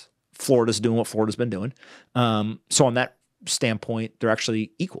nonsense. Florida's doing what Florida's been doing. So on that standpoint, they're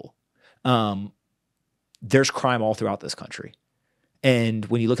actually equal. There's crime all throughout this country. And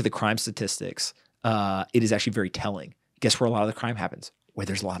when you look at the crime statistics, it is actually very telling. Guess where a lot of the crime happens? Where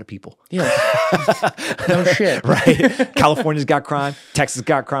there's a lot of people. Yeah. No shit. Right? California's got crime. Texas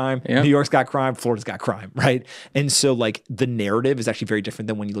got crime. Yep. New York's got crime. Florida's got crime. Right? And so like the narrative is actually very different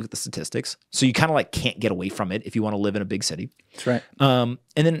than when you look at the statistics. So you kind of like can't get away from it if you want to live in a big city. That's right. And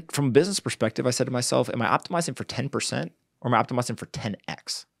then from a business perspective, I said to myself, am I optimizing for 10% or am I optimizing for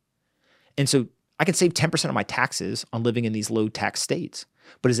 10x? And so I can save 10% of my taxes on living in these low tax states,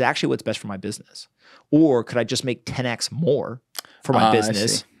 but is it actually what's best for my business? Or could I just make 10x more for my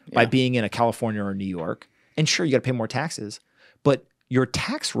business by being in a California or New York? And sure, you got to pay more taxes, but your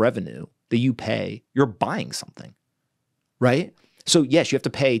tax revenue that you pay, you're buying something, right? So yes, you have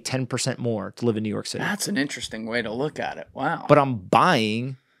to pay 10% more to live in New York City. That's an interesting way to look at it. Wow. But I'm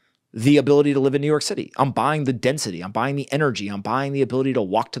buying the ability to live in New York City. I'm buying the density. I'm buying the energy. I'm buying the ability to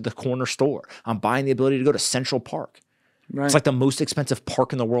walk to the corner store. I'm buying the ability to go to Central Park. Right. It's like the most expensive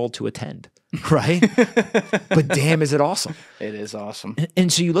park in the world to attend, right? But damn, is it awesome. It is awesome.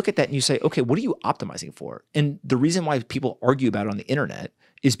 And so you look at that and you say, okay, what are you optimizing for? And the reason why people argue about it on the internet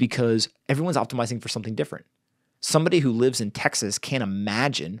is because everyone's optimizing for something different. Somebody who lives in Texas can't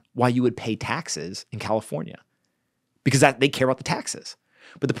imagine why you would pay taxes in California because they care about the taxes.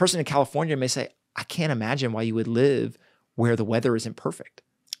 But the person in California may say, I can't imagine why you would live where the weather isn't perfect.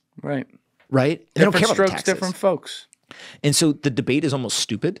 Right. Right? Different They don't care about the strokes, taxes. different folks. And so the debate is almost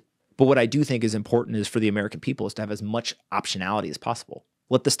stupid. But what I do think is important is for the American people is to have as much optionality as possible.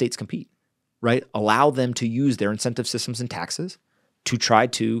 Let the states compete, right? Allow them to use their incentive systems and taxes to try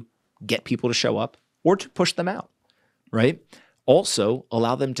to get people to show up or to push them out, right? Also,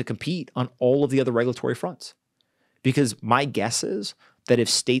 allow them to compete on all of the other regulatory fronts. Because my guess is that if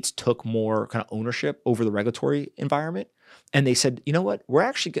states took more kind of ownership over the regulatory environment and they said, you know what,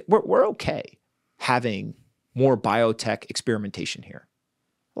 we're okay having more biotech experimentation here.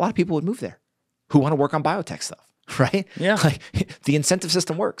 A lot of people would move there who want to work on biotech stuff, right? Yeah. Like the incentive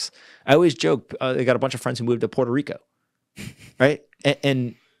system works. I always joke, I got a bunch of friends who moved to Puerto Rico, right?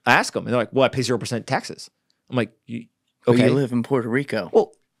 And I ask them, and they're like, well, I pay 0% taxes. I'm like, okay. But you live in Puerto Rico.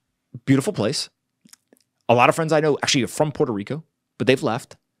 Well, beautiful place. A lot of friends I know actually are from Puerto Rico, but they've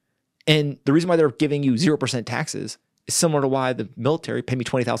left. And the reason why they're giving you 0% taxes is similar to why the military paid me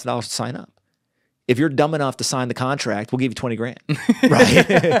 $20,000 to sign up. If you're dumb enough to sign the contract, we'll give you 20 grand, right?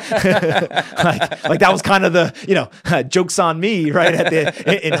 like that was kind of the, joke's on me, right?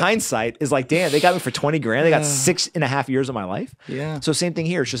 In hindsight is like, damn, they got me for 20 grand. They got 6.5 years of my life. Yeah. So same thing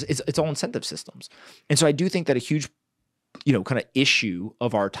here. It's all incentive systems. And so I do think that a huge, kind of issue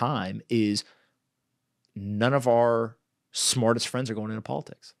of our time is none of our smartest friends are going into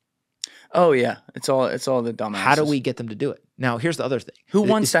politics. Oh yeah. It's all the dumbasses. How do we get them to do it? Now, here's the other thing. Who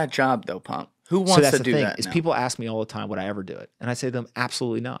wants that job though, Pomp? Who wants so that's to the do thing, that is now? people ask me all the time, would I ever do it? And I say to them,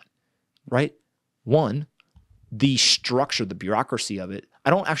 absolutely not, right? One, the structure, the bureaucracy of it,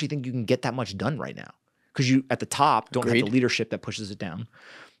 I don't actually think you can get that much done right now because you, at the top, don't have the leadership that pushes it down.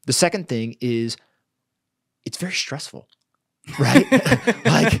 The second thing is it's very stressful, right?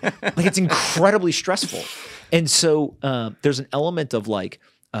 like it's incredibly stressful. And so there's an element of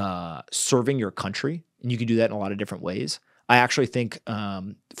serving your country, and you can do that in a lot of different ways. I actually think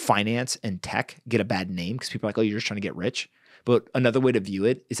finance and tech get a bad name because people are like, oh, you're just trying to get rich. But another way to view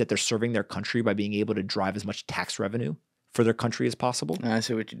it is that they're serving their country by being able to drive as much tax revenue for their country as possible. I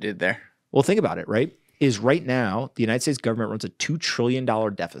see what you did there. Well, think about it, right? Is right now, the United States government runs a $2 trillion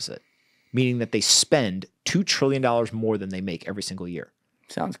deficit, meaning that they spend $2 trillion more than they make every single year.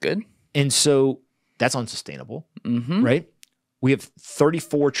 Sounds good. And so that's unsustainable, right? We have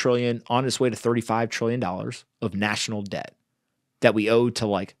 $34 trillion on its way to $35 trillion of national debt that we owe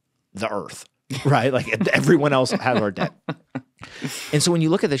to the earth, right? Like everyone else has our debt. And so when you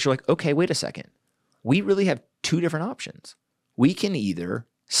look at this, you're like, okay, wait a second. We really have two different options. We can either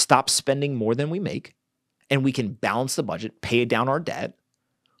stop spending more than we make and we can balance the budget, pay down our debt,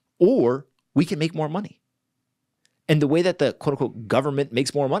 or we can make more money. And the way that the quote unquote government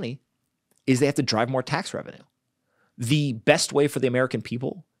makes more money is they have to drive more tax revenue. The best way for the American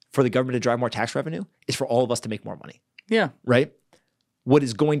people, for the government to drive more tax revenue, is for all of us to make more money. Yeah. Right? What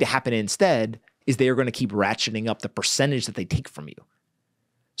is going to happen instead is they are going to keep ratcheting up the percentage that they take from you.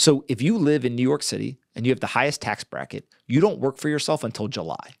 So if you live in New York City and you have the highest tax bracket, you don't work for yourself until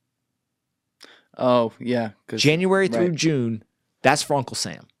July. Oh, yeah. January through June, that's for Uncle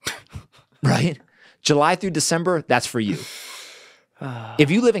Sam. Right? July through December, that's for you.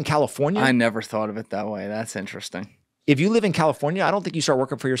 If you live in California... I never thought of it that way. That's interesting. If you live in California, I don't think you start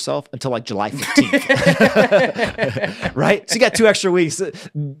working for yourself until July 15th. Right? So you got 2 extra weeks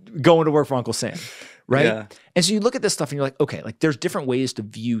going to work for Uncle Sam. Right? Yeah. And so you look at this stuff and you're like, okay, there's different ways to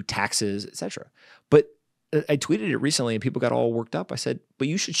view taxes, et cetera. But I tweeted it recently and people got all worked up. I said, but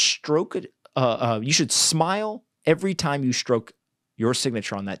you should stroke it. You should smile every time you stroke your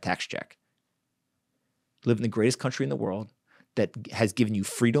signature on that tax check. Live in the greatest country in the world that has given you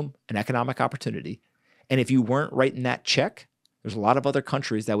freedom and economic opportunity. And if you weren't writing that check, there's a lot of other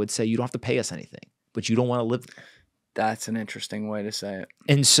countries that would say you don't have to pay us anything, but you don't want to live there. That's an interesting way to say it.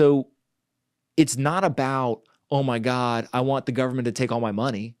 And so it's not about, oh my God, I want the government to take all my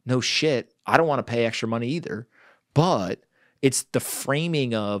money. No shit. I don't want to pay extra money either. But it's the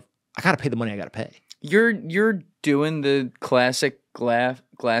framing of, I got to pay the money I got to pay. You're doing the classic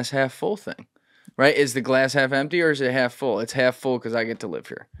glass half full thing, right? Is the glass half empty or is it half full? It's half full because I get to live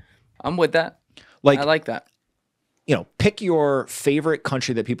here. I'm with that. I like that. pick your favorite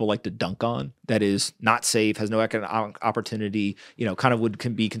country that people like to dunk on, that is not safe, has no economic opportunity, kind of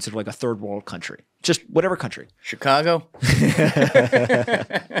can be considered like a third world country. Just whatever country. Chicago.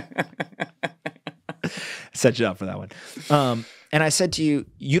 Set you up for that one. And I said to you,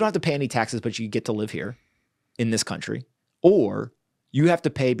 you don't have to pay any taxes, but you get to live here in this country, or you have to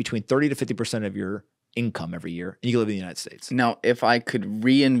pay between 30 to 50% of your income every year, and you live in the United States. Now, if I could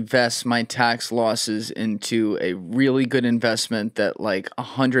reinvest my tax losses into a really good investment that like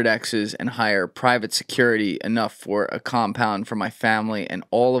 100x's and hire private security enough for a compound for my family and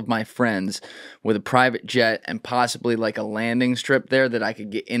all of my friends with a private jet and possibly like a landing strip there that I could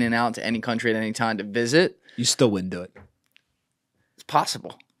get in and out to any country at any time to visit. You still wouldn't do it. It's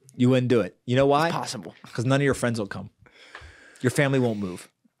possible. You wouldn't do it. You know why? It's possible. Because none of your friends will come. Your family won't move.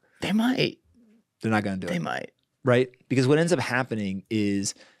 They might. They're not going to do it. They might. Right? Because what ends up happening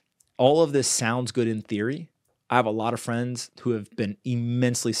is all of this sounds good in theory. I have a lot of friends who have been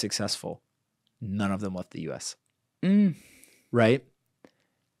immensely successful. None of them left the U.S. Right?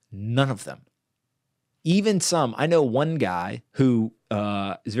 None of them. Even some. I know one guy who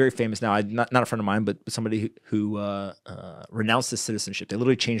is very famous now. Not a friend of mine, but somebody who renounced his citizenship. They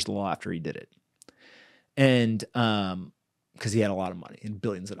literally changed the law after he did it. And because he had a lot of money and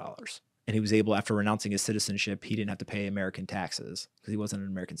billions of dollars. And he was able, after renouncing his citizenship, he didn't have to pay American taxes because he wasn't an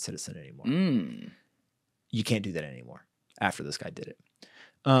American citizen anymore. You can't do that anymore after this guy did it.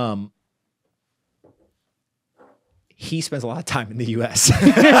 He spends a lot of time in the U.S.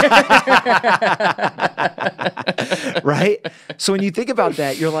 Right? So when you think about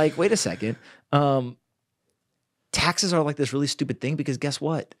that, you're like, wait a second. Taxes are like this really stupid thing because guess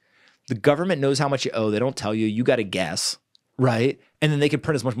what? The government knows how much you owe. They don't tell you. You got to guess. Right? And then they can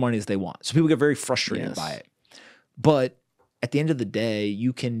print as much money as they want. So people get very frustrated by it. But at the end of the day,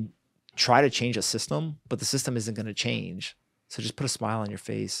 you can try to change a system, but the system isn't going to change. So just put a smile on your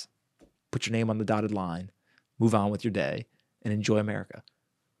face, put your name on the dotted line, move on with your day, and enjoy America.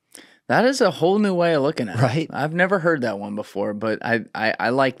 That is a whole new way of looking at it. Right? I've never heard that one before, but I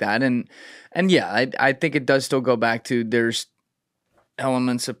like that. And yeah, I think it does still go back to there's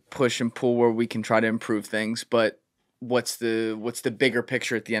elements of push and pull where we can try to improve things, but what's the bigger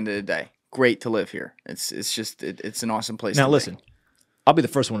picture at the end of the day? Great to live here. It's an awesome place. Now to listen, be. I'll be the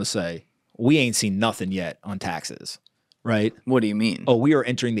first one to say we ain't seen nothing yet on taxes, right? What do you mean? Oh, we are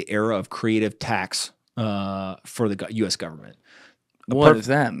entering the era of creative tax for the U.S. government. What does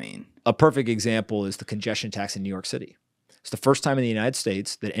that mean? A perfect example is the congestion tax in New York City. It's the first time in the United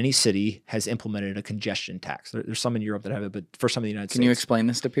States that any city has implemented a congestion tax. There's some in Europe that have it, but first time in the United States. Can you explain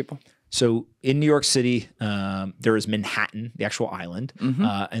this to people? So in New York City, there is Manhattan, the actual island,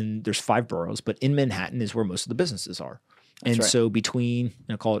 and there's 5 boroughs. But in Manhattan is where most of the businesses are. And right. So between,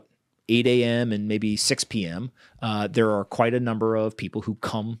 call it 8 a.m. and maybe 6 p.m., there are quite a number of people who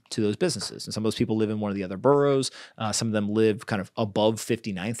come to those businesses. And some of those people live in one of the other boroughs. Some of them live kind of above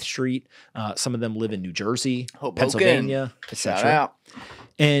 59th Street. Some of them live in New Jersey, Pennsylvania, etc. Shout out.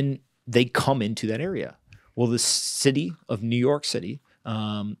 And they come into that area. Well, the city of New York City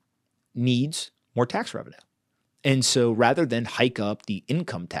needs more tax revenue. And so rather than hike up the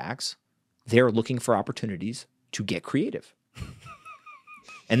income tax, they're looking for opportunities to get creative.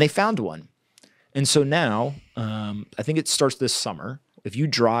 And they found one. And so now, I think it starts this summer. If you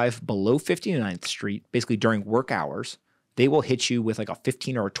drive below 59th Street, basically during work hours, they will hit you with like a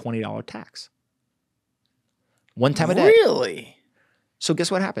 $15 or a $20 tax. One time a day. Really? So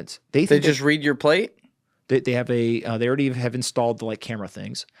guess what happens? They just read your plate? They have they already have installed the camera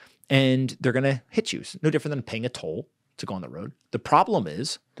things, and they're going to hit you. It's no different than paying a toll to go on the road. The problem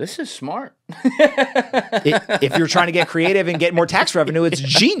is, this is smart. If you're trying to get creative and get more tax revenue, it's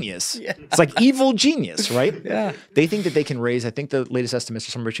genius. Yeah. It's like evil genius, right? Yeah. They think that they can raise, I think the latest estimates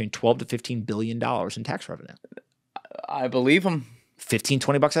are somewhere between $12 to $15 billion in tax revenue. I believe them. 15,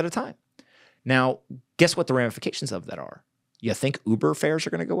 20 bucks at a time. Now, guess what the ramifications of that are? You think Uber fares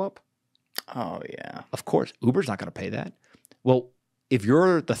are going to go up? Oh, yeah. Of course. Uber's not going to pay that. Well, if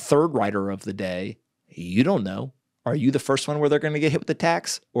you're the third rider of the day, you don't know. Are you the first one where they're going to get hit with the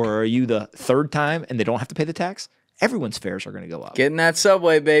tax? Or are you the third time and they don't have to pay the tax? Everyone's fares are going to go up. Get in that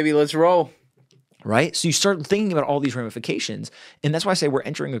subway, baby. Let's roll. Right? So you start thinking about all these ramifications. And that's why I say we're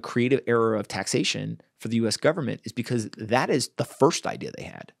entering a creative era of taxation for the U.S. government, is because that is the first idea they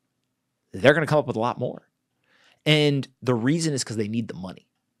had. They're going to come up with a lot more. And the reason is because they need the money.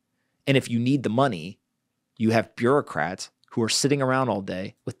 And if you need the money, you have bureaucrats who are sitting around all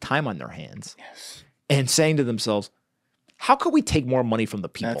day with time on their hands. Yes. And saying to themselves, how could we take more money from the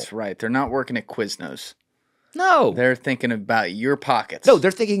people? That's right. They're not working at Quiznos. No. They're thinking about your pockets. No,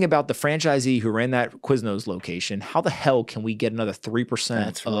 they're thinking about the franchisee who ran that Quiznos location. How the hell can we get another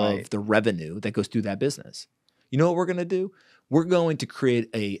 3% of the revenue that goes through that business? You know what we're going to do? We're going to create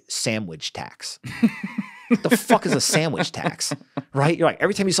a sandwich tax. The fuck is a sandwich tax? Right? You're like,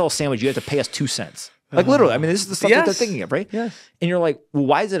 every time you sell a sandwich, you have to pay us 2 cents. Like literally, I mean, this is the stuff that they're thinking of, right? Yes. And you're like, well,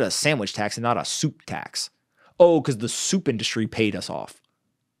 why is it a sandwich tax and not a soup tax? Oh, because the soup industry paid us off.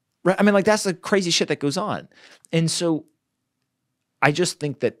 Right? I mean, like that's the crazy shit that goes on. And so I just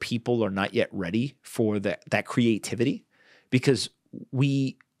think that people are not yet ready for that creativity because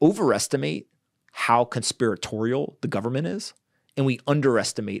we overestimate how conspiratorial the government is and we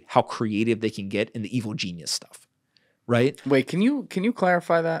underestimate how creative they can get in the evil genius stuff. Right? Wait, can you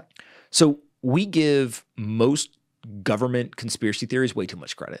clarify that? So we give most government conspiracy theories way too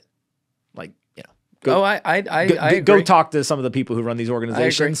much credit. Like, you know, I go talk to some of the people who run these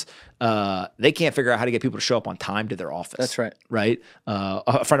organizations. They can't figure out how to get people to show up on time to their office. That's right. Right?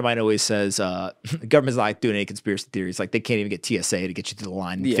 A friend of mine always says the government's not doing any conspiracy theories. Like they can't even get TSA to get you to the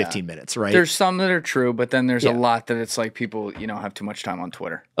line in 15 minutes, right? There's some that are true, but then there's a lot that it's like people, have too much time on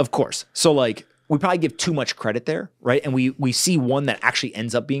Twitter. Of course. So like we probably give too much credit there, right? And we see one that actually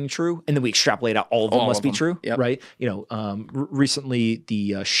ends up being true, and then we extrapolate out all of them must be true, right? Recently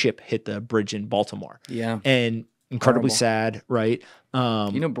the ship hit the bridge in Baltimore, and incredibly sad, right?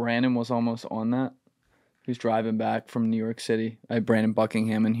 Brandon was almost on that. He was driving back from New York City. I had Brandon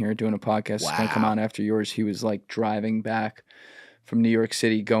Buckingham in here doing a podcast. It's going to come out after yours. He was like driving back from New York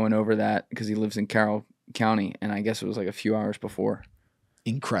City, going over that because he lives in Carroll County, and I guess it was like a few hours before.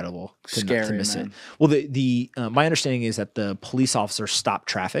 Incredible. Scary, to miss man. it. Well, the my understanding is that the police officer stopped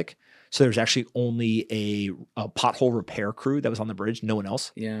traffic. So there's actually only a pothole repair crew that was on the bridge. No one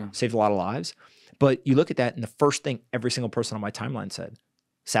else. Yeah. Saved a lot of lives. But you look at that and the first thing every single person on my timeline said,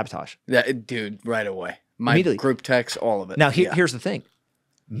 sabotage. That dude, right away. My group text, all of it. Now here's the thing.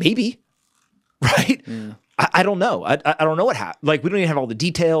 Maybe, right? Yeah. I don't know. I don't know what happened. Like we don't even have all the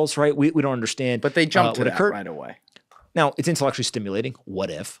details, right? We don't understand. But they jumped to that right away. Now, it's intellectually stimulating. What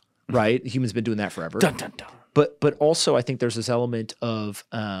if, right? Humans been doing that forever. Dun, dun, dun. But also, I think there's this element of,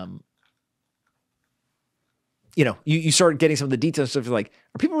 you start getting some of the details of like,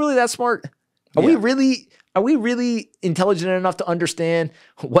 are people really that smart? Are we really intelligent enough to understand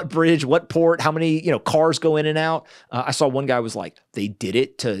what bridge, what port, how many cars go in and out? I saw one guy was like, they did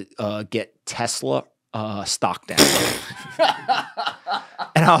it to get Tesla stock down.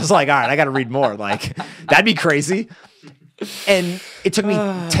 And I was like, all right, I got to read more. Like, that'd be crazy. And it took me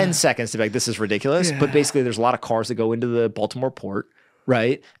 10 seconds to be like, this is ridiculous. Yeah. But basically, there's a lot of cars that go into the Baltimore port,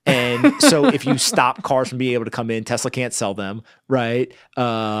 right? And so if you stop cars from being able to come in, Tesla can't sell them, right? It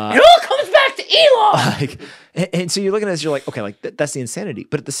all comes back to Elon. And so you're looking at this, you're like, okay, like that's the insanity.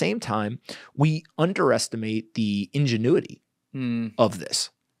 But at the same time, we underestimate the ingenuity of this,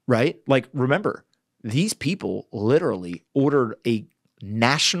 right? Like, remember, these people literally ordered a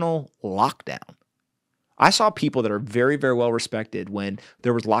national lockdown. I saw people that are very, very well respected when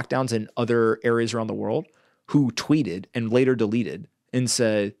there was lockdowns in other areas around the world who tweeted and later deleted and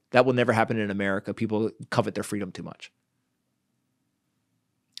said, that will never happen in America. People covet their freedom too much.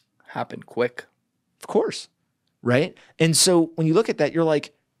 Happened quick. Of course. Right? And so when you look at that, you're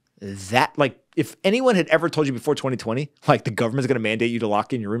like, if anyone had ever told you before 2020, like the government's going to mandate you to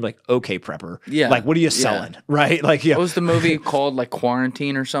lock in your room, like, okay, prepper. Yeah. Like, what are you selling? Right? Like, yeah. What was the movie called? Like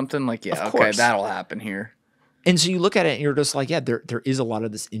Quarantine or something? Like, yeah, okay, that'll happen here. And so you look at it and you're just like, yeah, there is a lot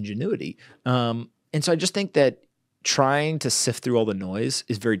of this ingenuity. And so I just think that trying to sift through all the noise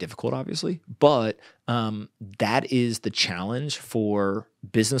is very difficult, obviously. But that is the challenge for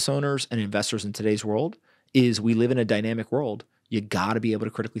business owners and investors in today's world is we live in a dynamic world. You got to be able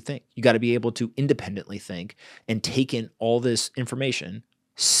to critically think. You got to be able to independently think and take in all this information,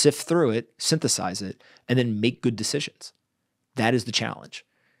 sift through it, synthesize it, and then make good decisions. That is the challenge.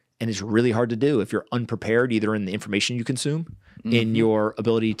 And it's really hard to do if you're unprepared, either in the information you consume, in your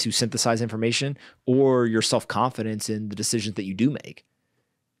ability to synthesize information, or your self-confidence in the decisions that you do make.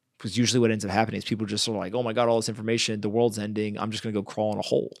 Because usually what ends up happening is people just sort of like, oh my God, all this information, the world's ending, I'm just going to go crawl in a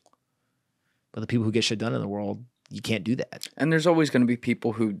hole. But the people who get shit done in the world, you can't do that. And there's always going to be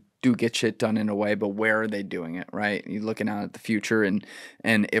people who do get shit done in a way, but where are they doing it, right? You're looking out at the future, and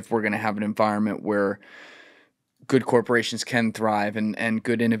if we're going to have an environment where good corporations can thrive and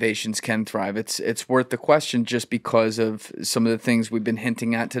good innovations can thrive, it's worth the question just because of some of the things we've been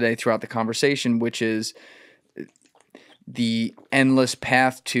hinting at today throughout the conversation, which is the endless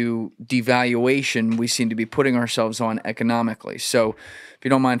path to devaluation we seem to be putting ourselves on economically. So if you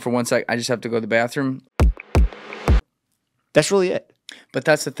don't mind for one sec, I just have to go to the bathroom. That's really it. But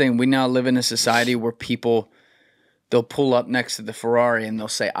that's the thing. We now live in a society where people they'll pull up next to the Ferrari and they'll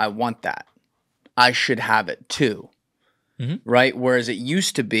say, I want that. I should have it too. Right? Whereas it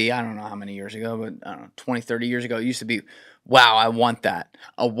used to be, I don't know how many years ago, but I don't know, 20, 30 years ago, it used to be, wow, I want that.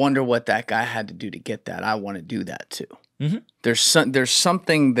 I wonder what that guy had to do to get that. I want to do that too. There's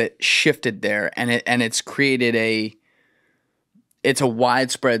something that shifted there, and it's created it's a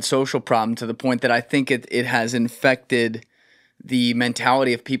widespread social problem to the point that I think it has infected the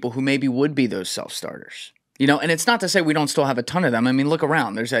mentality of people who maybe would be those self-starters. You know, and it's not to say we don't still have a ton of them. I mean, look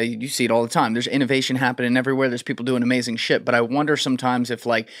around. You see it all the time. There's innovation happening everywhere. There's people doing amazing shit. But I wonder sometimes if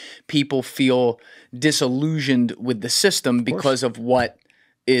like people feel disillusioned with the system because of what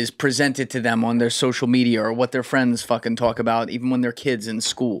is presented to them on their social media or what their friends fucking talk about, even when they're kids in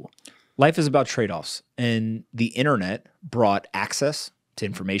school. Life is about trade-offs, and the internet brought access to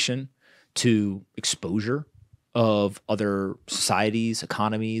information, to exposure of other societies,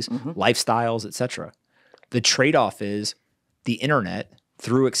 economies, lifestyles, etc. The trade-off is the internet,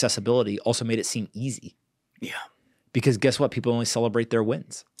 through accessibility, also made it seem easy. Yeah. Because guess what? People only celebrate their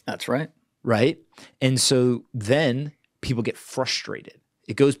wins. That's right. Right? And so then people get frustrated.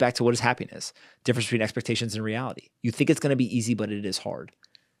 It goes back to what is happiness, difference between expectations and reality. You think it's going to be easy, but it is hard.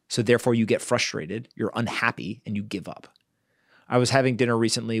 So therefore you get frustrated, you're unhappy, and you give up. I was having dinner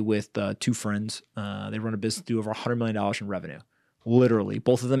recently with two friends. They run a business, do over $100 million in revenue. Literally,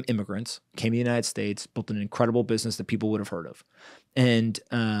 both of them immigrants, came to the United States, built an incredible business that people would have heard of. And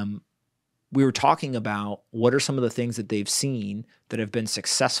we were talking about what are some of the things that they've seen that have been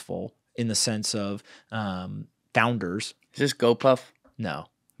successful in the sense of founders. Is this GoPuff? No,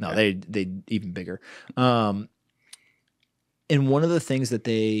 okay. they even bigger. And one of the things that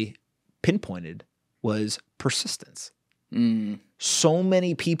they pinpointed was persistence. So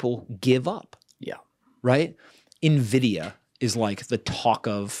many people give up. Yeah. Right? NVIDIA is like the talk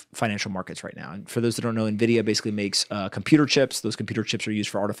of financial markets right now. And for those that don't know, NVIDIA basically makes computer chips. Those computer chips are used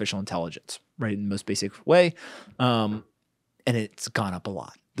for artificial intelligence, right? In the most basic way. And it's gone up a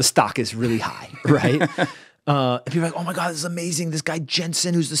lot. The stock is really high, right? And people are like, oh my God, this is amazing. This guy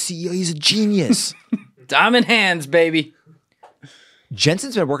Jensen, who's the CEO, he's a genius. Diamond hands, baby.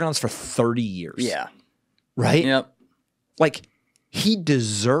 Jensen's been working on this for 30 years. Yeah. Right? Yep. Like, he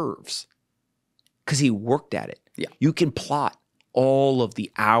deserves, because he worked at it. Yeah. You can plot all of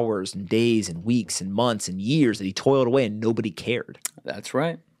the hours and days and weeks and months and years that he toiled away and nobody cared. That's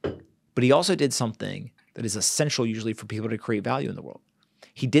right. But he also did something that is essential usually for people to create value in the world.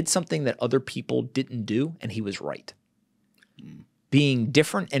 He did something that other people didn't do, and he was right. Being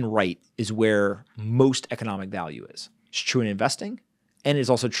different and right is where most economic value is. It's true in investing, and it's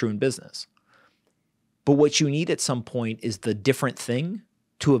also true in business. But what you need at some point is the different thing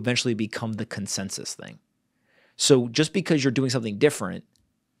to eventually become the consensus thing. So just because you're doing something different,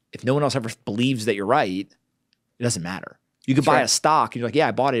 if no one else ever believes that you're right, it doesn't matter. You could buy a stock and you're like, yeah,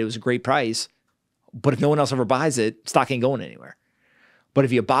 I bought it. It was a great price. But if no one else ever buys it, stock ain't going anywhere. But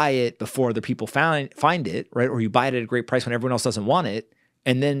if you buy it before other people find it, right? Or you buy it at a great price when everyone else doesn't want it.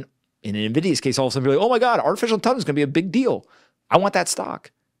 And then in NVIDIA's case, all of a sudden you're like, oh my God, artificial intelligence is going to be a big deal. I want that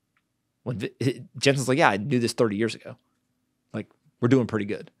stock. When Jensen's like, yeah, I knew this 30 years ago. Like, we're doing pretty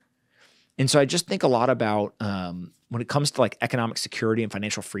good. And so I just think a lot about when it comes to like economic security and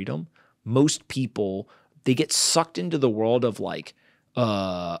financial freedom, most people, they get sucked into the world of like,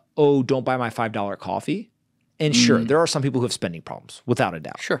 oh, don't buy my $5 coffee. And sure, there are some people who have spending problems, without a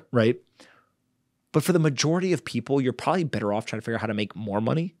doubt. Sure. Right? But for the majority of people, you're probably better off trying to figure out how to make more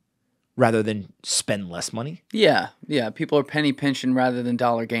money rather than spend less money. Yeah. Yeah. People are penny pinching rather than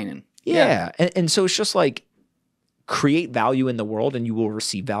dollar gaining. Yeah. And so it's just like create value in the world and you will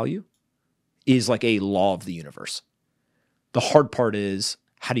receive value is like a law of the universe. The hard part is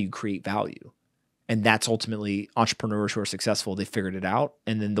how do you create value? And that's ultimately entrepreneurs who are successful, they figured it out.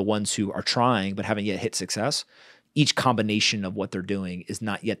 And then the ones who are trying but haven't yet hit success, each combination of what they're doing is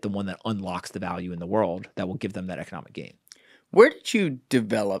not yet the one that unlocks the value in the world that will give them that economic gain. Where did you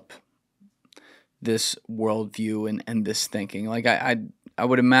develop this worldview and this thinking? Like I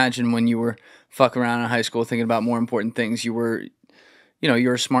would imagine when you were fucking around in high school thinking about more important things, you were, you know,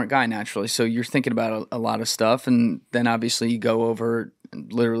 you're a smart guy naturally. So you're thinking about a lot of stuff. And then obviously you go over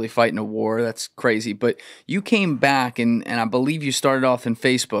and literally fighting a war. That's crazy. But you came back and I believe you started off in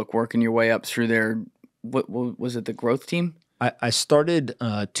Facebook, working your way up through their, what was it, the growth team? I started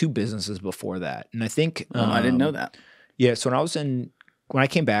two businesses before that. And I think I didn't know that. Yeah. So when I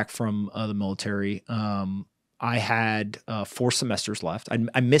came back from the military, I had 4 semesters left.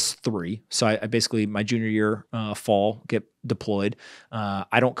 I missed 3. So I basically, my junior year fall, get deployed.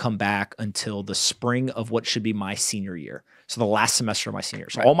 I don't come back until the spring of what should be my senior year. So the last semester of my senior year.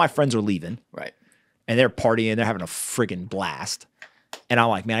 So all my friends are leaving. Right. and they're partying, they're having a friggin' blast. And I'm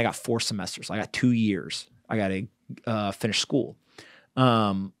like, man, I got 4 semesters. I got 2 years. I got to finish school.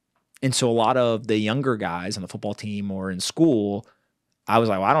 And so a lot of the younger guys on the football team or in school, I was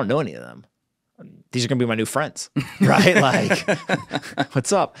like, well, I don't know any of them. These are going to be my new friends, right? Like,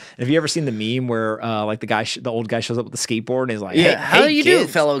 what's up? And have you ever seen the meme where like the old guy shows up with the skateboard and he's like, hey, how do you kids.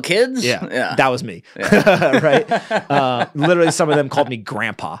 do, fellow kids? Yeah, that was me, right? Literally, some of them called me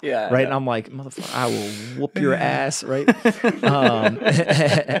grandpa, right? And I'm like, motherfucker, I will whoop your ass, right?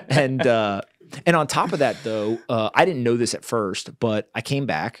 And on top of that, though, I didn't know this at first, but I came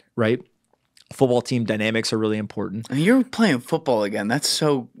back, right? Football team dynamics are really important. And you're playing football again. That's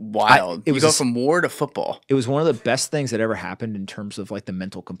so wild. You go from war to football. It was one of the best things that ever happened in terms of like the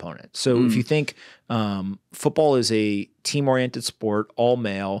mental component. So if you think football is a team-oriented sport, all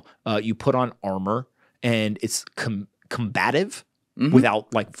male, you put on armor and it's combative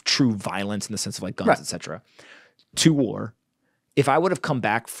without like true violence in the sense of like guns, etc. To war. If I would have come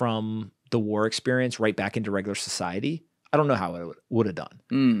back from the war experience right back into regular society, I don't know how I would have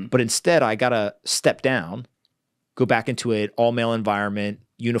done. But instead, I got to step down, go back into an all-male environment,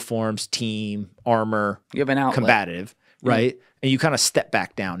 uniforms, team, armor, you have an outlet. Combative, right? And you kind of step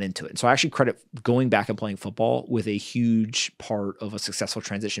back down into it. And so I actually credit going back and playing football with a huge part of a successful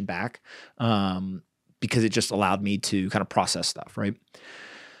transition back because it just allowed me to kind of process stuff, right?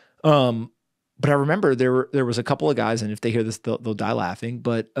 But I remember there was a couple of guys, and if they hear this, they'll die laughing.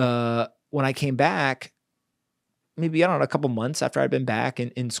 But when I came back, maybe, I don't know, a couple months after I'd been back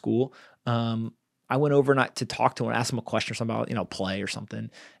in school, I went over to talk to them and ask them a question or something about, play or something.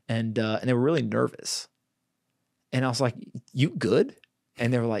 And they were really nervous. And I was like, you good?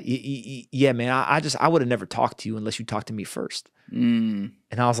 And they were like, yeah, man, I would have never talked to you unless you talked to me first. And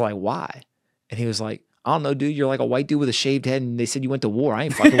I was like, why? And he was like, I don't know, dude. You're like a white dude with a shaved head, and they said you went to war. I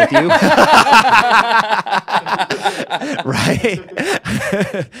ain't fucking with you. Right?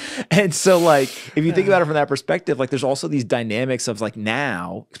 And so, like, if you think about it from that perspective, like, there's also these dynamics of, like,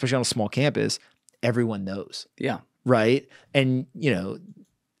 now, especially on a small campus, everyone knows. Yeah. Right? And,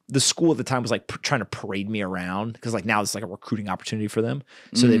 the school at the time was, like, trying to parade me around because, like, now it's, like, a recruiting opportunity for them.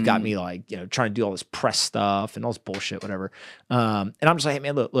 So they've got me, like, trying to do all this press stuff and all this bullshit, whatever. And I'm just like, hey,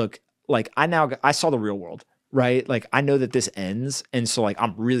 man, look. Like I saw the real world, right? Like I know that this ends. And so like,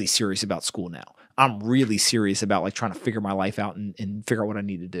 I'm really serious about school now. I'm really serious about like trying to figure my life out and figure out what I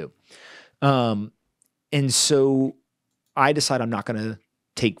need to do. And so I decided I'm not going to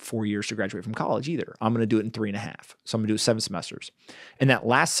take 4 years to graduate from college either. I'm going to do it in 3.5. So I'm going to do 7 semesters. And that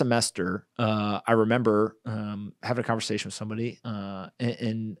last semester, I remember having a conversation with somebody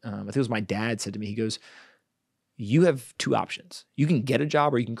and I think it was my dad said to me, he goes, you have 2 options. You can get a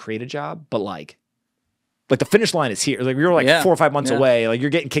job or you can create a job, but like the finish line is here. Like you're like 4 or 5 months away. Like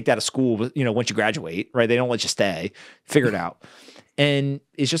you're getting kicked out of school, once you graduate, right? They don't let you stay. Figure it out. And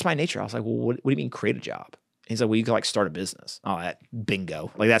it's just my nature. I was like, well, what do you mean create a job? And he's like, well, you can like start a business. Oh, that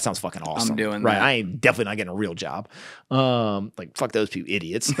bingo. Like that sounds fucking awesome. I'm doing right. That. I ain't definitely not getting a real job. Like fuck those people,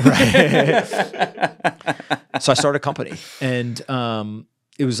 idiots. Right. So I started a company and,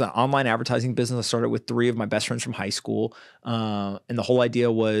 it was an online advertising business. I started with 3 of my best friends from high school. And the whole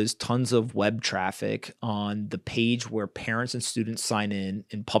idea was tons of web traffic on the page where parents and students sign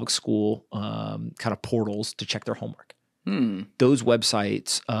in public school kind of portals to check their homework. Those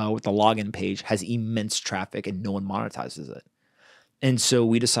websites with the login page has immense traffic and no one monetizes it. And so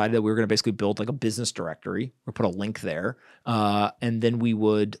we decided that we were going to basically build like a business directory or put a link there. And then we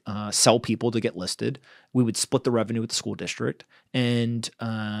would sell people to get listed. We would split the revenue with the school district. And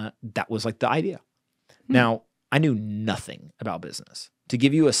that was like the idea. Now, I knew nothing about business. To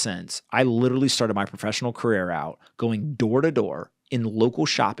give you a sense, I literally started my professional career out going door to door in local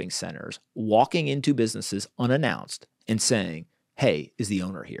shopping centers, walking into businesses unannounced and saying, hey, is the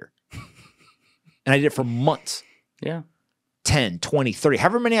owner here? And I did it for months. Yeah. 10, 20, 30,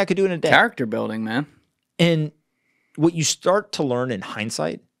 however many I could do in a day. Character building, man. And what you start to learn in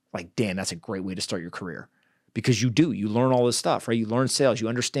hindsight, like, damn, that's a great way to start your career. Because you learn all this stuff, right? You learn sales, you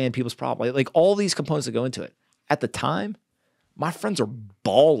understand people's problems, like all these components that go into it. At the time, my friends are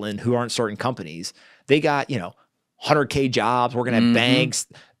balling who aren't starting companies. They got, 100K jobs, working at banks.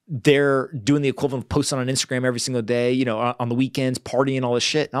 They're doing the equivalent of posting on Instagram every single day, on the weekends, partying, all this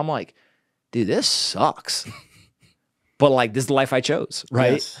shit. And I'm like, dude, this sucks. But like, this is the life I chose,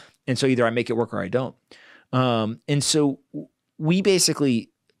 right? Yes. And so either I make it work or I don't. And so we basically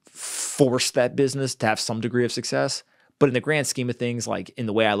forced that business to have some degree of success. But in the grand scheme of things, like in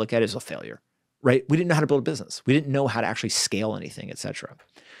the way I look at it, it's a failure, right? We didn't know how to build a business. We didn't know how to actually scale anything, et cetera.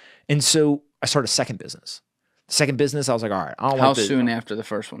 And so I started a second business. Second business, I was like, all right, I don't How want soon after the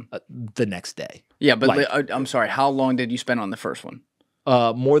first one? the next day. Yeah, but like- I'm sorry. How long did you spend on the first one?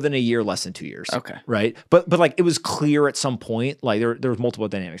 More than a year, less than 2 years. Okay. Right. But like it was clear at some point, like there was multiple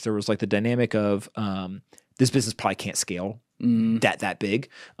dynamics. There was like the dynamic of this business probably can't scale that big.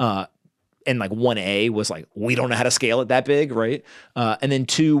 And like 1A was like, we don't know how to scale it that big, right? And then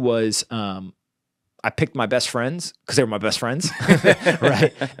 2 was I picked my best friends because they were my best friends,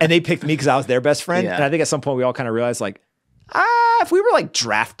 right? And they picked me because I was their best friend. Yeah. And I think at some point we all kind of realized like, if we were like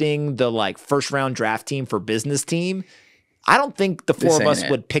drafting the like first round draft team for business team, I don't think the four of us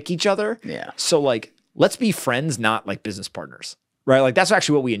would pick each other. Yeah. So like, let's be friends, not like business partners, right? Like that's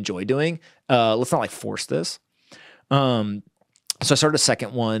actually what we enjoy doing. Let's not like force this. So I started a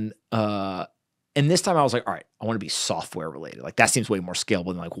second one. And this time I was like, all right, I want to be software related. Like that seems way more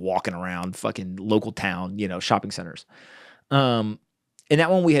scalable than like walking around fucking local town, shopping centers. And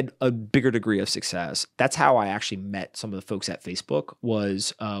that one we had a bigger degree of success. That's how I actually met some of the folks at Facebook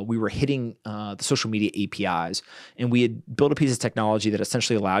was we were hitting the social media APIs and we had built a piece of technology that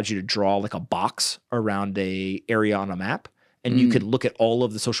essentially allowed you to draw like a box around a area on a map. And you could look at all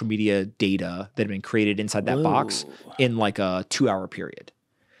of the social media data that had been created inside that box in like a 2-hour period.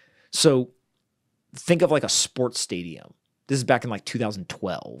 So think of like a sports stadium. This is back in like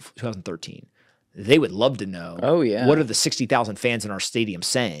 2012, 2013. They would love to know, what are the 60,000 fans in our stadium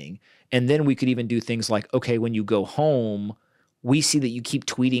saying? And then we could even do things like, okay, when you go home, we see that you keep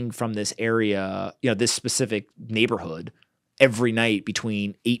tweeting from this area, this specific neighborhood every night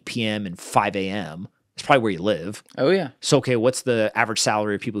between 8 p.m. and 5 a.m. It's probably where you live. Oh, yeah. So, okay, what's the average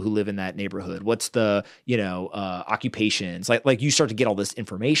salary of people who live in that neighborhood? What's the, occupations? Like you start to get all this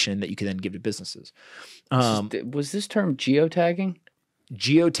information that you can then give to businesses. Was this term geotagging?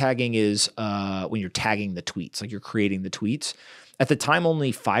 Geotagging is when you're tagging the tweets, like you're creating the tweets. At the time,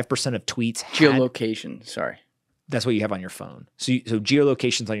 only 5% of tweets had... Geolocation, sorry. That's what you have on your phone. So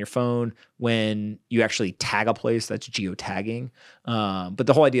geolocation's on your phone. When you actually tag a place, that's geotagging. But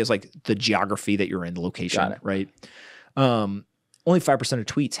the whole idea is like the geography that you're in, the location, right? Only 5% of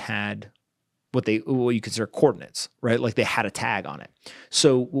tweets had what you consider coordinates, right? Like they had a tag on it.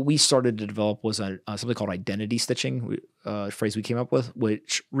 So what we started to develop was something called identity stitching, a phrase we came up with,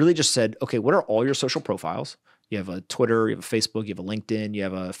 which really just said, okay, what are all your social profiles? You have a Twitter, you have a Facebook, you have a LinkedIn, you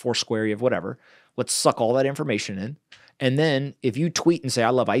have a Foursquare, you have whatever. Let's suck all that information in. And then if you tweet and say, I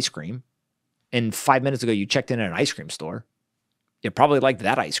love ice cream, and 5 minutes ago you checked in at an ice cream store, you probably liked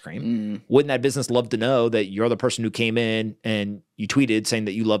that ice cream. Wouldn't that business love to know that you're the person who came in and you tweeted saying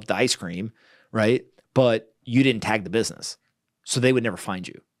that you loved the ice cream, right? But you didn't tag the business. So they would never find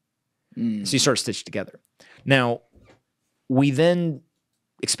you. So you start to stitch together. Now, we then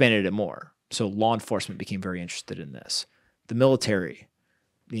expanded it more. So law enforcement became very interested in this. The military,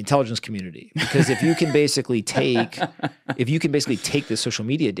 the intelligence community, because if you can basically take the social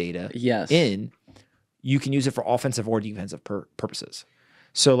media data in, you can use it for offensive or defensive purposes.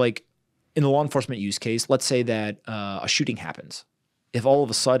 So like in the law enforcement use case, let's say that a shooting happens. If all of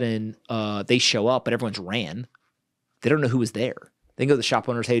a sudden they show up but everyone's ran, they don't know who was there. They can go to the shop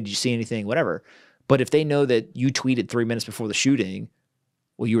owners, hey, did you see anything, whatever. But if they know that you tweeted 3 minutes before the shooting,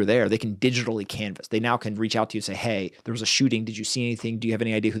 well, you were there, they can digitally canvas. They now can reach out to you and say, hey, there was a shooting. Did you see anything? Do you have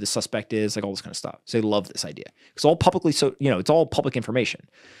any idea who the suspect is? Like all this kind of stuff. So they love this idea. It's all publicly, it's all public information.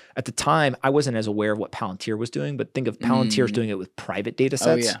 At the time, I wasn't as aware of what Palantir was doing, but think of Palantir's doing it with private data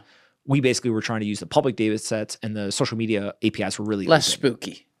sets. Oh, yeah. We basically were trying to use the public data sets, and the social media APIs were really less open.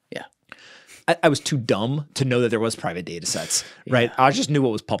 spooky. Yeah. I was too dumb to know that there was private data sets, right? I just knew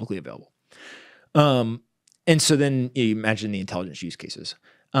what was publicly available. And so then you imagine the intelligence use cases.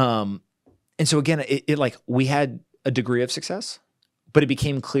 And so again, it like we had a degree of success, but it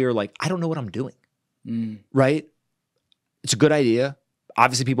became clear, like, I don't know what I'm doing, right? It's a good idea.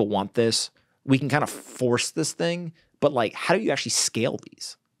 Obviously people want this. We can kind of force this thing, but like, how do you actually scale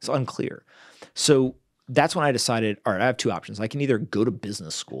these? It's unclear. So that's when I decided, all right, I have two options. I can either go to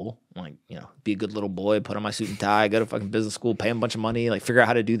business school, like, be a good little boy, put on my suit and tie, go to fucking business school, pay them a bunch of money, like figure out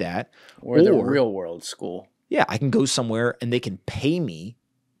how to do that. Or the real world school. Yeah, I can go somewhere and they can pay me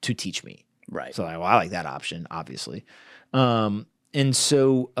to teach me. Right. So I like that option, obviously. And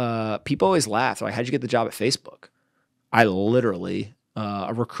so people always laugh. They're like, how'd you get the job at Facebook? I literally,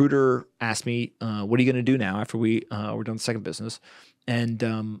 a recruiter asked me, what are you going to do now after we're done the second business? And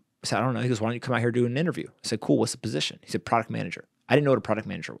I said, I don't know. He goes, why don't you come out here and do an interview? I said, cool, what's the position? He said, product manager. I didn't know what a product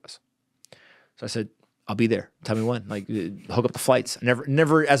manager was. So I said, I'll be there. Tell me when. Like, hook up the flights.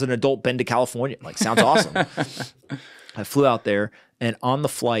 Never as an adult been to California. Like, sounds awesome. I flew out there, and on the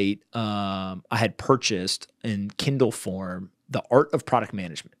flight, I had purchased in Kindle form The Art of Product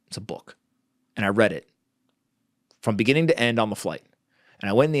Management. It's a book, and I read it. from beginning to end on the flight. And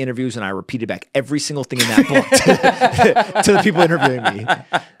I went in the interviews and I repeated back every single thing in that book to the people interviewing me.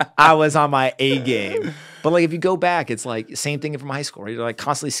 I was on my A game. But like if you go back, it's like same thing from high school. Right? You're like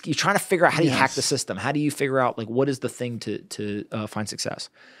constantly you're trying to figure out how do you hack the system? How do you figure out like what is the thing to find success?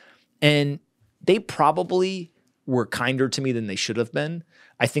 And they probably were kinder to me than they should have been.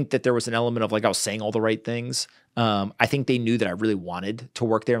 I think that there was an element of like I was saying all the right things. I think they knew that I really wanted to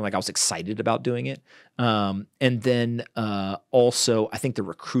work there and like I was excited about doing it. And then also I think the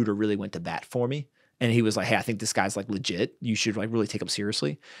recruiter really went to bat for me. And he was like, hey, I think this guy's like legit. You should like really take him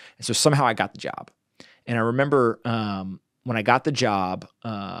seriously. And so somehow I got the job. And I remember when I got the job,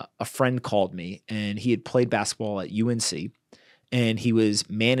 a friend called me and he had played basketball at UNC and he was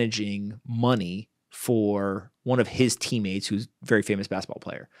managing money for one of his teammates who's a very famous basketball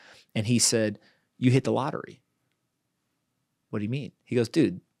player. And he said, you hit the lottery. What do you mean? He goes,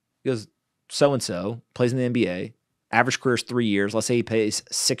 dude, so-and-so plays in the NBA, average career is 3 years. Let's say he plays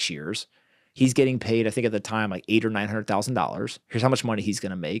 6 years. He's getting paid, I think at the time, like $800,000 or $900,000. Here's how much money he's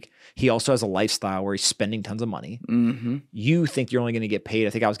going to make. He also has a lifestyle where he's spending tons of money. Mm-hmm. You think you're only going to get paid. I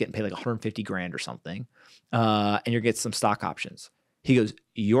think I was getting paid like 150 grand or something. And you're getting some stock options. He goes,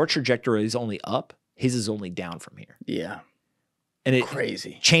 your trajectory is only up. His is only down from here. Yeah. And it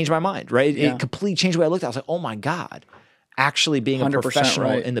crazy changed my mind, right? Yeah. It completely changed the way I looked at it. I was like, oh my God. Actually being a professional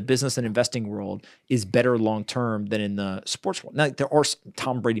right. in the business and investing world is better long-term than in the sports world. Now,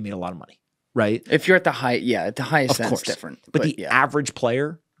 Tom Brady made a lot of money, right? If you're at the at the highest end, it's different. But the average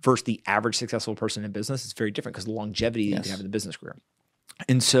player versus the average successful person in business is very different because the longevity you can have in the business career.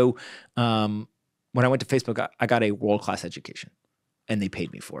 And so when I went to Facebook, I got a world-class education and they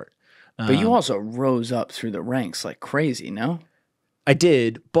paid me for it. But you also rose up through the ranks like crazy, no? I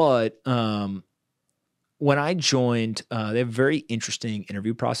did, but when I joined, they have a very interesting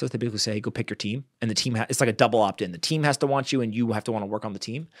interview process. They basically say, hey, go pick your team. And the team, it's like a double opt-in. The team has to want you and you have to want to work on the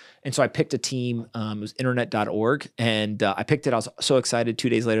team. And so I picked a team. It was internet.org. And I picked it. I was so excited. 2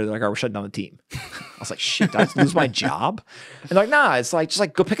 days later, they're like, oh, we're shutting down the team. I was like, shit, did I lose my job? And they're like, nah, it's like, just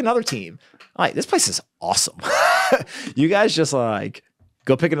like, go pick another team. I'm like, this place is awesome. You guys just like,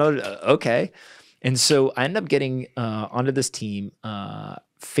 go pick another, okay. And so I ended up getting onto this team,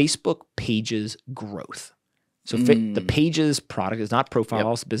 Facebook Pages growth. So the Pages product is not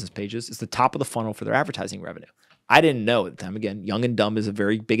profiles, business pages. It's the top of the funnel for their advertising revenue. I didn't know at the time. Again, young and dumb is a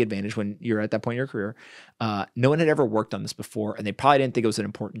very big advantage when you're at that point in your career. No one had ever worked on this before, and they probably didn't think it was an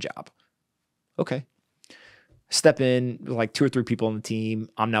important job. Okay. Step in, like 2 or 3 people on the team.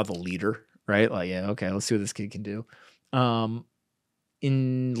 I'm now the leader, right? Like, yeah, okay, let's see what this kid can do.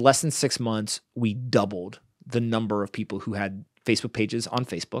 In less than 6 months, we doubled the number of people who had Facebook pages on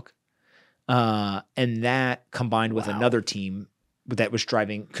Facebook. And that combined with another team that was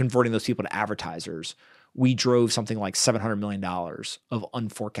converting those people to advertisers, we drove something like $700 million of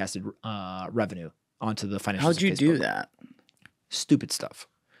unforecasted revenue onto the financials. How'd you do that? Stupid stuff.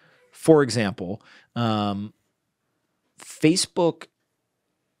 For example, Facebook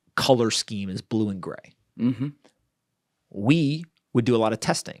color scheme is blue and gray. Mm-hmm. We would do a lot of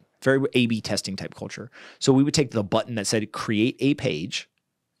testing, very A/B testing type culture. So we would take the button that said create a page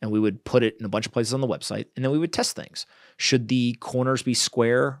and we would put it in a bunch of places on the website and then we would test things. Should the corners be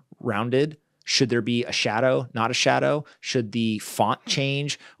square, rounded? Should there be a shadow, not a shadow? Should the font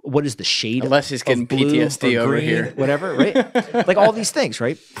change? What is the shade Unless he's getting PTSD over green, here. Whatever, right? Like all these things,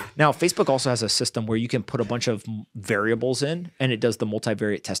 right? Now, Facebook also has a system where you can put a bunch of variables in and it does the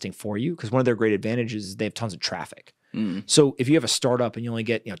multivariate testing for you because one of their great advantages is they have tons of traffic. So if you have a startup and you only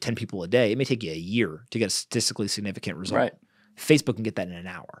get 10 people a day, it may take you a year to get a statistically significant result. Right. Facebook can get that in an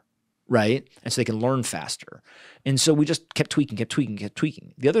hour, right? And so they can learn faster. And so we just kept tweaking.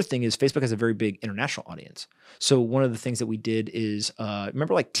 The other thing is Facebook has a very big international audience. So one of the things that we did is,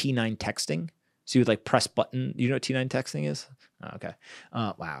 remember like T9 texting? So you would like press button. You know what T9 texting is? Oh, okay.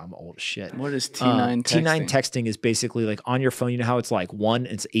 Wow, I'm old as shit. What is T9 texting? T9 texting is basically like on your phone, you know how it's like 1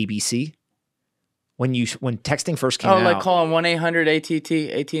 and it's ABC? When texting first came out. Oh, like calling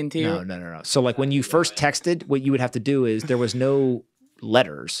 1-800-AT&T? No. So like when you first texted, what you would have to do is there was no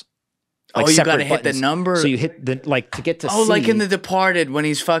letters. Like you got to hit the number? So you hit to get to C. Oh, like in The Departed when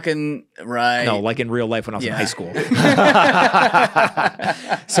he's fucking, right. No, like in real life when I was in high school.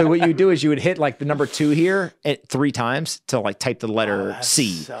 So what you do is you would hit like the number 2 here 3 times to like type the letter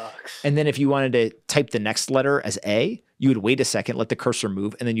C. Sucks. And then if you wanted to type the next letter as A, you would wait a second, let the cursor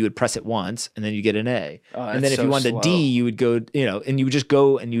move, and then you would press it once, and then you get an A. And then if you wanted a D, you would go, and you would just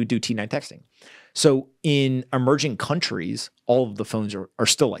go and you would do T9 texting. So in emerging countries, all of the phones are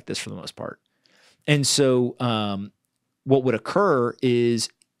still like this for the most part. And so what would occur is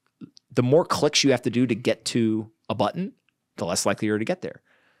the more clicks you have to do to get to a button, the less likely you're to get there.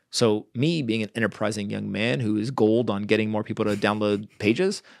 So me being an enterprising young man who is gold on getting more people to download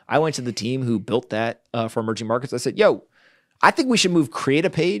pages, I went to the team who built that for emerging markets. I said, yo, I think we should move create a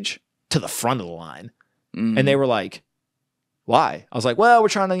page to the front of the line. And they were like, why? I was like, well, we're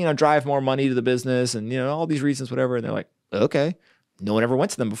trying to, drive more money to the business and, all these reasons, whatever. And they're like, okay. No one ever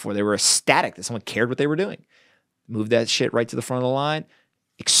went to them before. They were ecstatic that someone cared what they were doing. Moved that shit right to the front of the line,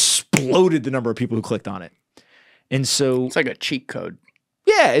 exploded the number of people who clicked on it. And so it's like a cheat code.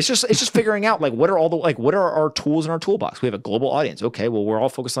 Yeah, it's just figuring out what are our tools in our toolbox? We have a global audience. Okay, well, we're all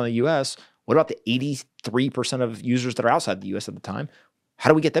focused on the US. What about the 83% of users that are outside the US at the time? How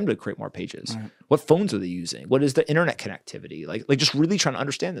do we get them to create more pages? Right. What phones are they using? What is the internet connectivity? Like just really trying to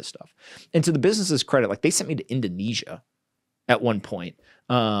understand this stuff. And to the business's credit, they sent me to Indonesia at one point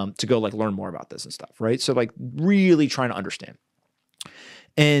to go learn more about this and stuff, right? So really trying to understand.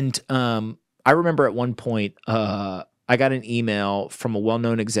 And I remember at one point I got an email from a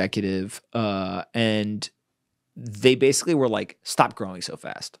well-known executive and they basically were like, stop growing so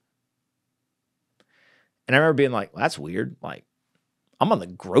fast. And I remember being like, well, that's weird. I'm on the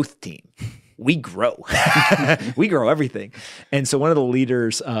growth team. We grow. We grow everything. And so one of the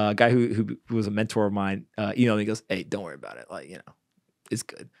leaders, a guy who was a mentor of mine, he goes, hey, don't worry about it. It's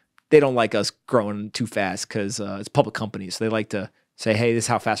good. They don't like us growing too fast because it's public companies. So they like to say, hey, this is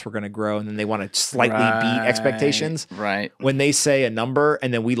how fast we're going to grow. And then they want to slightly beat expectations. Right. When they say a number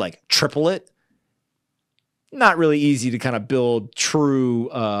and then we triple it, not really easy to kind of build true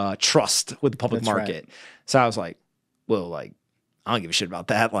trust with the public market. Right. So I was like, well, I don't give a shit about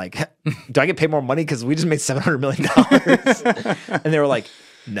that. Do I get paid more money because we just made $700 million? And they were like,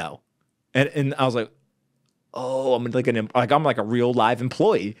 no. And I was like, oh, I'm like a real live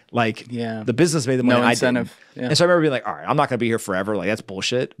employee. The business made the money. No incentive. Yeah. And so I remember being like, all right, I'm not going to be here forever. That's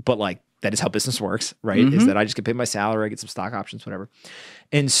bullshit. But that is how business works, right? Is that I just get paid my salary, I get some stock options, whatever.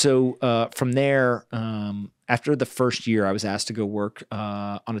 And so from there, after the first year, I was asked to go work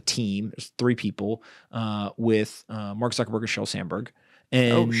on a team. There's 3 people with Mark Zuckerberg and Sheryl Sandberg.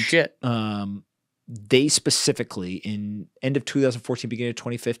 And, oh shit! They specifically, in end of 2014, beginning of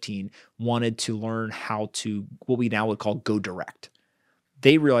 2015, wanted to learn how to what we now would call go direct.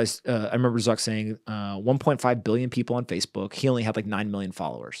 They realized, I remember Zuck saying, 1.5 billion people on Facebook. He only had 9 million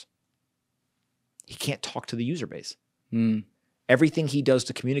followers. He can't talk to the user base. Everything he does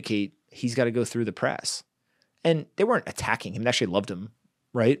to communicate, he's got to go through the press. And they weren't attacking him. They actually loved him,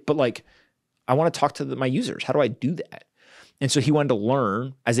 right? But I want to talk to my users. How do I do that? And so he wanted to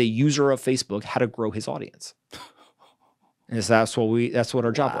learn as a user of Facebook how to grow his audience. And that's what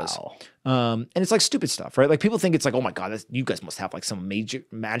our job was. And it's stupid stuff, right? People think it's oh my God, you guys must have some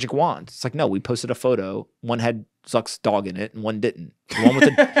magic wand. It's no, we posted a photo. One had Zuck's dog in it and one didn't. The one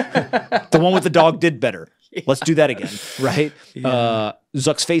with the one with the dog did better. Yeah. Let's do that again, right? Yeah.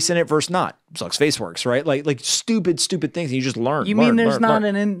 Zuck's face in it versus not. Zuck's face works, right? Stupid things. And you just learn. You mean there's not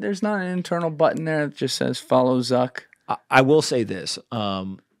an internal button there that just says follow Zuck? I will say this.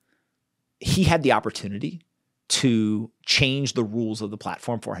 He had the opportunity to change the rules of the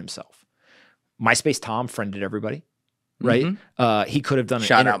platform for himself. MySpace Tom friended everybody, right? He could have done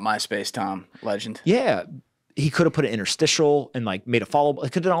Shout out MySpace Tom, legend. Yeah. He could have put an interstitial and made a follow. He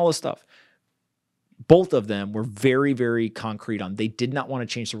could have done all this stuff. Both of them were very, very concrete on they did not want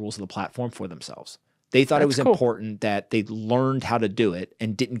to change the rules of the platform for themselves. They thought it was important that they learned how to do it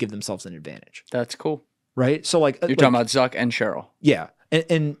and didn't give themselves an advantage. That's cool. Right? So you're talking about Zuck and Sheryl. Yeah.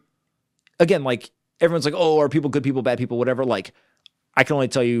 And again, everyone's oh, are people good people, bad people, whatever. I can only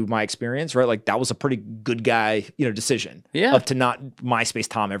tell you my experience, right? That was a pretty good guy, decision. Yeah. Up to not MySpace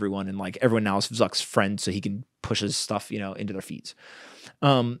Tom everyone and everyone now is Zuck's friend so he can push his stuff, into their feeds.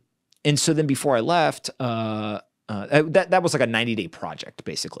 And so then before I left, that was a 90-day project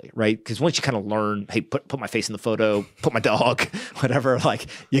basically, right? Because once you kind of learn, hey, put my face in the photo, put my dog, whatever,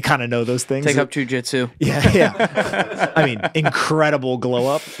 you kind of know those things. Take up jujitsu. Yeah. I mean, incredible glow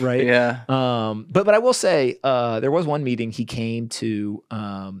up, right? Yeah. But I will say, there was one meeting he came to,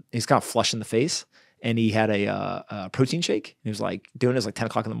 he's kind of flushed in the face and he had a protein shake. He was doing it 10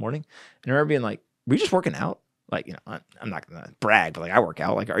 o'clock in the morning. And I remember being were you just working out? I'm not going to brag, but I work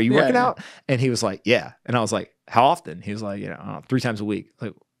out. Are you working out? And he was like, yeah. And I was like, how often? He was like, I don't know, 3 times a week.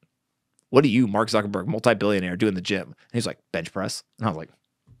 What are you, Mark Zuckerberg, multi-billionaire, do in the gym? And he's like, bench press. And I was like,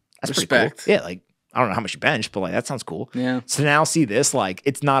 that's respect. Pretty cool. Yeah. I don't know how much you bench, but that sounds cool. Yeah. So now see this,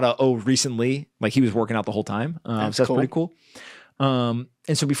 it's not recently, he was working out the whole time. So that's cool. Pretty cool. And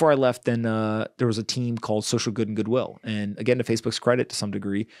so before I left, then there was a team called Social Good and Goodwill. And again, to Facebook's credit to some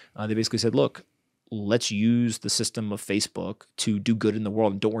degree, they basically said, look, let's use the system of Facebook to do good in the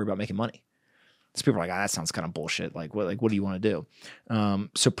world and don't worry about making money. So people are like, that sounds kind of bullshit. Like, what do you want to do?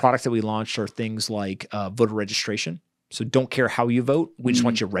 So products that we launched are things like voter registration. So don't care how you vote. We just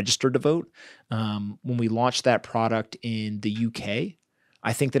want you registered to vote. When we launched that product in the UK,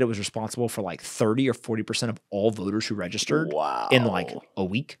 I think that it was responsible for like 30 or 40% of all voters who registered in like a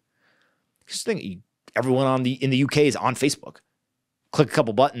week. Just think, everyone in the UK is on Facebook. Click a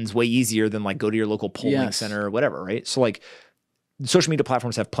couple buttons, way easier than like go to your local polling center or whatever, right? So like social media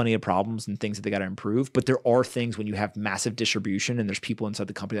platforms have plenty of problems and things that they got to improve, but there are things when you have massive distribution and there's people inside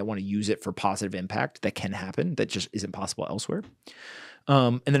the company that want to use it for positive impact that can happen that just isn't possible elsewhere.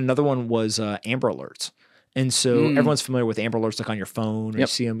 And then another one was Amber Alerts. And so everyone's familiar with Amber Alerts, like on your phone or you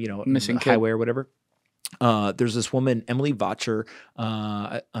see them, missing the highway or whatever. There's this woman, Emily Vacher,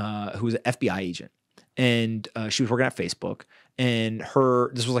 who was an FBI agent. And she was working at Facebook, and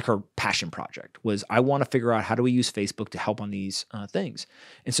this was like her passion project was, I want to figure out how do we use Facebook to help on these things.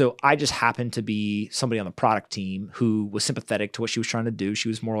 And so I just happened to be somebody on the product team who was sympathetic to what she was trying to do. She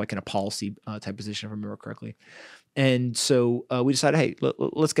was more like in a policy type position, if I remember correctly. And so we decided, hey,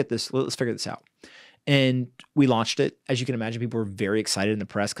 let's figure this out. And we launched it. As you can imagine, people were very excited in the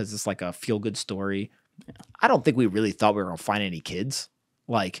press because it's like a feel-good story. I don't think we really thought we were going to find any kids.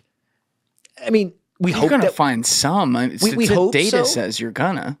 Like, I mean, we hope gonna find some. We hope data so. says you're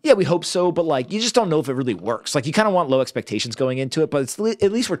gonna. Yeah, we hope so, but like you just don't know if it really works. Like you kind of want low expectations going into it, but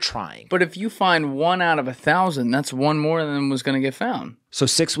at least we're trying. But if you find 1 out of 1,000, that's one more than was gonna get found. So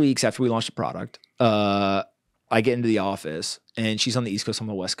 6 weeks after we launched the product, I get into the office and she's on the East Coast, I'm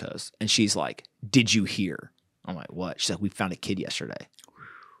on the West Coast, and she's like, "Did you hear?" I'm like, "What?" She's like, "We found a kid yesterday."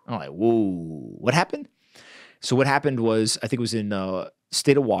 I'm like, "Whoa, what happened?" So what happened was, I think it was in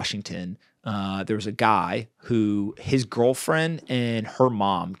state of Washington. There was a guy who his girlfriend and her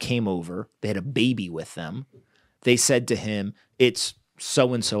mom came over. They had a baby with them. They said to him, "It's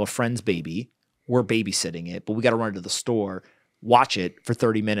so-and-so, a friend's baby. We're babysitting it, but we got to run to the store, watch it for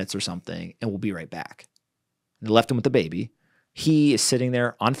 30 minutes or something, and we'll be right back." And they left him with the baby. He is sitting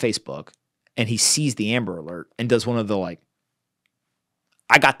there on Facebook, and he sees the Amber Alert and does one of the like,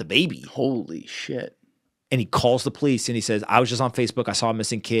 "I got the baby." Holy shit. And he calls the police and he says, "I was just on Facebook. I saw a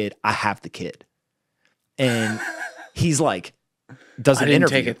missing kid. I have the kid." And he's like, does an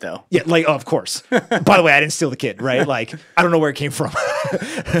interview. Take it though. Yeah, like, oh, of course. By the way, I didn't steal the kid, right? Like, I don't know where it came from.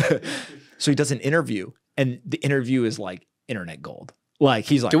 So he does an interview, and the interview is like internet gold. Like,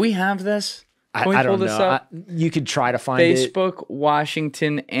 he's like, do we have this? Can we I pull don't this know. up? You could try to find it. Facebook,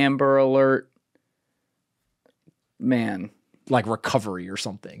 Washington, Amber Alert. Man. Like recovery or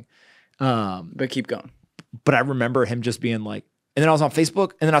something. But keep going. But I remember him just being like, and then I was on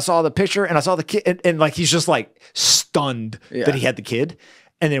Facebook, and then I saw the picture, and I saw the kid, and like he's just like stunned that he had the kid.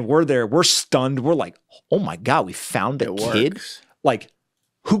 And then we're stunned. We're like, oh my God, we found a kid. Works. Like,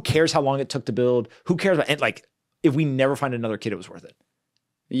 who cares how long it took to build? Who cares about, and like, if we never find another kid, it was worth it.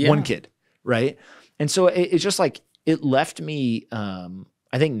 Yeah. One kid, right? And so it's just like, it left me,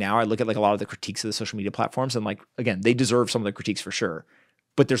 I think now I look at like a lot of the critiques of the social media platforms, and like, again, they deserve some of the critiques for sure.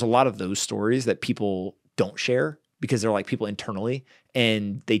 But there's a lot of those stories that people don't share because they're like people internally,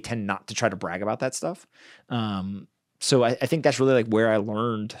 and they tend not to try to brag about that stuff. So I think that's really like where I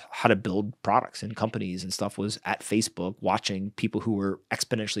learned how to build products and companies and stuff, was at Facebook, watching people who were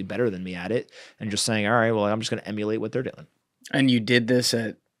exponentially better than me at it and just saying, all right, well, I'm just going to emulate what they're doing. And you did this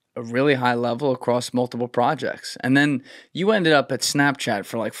at a really high level across multiple projects. And then you ended up at Snapchat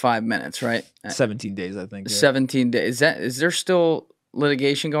for like 5 minutes, right? 17 days, I think. Yeah. 17 days. Is there still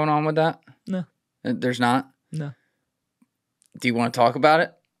litigation going on with that? No. There's not? No. Do you want to talk about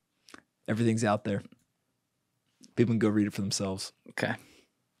it? Everything's out there. People can go read it for themselves. Okay.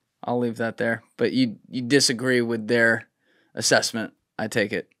 I'll leave that there. But you disagree with their assessment, I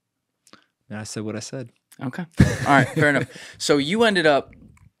take it. And I said what I said. Okay. All right. Fair enough. So you ended up,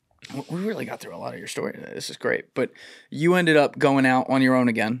 we really got through a lot of your story today. This is great. But you ended up going out on your own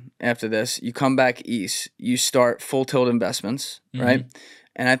again after this. You come back east. You start Full Tilt Investments, right?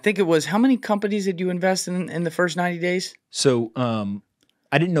 And I think it was, how many companies did you invest in the first 90 days? So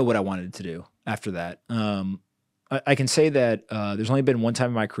I didn't know what I wanted to do after that. I can say that there's only been one time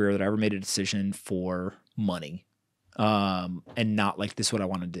in my career that I ever made a decision for money and not like, this is what I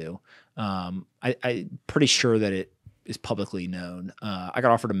want to do. I'm pretty sure that it is publicly known. I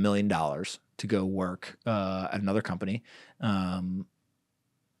got offered $1 million to go work at another company. I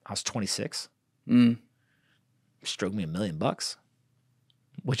was 26. Stroked me $1 million.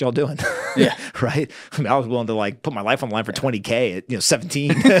 What y'all doing? Yeah. Right. I mean, I was willing to like put my life on the line for 20K at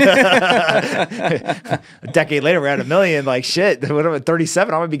 17. A decade later, we're at $1 million. Like, shit, when I'm at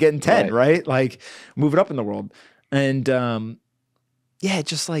 37, I'm gonna be getting 10, right? Like, move it up in the world. And yeah,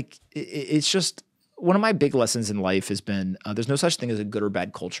 just like it's just one of my big lessons in life has been there's no such thing as a good or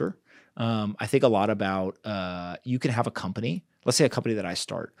bad culture. I think a lot about you can have a company. Let's say a company that I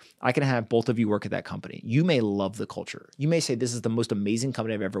start. I can have both of you work at that company. You may love the culture. You may say, this is the most amazing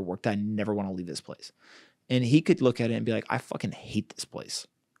company I've ever worked at. I never want to leave this place. And he could look at it and be like, I fucking hate this place.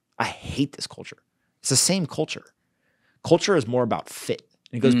 I hate this culture. It's the same culture. Culture is more about fit.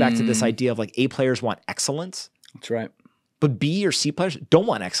 And it goes back to this idea of like A players want excellence. That's right. But B or C players don't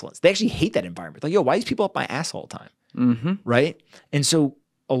want excellence. They actually hate that environment. Like, yo, why are these people up my ass all the time? Right? And so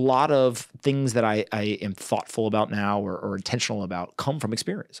a lot of things that I am thoughtful about now or intentional about come from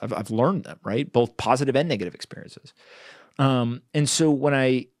experience. I've learned them, right? Both positive and negative experiences. And so when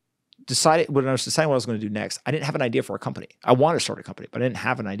I was deciding what I was going to do next, I didn't have an idea for a company. I wanted to start a company, but I didn't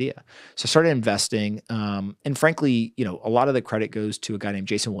have an idea. So I started investing. And frankly, you know, a lot of the credit goes to a guy named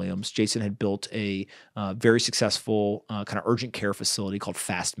Jason Williams. Jason had built a very successful kind of urgent care facility called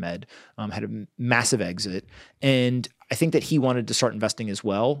FastMed, had a massive exit. And I think that he wanted to start investing as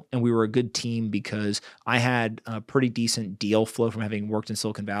well. And we were a good team because I had a pretty decent deal flow from having worked in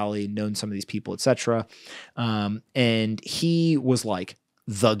Silicon Valley, known some of these people, et cetera. And he was like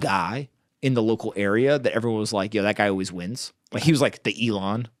the guy in the local area that everyone was like, yo, that guy always wins. Like he was like the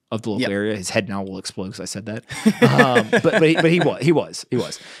Elon of the local area. His head now will explode because I said that. But he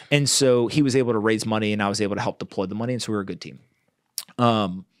was. And so he was able to raise money and I was able to help deploy the money. And so we were a good team.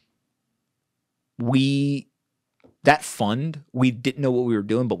 That fund, we didn't know what we were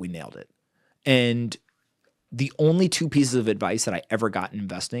doing, but we nailed it. And the only two pieces of advice that I ever got in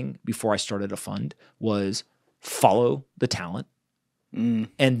investing before I started a fund was follow the talent and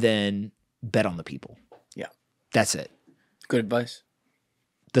then bet on the people. Yeah. That's it. Good advice.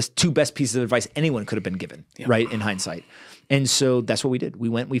 The two best pieces of advice anyone could have been given, right, in hindsight. And so that's what we did.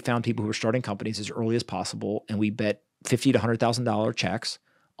 We found people who were starting companies as early as possible, and we bet $50,000 to $100,000 checks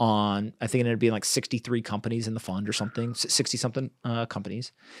on, I think it ended up being like 63 companies in the fund or something, 60-something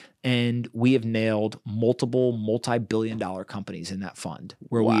companies. And we have nailed multiple multi-billion-dollar companies in that fund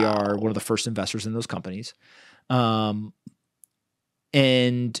where we are one of the first investors in those companies.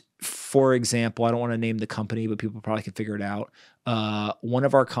 And for example, I don't want to name the company, but people probably can figure it out. One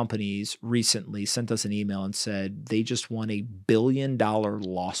of our companies recently sent us an email and said they just won $1 billion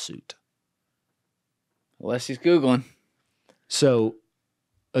lawsuit. Unless he's Googling. So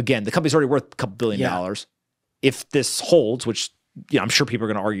again, the company's already worth a couple $1 billion. If this holds, which I'm sure people are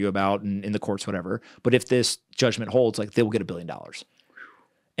going to argue about in the courts, whatever, but if this judgment holds, like they will get $1 billion.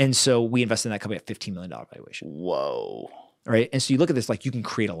 And so we invested in that company at $15 million valuation. Whoa. Right. And so you look at this, like you can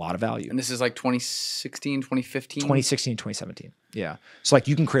create a lot of value. And this is like 2016, 2015? 2016, 2017. Yeah. So like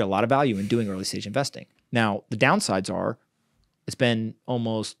you can create a lot of value in doing early stage investing. Now, the downsides are it's been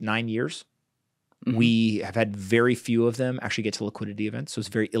almost 9 years. We have had very few of them actually get to liquidity events. So it's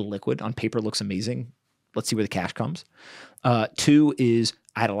very illiquid. On paper, it looks amazing. Let's see where the cash comes. Two is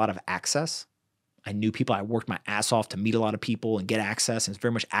I had a lot of access. I knew people. I worked my ass off to meet a lot of people and get access. And it's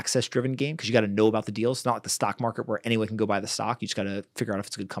very much access-driven game because you got to know about the deals. It's not like the stock market where anyone can go buy the stock. You just got to figure out if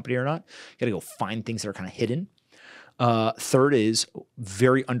it's a good company or not. You got to go find things that are kind of hidden. Third is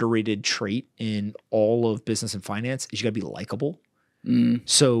very underrated trait in all of business and finance is you got to be likable.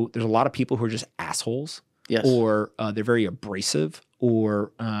 So there's a lot of people who are just assholes, or they're very abrasive,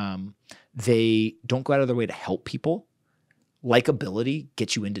 or they don't go out of their way to help people. Likability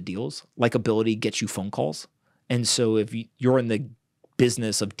gets you into deals. Likability gets you phone calls. And so if you're in the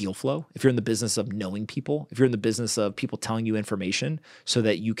business of deal flow, if you're in the business of knowing people, if you're in the business of people telling you information so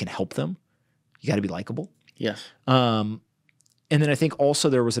that you can help them, you got to be likable. Yes. And then I think also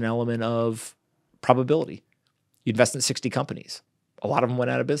there was an element of probability. You invest in 60 companies. A lot of them went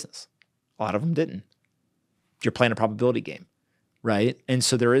out of business. A lot of them didn't. You're playing a probability game, right? And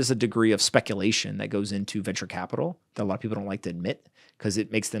so there is a degree of speculation that goes into venture capital that a lot of people don't like to admit because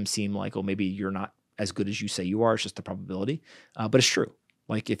it makes them seem like, oh, maybe you're not as good as you say you are. It's just the probability. But it's true.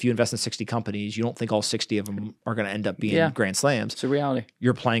 Like if you invest in 60 companies, you don't think all 60 of them are going to end up being grand slams. It's a reality.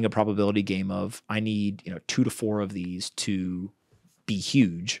 You're playing a probability game of I need 2 to 4 of these to be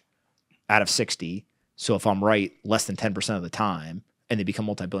huge out of 60. So if I'm right less than 10% of the time, and they become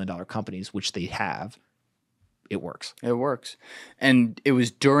multi-billion-dollar companies, which they have, it works. It works. And it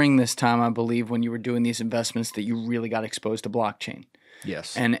was during this time, I believe, when you were doing these investments that you really got exposed to blockchain.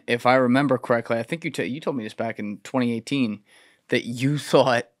 Yes. And if I remember correctly, I think you told me this back in 2018, that you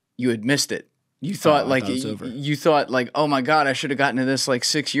thought you had missed it. You thought you thought like, oh my God, I should have gotten to this like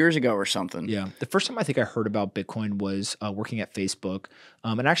 6 years ago or something. Yeah. The first time I think I heard about Bitcoin was working at Facebook.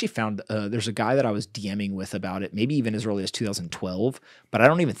 And I actually found there's a guy that I was DMing with about it, maybe even as early as 2012, but I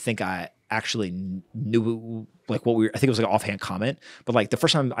don't even think I actually knew like what I think it was like an offhand comment, but like the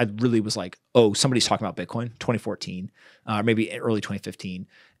first time I really was like, oh, somebody's talking about Bitcoin, 2014, maybe early 2015.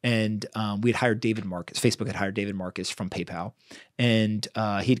 And we had hired David Marcus. Facebook had hired David Marcus from PayPal. And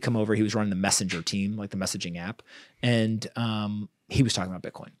he'd come over. He was running the Messenger team, like the messaging app. And he was talking about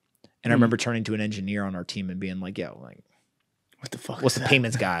Bitcoin. And I remember turning to an engineer on our team and being like, yo, like, what the fuck? What's the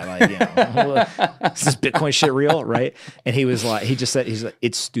payments guy? Like, you know, is this Bitcoin shit real? Right. And he was like, he just said, he's like,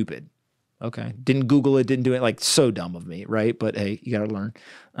 it's stupid. Okay. Didn't Google it, didn't do it. Like, so dumb of me. Right. But hey, you got to learn.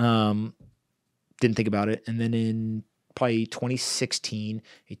 Didn't think about it. And then in probably 2016,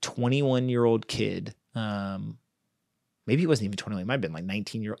 a 21-year-old kid, maybe he wasn't even 21, it might have been like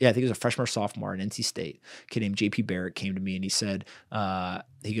 19-year-old. Yeah, I think he was a freshman or sophomore at NC State. A kid named JP Barrett came to me and he said,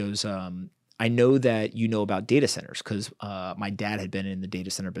 he goes, I know that you know about data centers because my dad had been in the data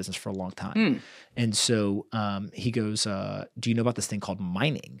center business for a long time. And so he goes, do you know about this thing called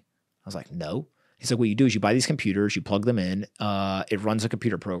mining? I was like, no. He's like, what you do is you buy these computers, you plug them in, it runs a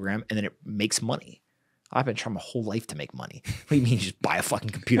computer program, and then it makes money. I've been trying my whole life to make money. What do you mean you just buy a fucking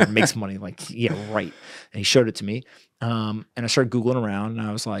computer and makes money? Like, yeah, right. And he showed it to me. And I started Googling around and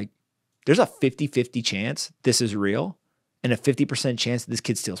I was like, there's a 50-50 chance this is real and a 50% chance that this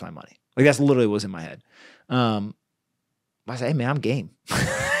kid steals my money. Like that's literally what was in my head. I said, hey man, I'm game.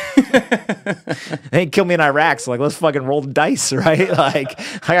 They ain't killed me in Iraq, so like let's fucking roll the dice, right? Like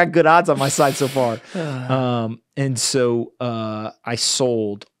I got good odds on my side so far. And so I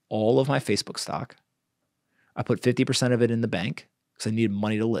sold all of my Facebook stock. I put 50% of it in the bank because I needed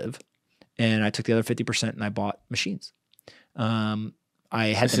money to live. And I took the other 50% and I bought machines. I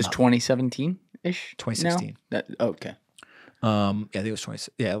had this is 2017-ish? 2016. No? Okay. Yeah, I think it was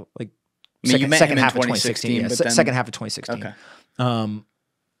 20. Yeah, like I mean, second half of 2016. Yeah, but then, second half of 2016. Okay.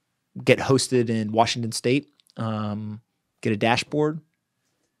 Get hosted in Washington State. Get a dashboard.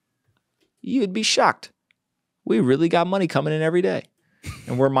 You'd be shocked. We really got money coming in every day,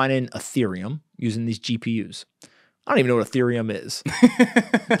 and we're mining Ethereum using these GPUs. I don't even know what Ethereum is.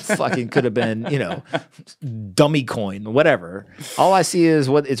 Fucking could have been, you know, dummy coin, whatever. All I see is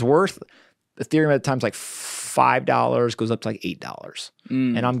what it's worth. Ethereum at times like $5 goes up to like $8,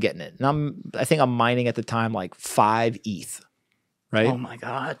 and I'm getting it. And I think I'm mining at the time like 5 ETH, right? Oh my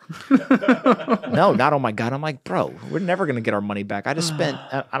god! No, not oh my god. I'm like, bro, we're never gonna get our money back. I just spent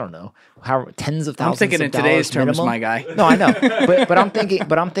I don't know how tens of thousands. I'm thinking of in today's terms, minimum. my guy. No, I know, but I'm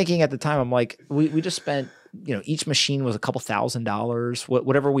thinking at the time, I'm like, we just spent, you know, each machine was a couple $1,000s,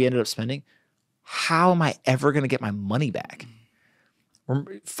 whatever we ended up spending. How am I ever gonna get my money back?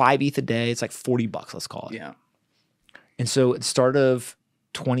 5 ETH a day, it's like $40, let's call it. Yeah. And so at the start of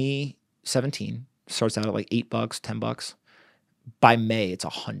 2017, starts out at like $8, $10. By May, it's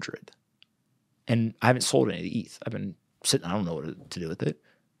 100. And I haven't sold any of the ETH. I've been sitting, I don't know what to do with it.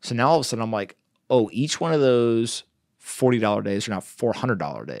 So now all of a sudden I'm like, oh, each one of those $40 days are now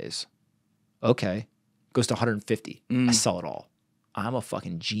 $400 days. Okay. Goes to 150. I sell it all. I'm a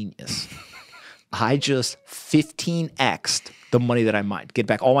fucking genius. I just 15x'd the money that I mined. Get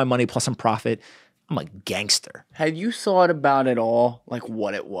back all my money plus some profit. I'm a gangster. Had you thought about it all, like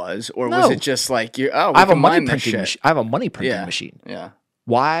what it was, or No. was it just like you? Oh, I have a money printing machine. I have a money printing machine. Yeah.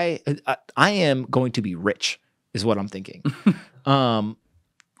 Why? I am going to be rich, is what I'm thinking. That's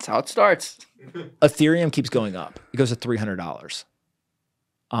how it starts. Ethereum keeps going up. It goes to $300.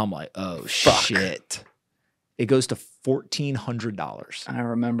 I'm like, oh shit. It goes to $1,400. I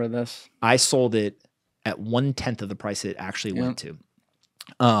remember this. I sold it at 1/10 of the price it actually went to.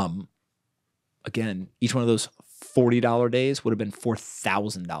 Again, each one of those $40 days would have been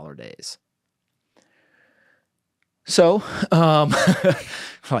 $4,000 days. So,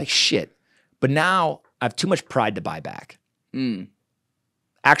 like shit. But now I have too much pride to buy back.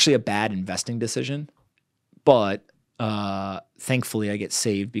 Actually a bad investing decision, but thankfully I get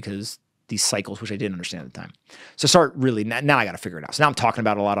saved because these cycles, which I didn't understand at the time. So start really, now I got to figure it out. So now I'm talking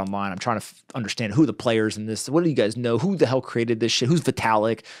about it a lot online. I'm trying to understand who the players in this, what do you guys know? Who the hell created this shit? Who's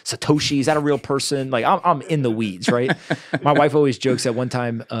Vitalik? Satoshi? Is that a real person? Like I'm in the weeds, right? My wife always jokes that one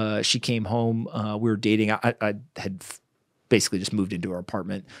time she came home, we were dating. I had basically just moved into her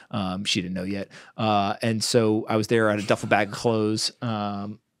apartment. She didn't know yet. And so I was there, I had a duffel bag of clothes.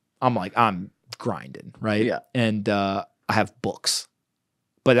 I'm grinding, right? Yeah. And I have books.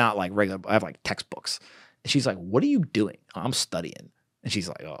 But not like regular, I have like textbooks. And she's like, what are you doing? I'm studying. And she's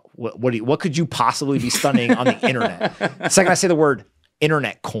like, oh, what could you possibly be studying on the internet? The second I say the word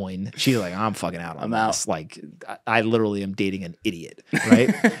internet coin, she's like, I'm fucking out on this. Like I literally am dating an idiot, right?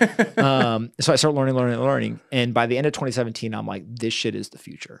 So I start learning. And by the end of 2017, I'm like, this shit is the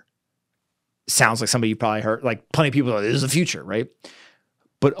future. Sounds like somebody you probably heard, like plenty of people are like, this is the future, right?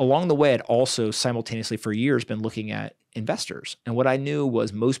 But along the way, I'd also simultaneously for years been looking at investors. And what I knew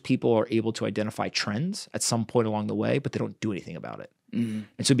was most people are able to identify trends at some point along the way, but they don't do anything about it. And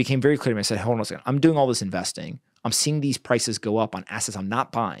so it became very clear to me. I said, hold on a second. I'm doing all this investing. I'm seeing these prices go up on assets I'm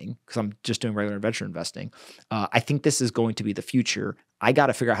not buying because I'm just doing regular venture investing. I think this is going to be the future. I got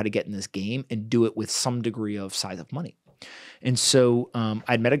to figure out how to get in this game and do it with some degree of size of money. And so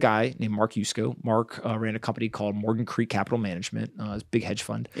I'd met a guy named Mark Yusko. Mark ran a company called Morgan Creek Capital Management, a big hedge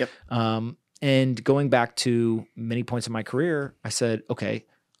fund. Yep. And going back to many points in my career, I said, okay,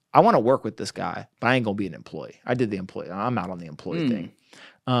 I want to work with this guy, but I ain't going to be an employee. I did the employee. I'm out on the employee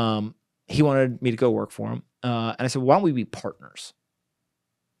thing. He wanted me to go work for him. And I said, why don't we be partners?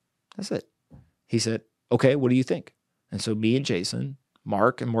 That's it. He said, okay, what do you think? And so me and Jason,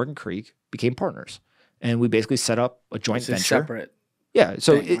 Mark and Morgan Creek became partners. And we basically set up a joint venture. Separate. Yeah.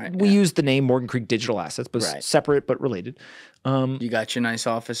 So thing, we used the name Morgan Creek Digital Assets, but separate but related. You got your nice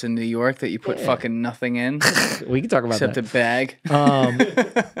office in New York that you put fucking nothing in. We can talk about except that. a bag.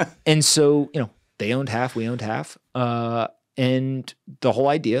 And so, they owned half, we owned half. And the whole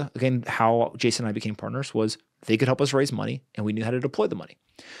idea, again, how Jason and I became partners was they could help us raise money and we knew how to deploy the money.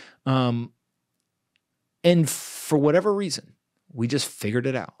 And for whatever reason, we just figured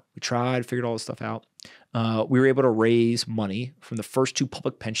it out. We figured all this stuff out. We were able to raise money from the first 2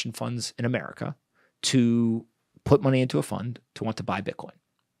 public pension funds in America to put money into a fund to want to buy Bitcoin.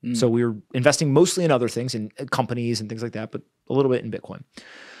 So we were investing mostly in other things, in companies and things like that, but a little bit in Bitcoin.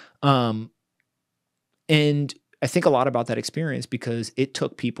 And I think a lot about that experience because it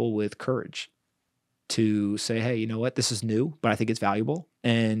took people with courage to say, hey, you know what? This is new, but I think it's valuable.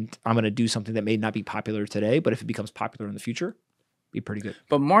 And I'm going to do something that may not be popular today, but if it becomes popular in the future, be pretty good.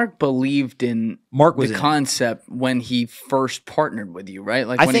 But Mark believed in the concept when he first partnered with you, right?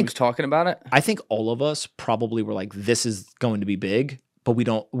 Like when he was talking about it? I think all of us probably were like, this is going to be big, but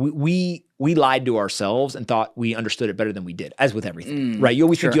we lied to ourselves and thought we understood it better than we did, as with everything, right? You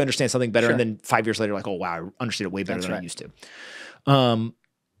always think you understand something better, and then 5 years later, like, oh, wow, I understood it way better than I used to.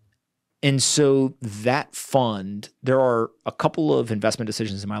 And so that fund, there are a couple of investment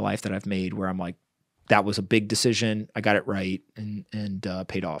decisions in my life that I've made where I'm like, that was a big decision. I got it right and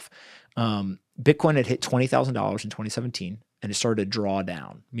paid off. Bitcoin had hit $20,000 in 2017 and it started to draw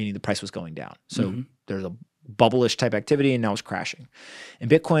down, meaning the price was going down. So there's a bubble-ish type activity and now it's crashing. And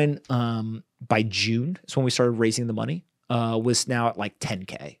Bitcoin, by June, is when we started raising the money, was now at like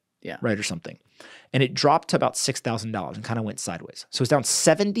 10K, right, or something. And it dropped to about $6,000 and kind of went sideways. So it's down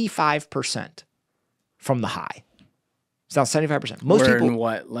 75% from the high. It's down 75%. Most people in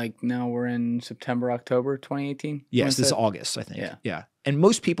what? Like now we're in September, October 2018? Yes, this is August, I think. Yeah. And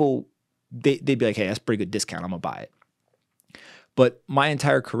most people, they'd be like, hey, that's a pretty good discount. I'm going to buy it. But my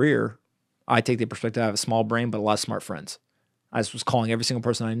entire career, I take the perspective, I have a small brain, but a lot of smart friends. I was calling every single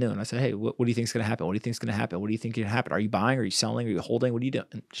person I knew. And I said, hey, what do you think is going to happen? What do you think is going to happen? What do you think is going to happen? Are you buying? Are you selling? Are you holding? What are you doing?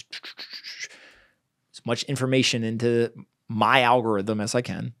 And as much information into my algorithm as I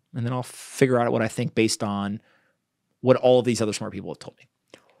can. And then I'll figure out what I think based on what all of these other smart people have told me.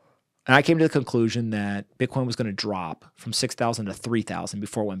 And I came to the conclusion that Bitcoin was going to drop from 6,000 to 3,000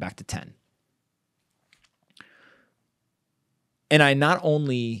 before it went back to 10. And I not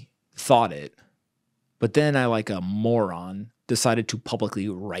only thought it, but then I, like a moron, decided to publicly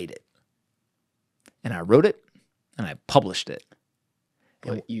write it. And I wrote it and I published it.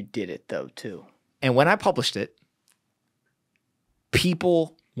 But you did it though too. And when I published it,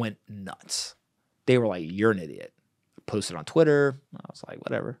 people went nuts. They were like, you're an idiot. I posted on Twitter. I was like,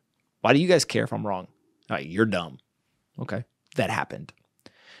 whatever. Why do you guys care if I'm wrong? Like, you're dumb. Okay. That happened.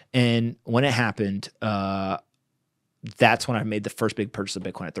 And when it happened, that's when I made the first big purchase of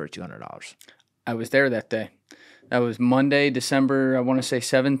Bitcoin at $3,200. I was there that day. That was Monday, December, I want to say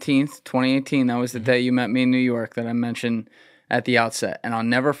 17th, 2018. That was the day you met me in New York that I mentioned at the outset. And I'll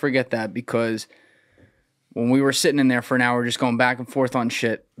never forget that because when we were sitting in there for an hour just going back and forth on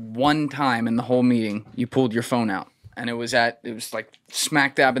shit, one time in the whole meeting, you pulled your phone out. And it was like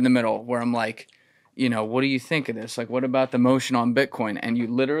smack dab in the middle where I'm like, you know, what do you think of this? Like, what about the motion on Bitcoin? And you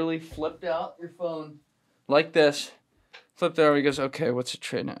literally flipped out your phone like this. Flipped it over. He goes, okay, what's the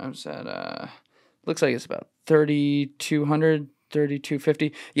trade now? I was at, looks like it's about 3,200,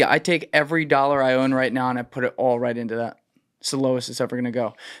 3,250. Yeah, I take every dollar I own right now and I put it all right into that. It's the lowest it's ever going to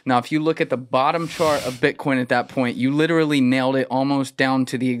go. Now, if you look at the bottom chart of Bitcoin at that point, you literally nailed it almost down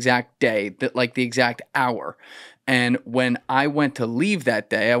to the exact day, like the exact hour. And when I went to leave that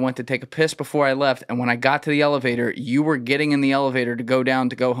day, I went to take a piss before I left. And when I got to the elevator, you were getting in the elevator to go down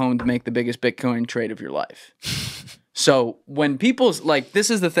to go home to make the biggest Bitcoin trade of your life. So when people's like, this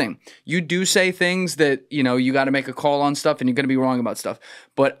is the thing, you do say things that, you know, you got to make a call on stuff and you're going to be wrong about stuff.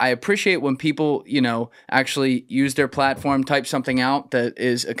 But I appreciate when people, you know, actually use their platform, type something out that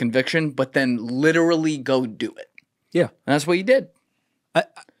is a conviction, but then literally go do it. Yeah. And that's what you did. I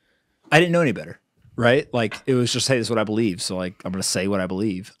didn't know any better, right? Like it was just, hey, this is what I believe. So like, I'm going to say what I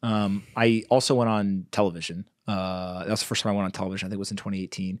believe. I also went on television. That was the first time I went on television. I think it was in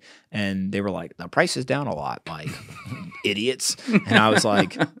 2018. And they were like, the price is down a lot, like idiots. And I was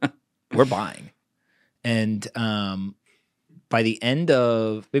like, we're buying. And by the end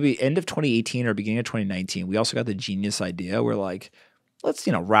of 2018 or beginning of 2019, we also got the genius idea. We're like, let's,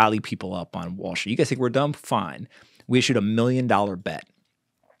 you know, rally people up on Wall Street. You guys think we're dumb? Fine. We issued $1 million bet.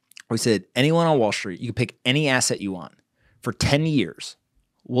 We said, anyone on Wall Street, you can pick any asset you want for 10 years.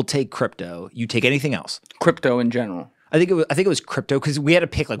 We'll take crypto. You take anything else. Crypto in general. I think it was crypto because we had to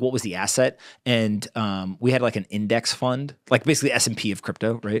pick like what was the asset, and we had like an index fund, like basically S&P of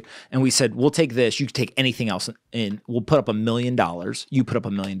crypto, right? And we said, we'll take this. You can take anything else, and we'll put up $1 million. You put up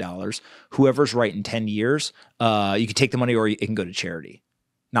 $1 million. Whoever's right in 10 years, you can take the money or it can go to charity.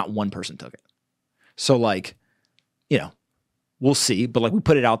 Not one person took it. So like, you know, we'll see. But like we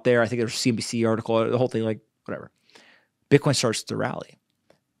put it out there. I think there's a CNBC article, the whole thing, like whatever. Bitcoin starts to rally.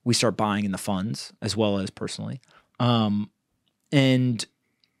 We start buying in the funds as well as personally. And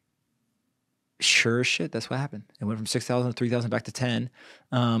sure as shit, that's what happened. It went from 6,000 to 3,000 back to 10.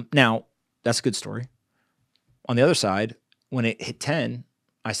 Now, that's a good story. On the other side, when it hit 10,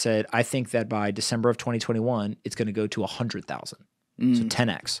 I said, I think that by December of 2021, it's going to go to 100,000. So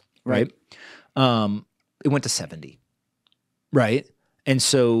 10x, right? It went to 70, right? And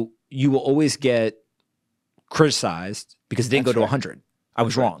so you will always get criticized because it didn't go to 100. I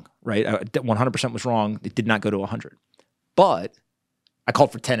was wrong, right? I 100% was wrong. It did not go to 100. But I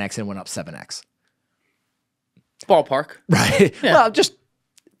called for 10x and it went up 7x. Ballpark. Right? Yeah. Well, just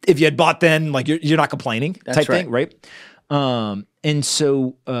if you had bought then, like you're not complaining type thing, right? And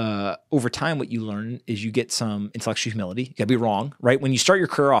so over time, what you learn is you get some intellectual humility. You got to be wrong, right? When you start your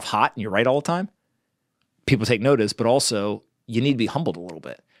career off hot and you're right all the time, people take notice, but also you need to be humbled a little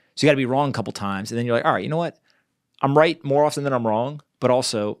bit. So you got to be wrong a couple times. And then you're like, all right, you know what? I'm right more often than I'm wrong, but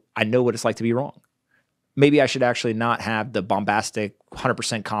also I know what it's like to be wrong. Maybe I should actually not have the bombastic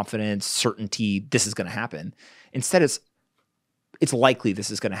 100% confidence, certainty this is going to happen. Instead, it's likely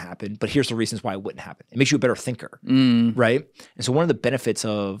this is going to happen, but here's the reasons why it wouldn't happen. It makes you a better thinker, right? And so one of the benefits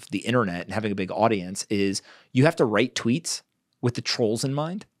of the internet and having a big audience is you have to write tweets with the trolls in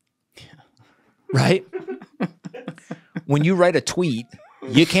mind, right? When you write a tweet,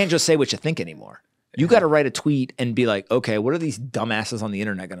 you can't just say what you think anymore. You got to write a tweet and be like, okay, what are these dumbasses on the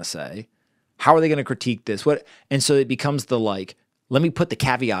internet going to say? How are they going to critique this? And so it becomes the like, let me put the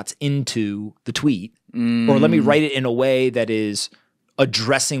caveats into the tweet or let me write it in a way that is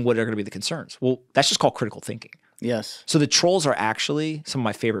addressing what are going to be the concerns. Well, that's just called critical thinking. Yes. So the trolls are actually some of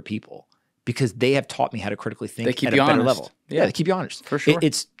my favorite people because they have taught me how to critically think They keep at a you better honest. level. Yeah, they keep you honest. For sure.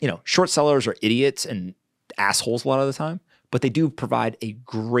 It's, you know, short sellers are idiots and assholes a lot of the time, but they do provide a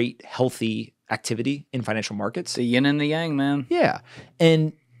great, healthy activity in financial markets. The yin and the yang, man. Yeah.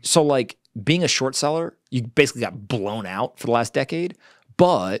 And so like being a short seller, you basically got blown out for the last decade,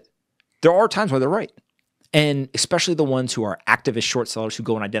 but there are times where they're right. And especially the ones who are activist short sellers who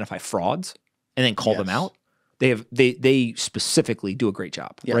go and identify frauds and then call them out. They specifically do a great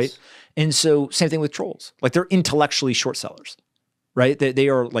job, right? And so same thing with trolls. Like they're intellectually short sellers, right? They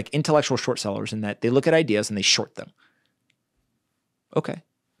are like intellectual short sellers in that they look at ideas and they short them. Okay.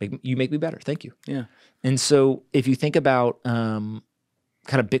 You make me better. Thank you. Yeah. And so if you think about kind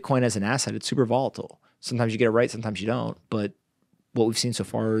of Bitcoin as an asset, it's super volatile. Sometimes you get it right, sometimes you don't. But what we've seen so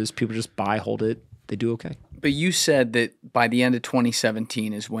far is people just buy, hold it. They do okay. But you said that by the end of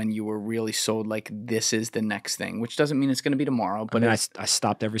 2017 is when you were really sold like this is the next thing, which doesn't mean it's going to be tomorrow. But I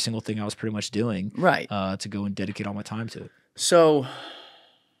stopped every single thing I was pretty much doing to go and dedicate all my time to it. So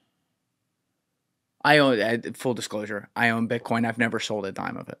I own, full disclosure, I own Bitcoin. I've never sold a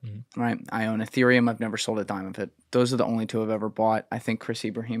dime of it, right? I own Ethereum. I've never sold a dime of it. Those are the only two I've ever bought. I think Chris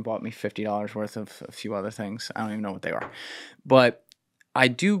Ibrahim bought me $50 worth of a few other things. I don't even know what they are. But I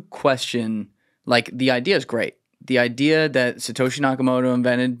do question, like, the idea is great. The idea that Satoshi Nakamoto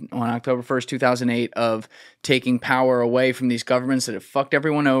invented on October 1st, 2008 of taking power away from these governments that have fucked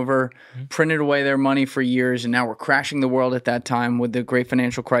everyone over, printed away their money for years, and now we're crashing the world at that time with the great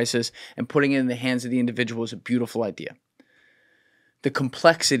financial crisis and putting it in the hands of the individual is a beautiful idea. The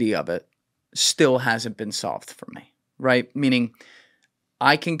complexity of it still hasn't been solved for me, right? Meaning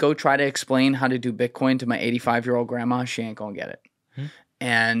I can go try to explain how to do Bitcoin to my 85-year-old grandma. She ain't going to get it.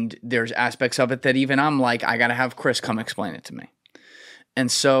 And there's aspects of it that even I'm like, I got to have Chris come explain it to me. And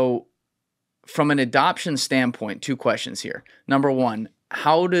so from an adoption standpoint, 2 questions here. Number one,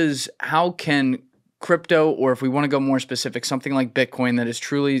 how can crypto, or if we want to go more specific, something like Bitcoin that is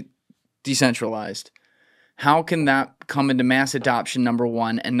truly decentralized, how can that come into mass adoption, number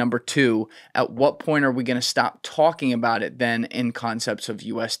one? And number two, at what point are we going to stop talking about it then in concepts of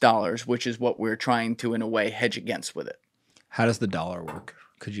US dollars, which is what we're trying to, in a way, hedge against with it? How does the dollar work?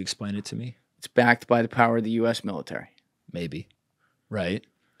 Could you explain it to me? It's backed by the power of the US military. Maybe, right?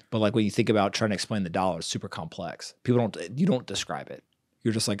 But like when you think about trying to explain the dollar, it's super complex. You don't describe it.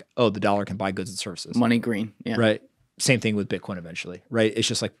 You're just like, oh, the dollar can buy goods and services. Money green, yeah. Right. Same thing with Bitcoin eventually, right? It's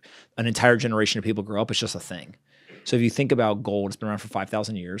just like an entire generation of people grow up. It's just a thing. So if you think about gold, it's been around for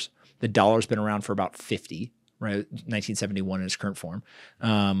 5,000 years. The dollar's been around for about 50, right? 1971 in its current form.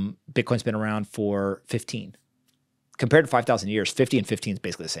 Bitcoin's been around for 15. Compared to 5,000 years, 50 and 15 is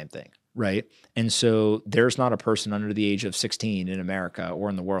basically the same thing, right? And so there's not a person under the age of 16 in America or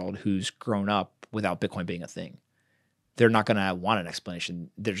in the world who's grown up without Bitcoin being a thing. They're not going to want an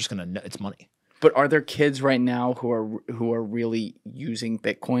explanation. They're just going to know it's money. But are there kids right now who are really using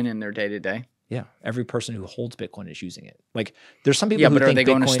Bitcoin in their day-to-day? Yeah, every person who holds Bitcoin is using it. Like, there's some people who but are think they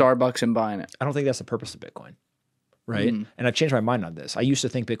going to Bitcoin- Starbucks and buying it? I don't think that's the purpose of Bitcoin, right? And I've changed my mind on this. I used to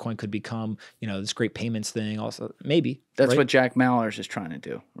think Bitcoin could become, this great payments thing. Also, maybe That's right? what Jack Mallers is trying to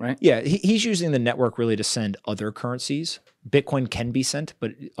do, right? Yeah, he's using the network really to send other currencies. Bitcoin can be sent,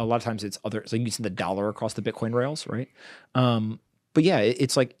 but a lot of times it's other. It's like using the dollar across the Bitcoin rails, right? But yeah,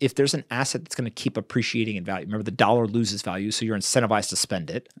 it's like if there's an asset that's going to keep appreciating in value. Remember, the dollar loses value, so you're incentivized to spend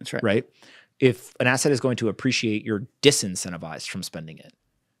it. That's right. Right? If an asset is going to appreciate, you're disincentivized from spending it.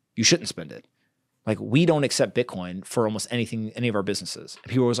 You shouldn't spend it. Like, we don't accept Bitcoin for almost anything, any of our businesses. And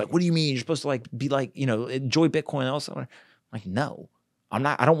people are always like, what do you mean? You're supposed to enjoy Bitcoin also? I'm like, no, I'm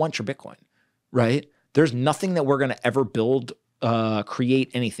not. I don't want your Bitcoin, right? There's nothing that we're going to ever build,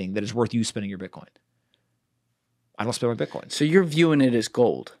 create anything that is worth you spending your Bitcoin. I don't spend my Bitcoin. So you're viewing it as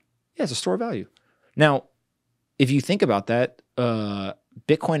gold. Yeah, it's a store of value. Now, if you think about that,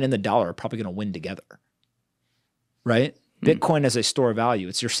 Bitcoin and the dollar are probably going to win together, right? Bitcoin as a store of value,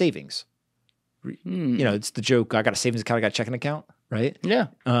 it's your savings. It's the joke. I got a savings account, I got a checking account, right? Yeah.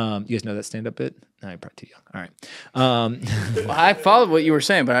 You guys know that stand-up bit? No, you're probably too young. All right. Well, I followed what you were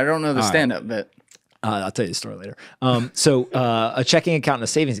saying, but I don't know the stand-up bit. I'll tell you the story later. So a checking account and a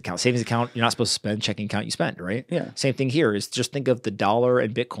savings account. Savings account, you're not supposed to spend. Checking account, you spend, right? Yeah. Same thing here is just think of the dollar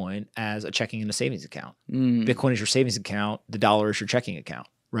and Bitcoin as a checking and a savings account. Bitcoin is your savings account. The dollar is your checking account,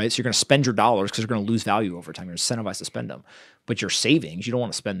 right? So you're going to spend your dollars because they're going to lose value over time. You're incentivized to spend them. But your savings, you don't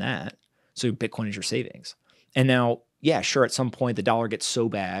want to spend that. So Bitcoin is your savings. And now, yeah, sure, at some point the dollar gets so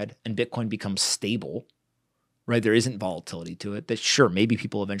bad and Bitcoin becomes stable, right? There isn't volatility to it. That sure, maybe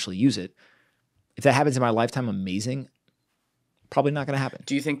people eventually use it. If that happens in my lifetime, amazing. Probably not going to happen.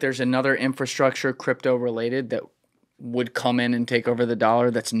 Do you think there's another infrastructure crypto related that would come in and take over the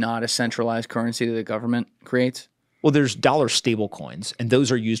dollar that's not a centralized currency that the government creates? Well, there's dollar stable coins, and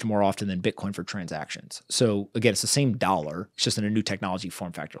those are used more often than Bitcoin for transactions. So again, it's the same dollar. It's just in a new technology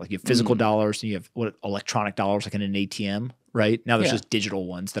form factor. Like you have physical dollars and you have electronic dollars like in an ATM, right? Now there's just digital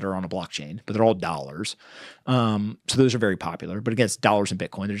ones that are on a blockchain, but they're all dollars. So those are very popular. But again, it's dollars and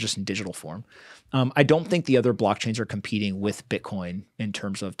Bitcoin. They're just in digital form. I don't think the other blockchains are competing with Bitcoin in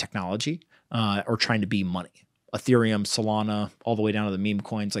terms of technology or trying to be money. Ethereum, Solana, all the way down to the meme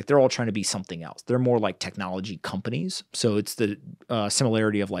coins, like they're all trying to be something else. They're more like technology companies. So it's the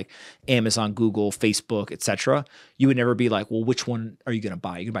similarity of like Amazon, Google, Facebook, etc. You would never be like, well, which one are you going to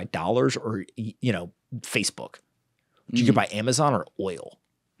buy? You can buy dollars or, Facebook. You can buy Amazon or oil,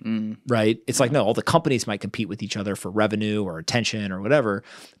 right? It's like, no, all the companies might compete with each other for revenue or attention or whatever,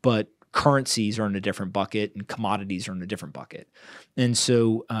 but currencies are in a different bucket and commodities are in a different bucket. And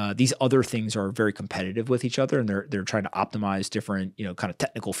so these other things are very competitive with each other and they're trying to optimize different, kind of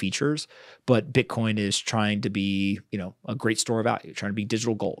technical features. But Bitcoin is trying to be, a great store of value, trying to be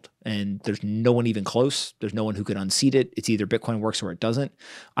digital gold. And there's no one even close. There's no one who can unseat it. It's either Bitcoin works or it doesn't.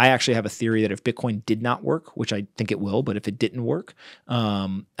 I actually have a theory that if Bitcoin did not work, which I think it will, but if it didn't work,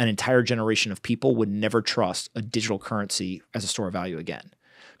 an entire generation of people would never trust a digital currency as a store of value again.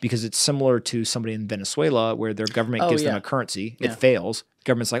 Because it's similar to somebody in Venezuela where their government gives them a currency. It fails. The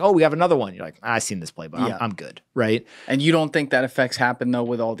government's like, oh, we have another one. You're like, I've seen this play, but I'm good, right? And you don't think that effects happen, though,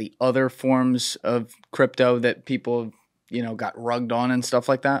 with all the other forms of crypto that people, got rugged on and stuff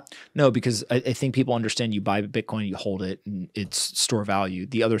like that? No, because I think people understand you buy Bitcoin, you hold it, and it's store value.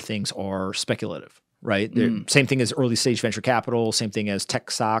 The other things are speculative. Right. Same thing as early stage venture capital, same thing as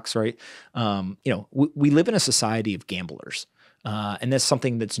tech stocks. Right. We live in a society of gamblers. And that's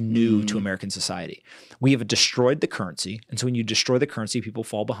something that's new to American society. We have destroyed the currency. And so when you destroy the currency, people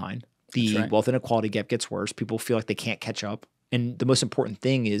fall behind. The wealth inequality gap gets worse. People feel like they can't catch up. And the most important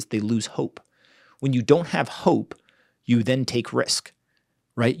thing is they lose hope. When you don't have hope, you then take risk,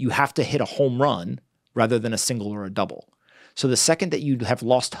 right? You have to hit a home run rather than a single or a double. So the second that you have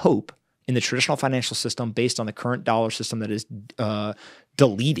lost hope in the traditional financial system based on the current dollar system that is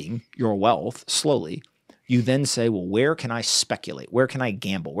deleting your wealth slowly, you then say, well, where can I speculate? Where can I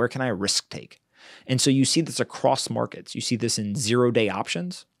gamble? Where can I risk take? And so you see this across markets. You see this in zero-day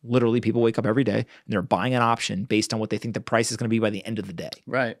options. Literally, people wake up every day and they're buying an option based on what they think the price is going to be by the end of the day.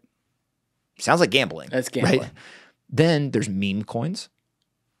 Right. Sounds like gambling. That's gambling. Right? Then there's meme coins.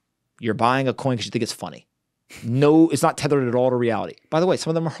 You're buying a coin because you think it's funny. No, it's not tethered at all to reality. By the way,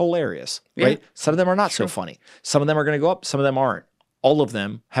 some of them are hilarious, right? Some of them are not so funny. Some of them are going to go up. Some of them aren't. All of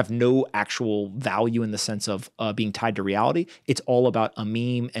them have no actual value in the sense of being tied to reality. It's all about a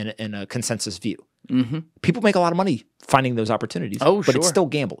meme and a consensus view. Mm-hmm. People make a lot of money finding those opportunities, but it's still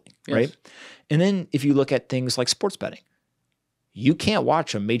gambling, right? And then if you look at things like sports betting, you can't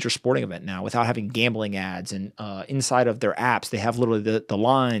watch a major sporting event now without having gambling ads, and inside of their apps, they have literally the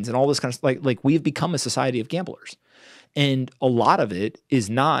lines and all this kind of like we've become a society of gamblers. And a lot of it is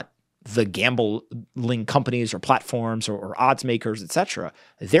not the gambling companies or platforms or odds makers, et cetera.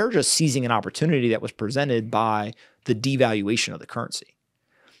 They're just seizing an opportunity that was presented by the devaluation of the currency.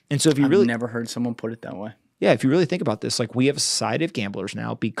 And so if you I've never heard someone put it that way. Yeah, if you really think about this, like we have a society of gamblers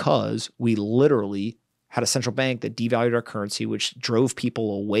now because we literally had a central bank that devalued our currency, which drove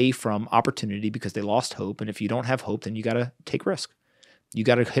people away from opportunity because they lost hope. And if you don't have hope, then you got to take risk. You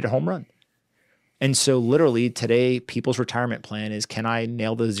got to hit a home run. And so literally today, people's retirement plan is, can I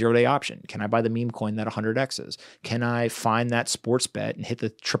nail the zero-day option? Can I buy the meme coin that 100Xs? Can I find that sports bet and hit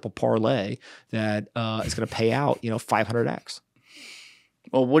the triple parlay that is going to pay out, 500X?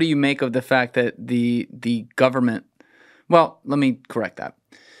 Well, what do you make of the fact that the government, well, let me correct that.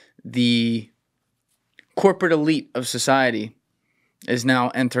 The corporate elite of society is now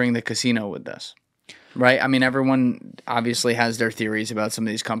entering the casino with this, right? I mean, everyone obviously has their theories about some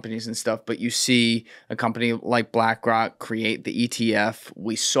of these companies and stuff, but you see a company like BlackRock create the ETF.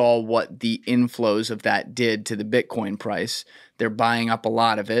 We saw what the inflows of that did to the Bitcoin price. They're buying up a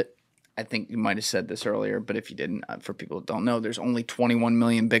lot of it. I think you might have said this earlier, but if you didn't, for people who don't know, there's only 21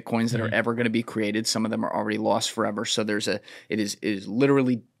 million Bitcoins that are ever going to be created. Some of them are already lost forever. So it is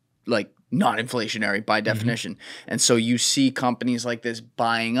literally like non-inflationary by definition. And so you see companies like this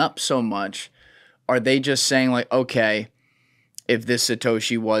buying up so much. Are they just saying like, okay, if this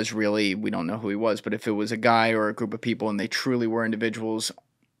Satoshi was really, we don't know who he was, but if it was a guy or a group of people and they truly were individuals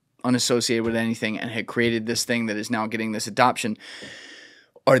unassociated with anything and had created this thing that is now getting this adoption,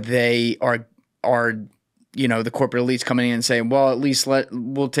 are the corporate elites coming in and saying, well, at least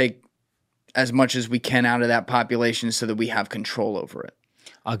we'll take as much as we can out of that population so that we have control over it?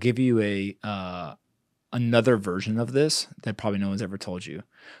 I'll give you another version of this that probably no one's ever told you.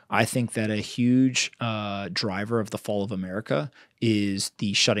 I think that a huge driver of the fall of America is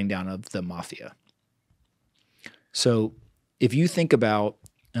the shutting down of the mafia. So if you think about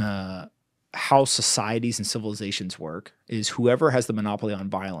how societies and civilizations work, is whoever has the monopoly on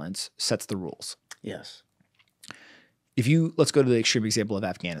violence sets the rules. Yes. Let's go to the extreme example of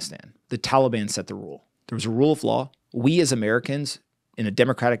Afghanistan. The Taliban set the rule. There was a rule of law. We as Americans in a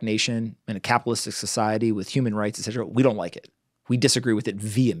democratic nation, in a capitalistic society with human rights, et cetera, we don't like it. We disagree with it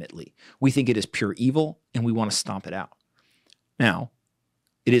vehemently. We think it is pure evil and we want to stomp it out. Now,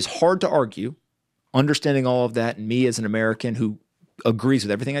 it is hard to argue, understanding all of that, and me as an American who agrees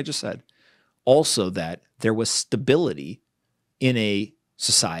with everything I just said, also that there was stability in a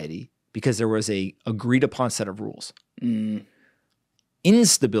society because there was a agreed upon set of rules.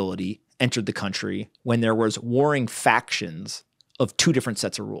 Instability entered the country when there was warring factions of two different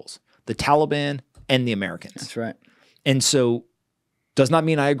sets of rules, the Taliban and the Americans. That's right. And so does not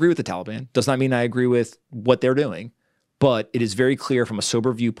mean I agree with the Taliban, does not mean I agree with what they're doing, but it is very clear from a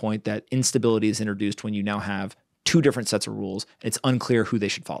sober viewpoint that instability is introduced when you now have two different sets of rules. It's unclear who they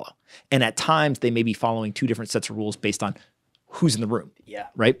should follow. And at times they may be following two different sets of rules based on who's in the room. Yeah.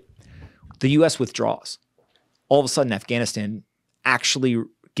 Right? The US withdraws. All of a sudden, Afghanistan actually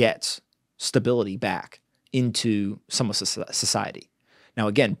gets stability back into some of society. Now,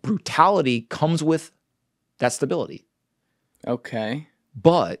 again, brutality comes with that stability. Okay.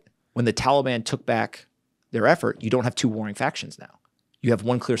 But when the Taliban took back their effort, you don't have two warring factions now. You have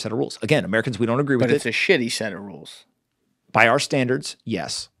one clear set of rules. Again, Americans, we don't agree with it. But it's a shitty set of rules. By our standards,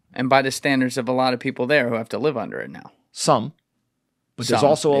 yes. And by the standards of a lot of people there who have to live under it now. Some. But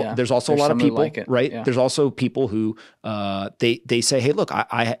Some, there's also a lot of some who people, like it, right? yeah. There's also people who they say, hey, look,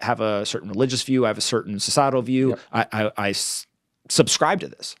 I have a certain religious view, I have a certain societal view, Yep. I subscribe to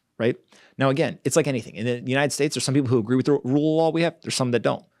this, right? Now, again, it's like anything. In the United States, there's some people who agree with the rule of law we have. There's some that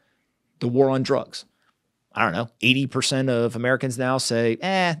don't. The war on drugs. I don't know, 80% of Americans now say,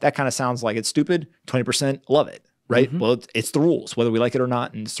 that kind of sounds like it's stupid. 20% love it, right? Mm-hmm. Well, it's the rules, whether we like it or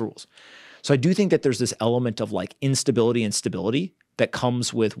not, and it's the rules. So I do think that there's this element of like instability and stability that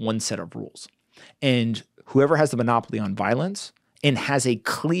comes with one set of rules. And whoever has the monopoly on violence and has a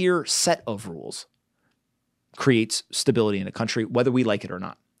clear set of rules creates stability in a country, whether we like it or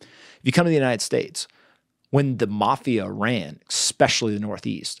not. If you come to the United States, when the mafia ran, especially the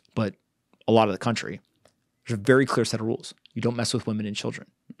Northeast, but a lot of the country, there's a very clear set of rules. You don't mess with women and children.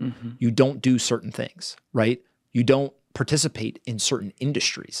 Mm-hmm. You don't do certain things, right? You don't participate in certain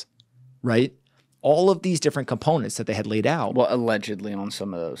industries, right? All of these different components that they had laid out. Well, allegedly on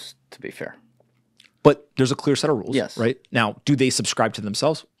some of those, to be fair. But there's a clear set of rules, Yes. right? Now, do they subscribe to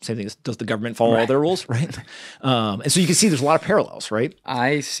themselves? Same thing as, does the government follow all Right. their rules, right? And so you can see there's a lot of parallels, right?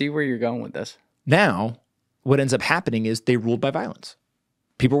 I see where you're going with this. Now, what ends up happening is they ruled by violence.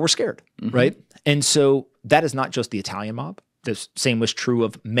 People were scared, Mm-hmm. right? And so that is not just the Italian mob. The same was true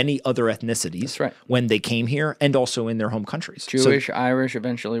of many other ethnicities That's right. when they came here and also in their home countries. So- Jewish, Irish,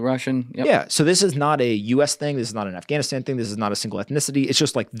 eventually Russian. Yep. yeah. So this is not a US thing. This is not an Afghanistan thing. This is not a single ethnicity. It's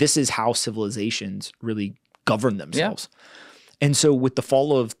just like this is how civilizations really govern themselves. And so with the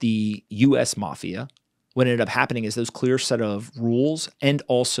fall of the US mafia, what ended up happening is those clear set of rules and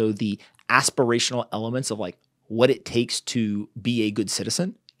also the aspirational elements of like what it takes to be a good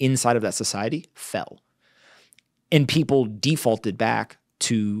citizen inside of that society fell. And people defaulted back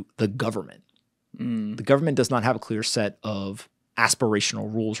to the government. The government does not have a clear set of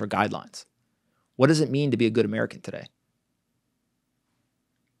aspirational rules or guidelines. What does it mean to be a good American today?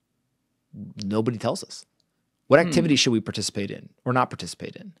 Nobody tells us. What activities should we participate in or not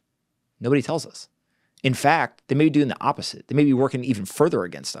participate in? Nobody tells us. In fact, they may be doing the opposite. They may be working even further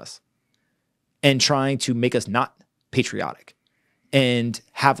against us and trying to make us not patriotic and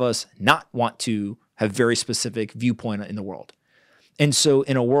have us not want to have very specific viewpoint in the world. And so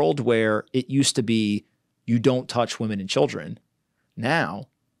in a world where it used to be you don't touch women and children, now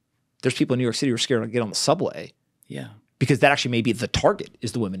there's people in New York City who are scared to get on the subway Yeah. because that actually may be the target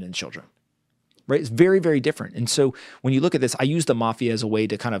is the women and children, right? It's very, very different. And so when you look at this, I use the mafia as a way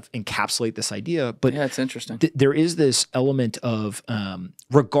to kind of encapsulate this idea, but Yeah, it's interesting. there is this element of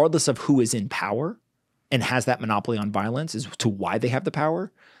regardless of who is in power and has that monopoly on violence as to why they have the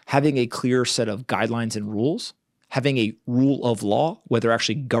power, having a clear set of guidelines and rules, having a rule of law, whether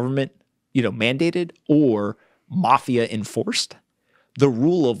actually government, mandated or mafia enforced, the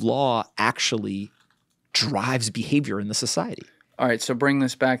rule of law actually drives behavior in the society. All right, so bring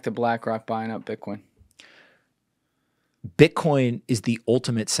this back to BlackRock buying up Bitcoin. Bitcoin is the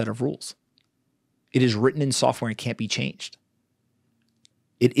ultimate set of rules. It is written in software and can't be changed.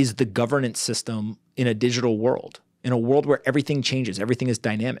 It is the governance system in a digital world, in a world where everything changes, everything is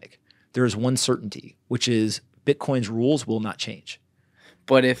dynamic. There is one certainty, which is Bitcoin's rules will not change.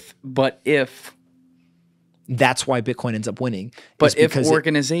 But if That's why Bitcoin ends up winning. But if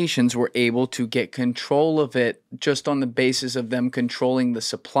organizations were able to get control of it just on the basis of them controlling the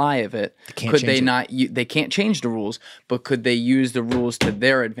supply of it, can't could they change it. not? They can't change the rules, but could they use the rules to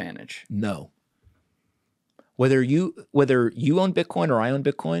their advantage? No. Whether you own Bitcoin or I own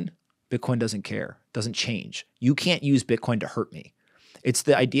Bitcoin, Bitcoin doesn't care, doesn't change. You can't use Bitcoin to hurt me. It's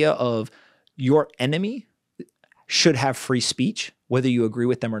the idea of your enemy should have free speech, whether you agree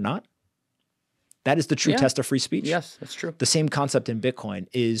with them or not. That is the true Yeah. test of free speech. Yes, that's true. The same concept in Bitcoin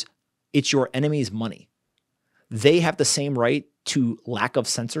is it's your enemy's money. They have the same right to lack of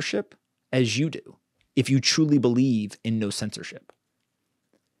censorship as you do if you truly believe in no censorship.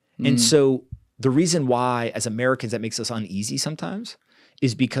 And so the reason why as Americans that makes us uneasy sometimes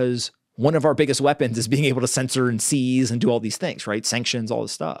is because one of our biggest weapons is being able to censor and seize and do all these things, right? Sanctions, all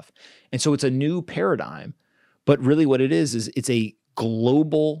this stuff. And so it's a new paradigm, but really what it is it's a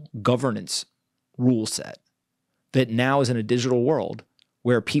global governance rule set that now is in a digital world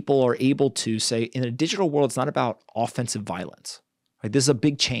where people are able to say, in a digital world, it's not about offensive violence. Right? This is a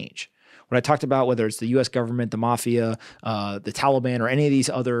big change. When I talked about whether it's the US government, the mafia, the Taliban, or any of these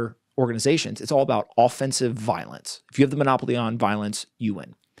other organizations, it's all about offensive violence. If you have the monopoly on violence, you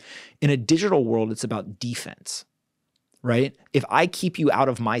win. In a digital world, it's about defense, right? If I keep you out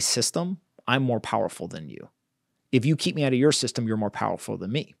of my system, I'm more powerful than you. If you keep me out of your system, you're more powerful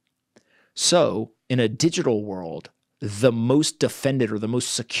than me. So in a digital world, the most defended or the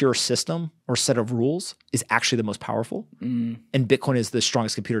most secure system or set of rules is actually the most powerful. And Bitcoin is the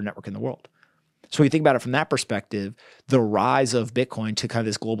strongest computer network in the world. So when you think about it from that perspective, the rise of Bitcoin to kind of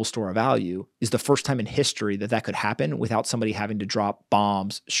this global store of value is the first time in history that that could happen without somebody having to drop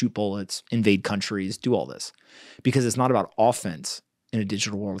bombs, shoot bullets, invade countries, do all this. Because it's not about offense in a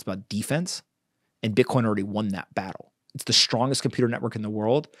digital world, it's about defense. And Bitcoin already won that battle. It's the strongest computer network in the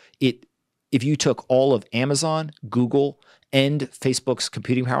world. If you took all of Amazon, Google, and Facebook's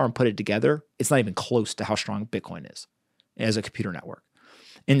computing power and put it together, it's not even close to how strong Bitcoin is as a computer network.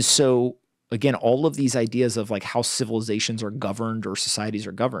 And so, again, all of these ideas of like how civilizations are governed or societies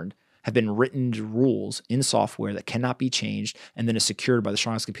are governed have been written rules in software that cannot be changed and then is secured by the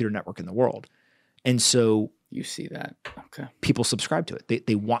strongest computer network in the world. And so You see that. Okay. people subscribe to it.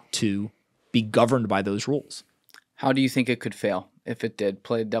 They want to be governed by those rules. How do you think it could fail if it did?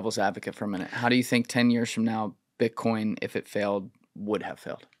 Play devil's advocate for a minute. How do you think 10 years from now, Bitcoin, if it failed, would have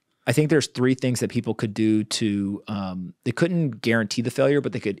failed? I think there's three things that people could do to, they couldn't guarantee the failure,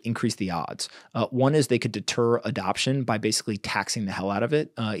 but they could increase the odds. One is they could deter adoption by basically taxing the hell out of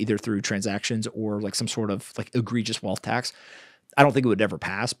it, either through transactions or like some sort of like egregious wealth tax. I don't think it would ever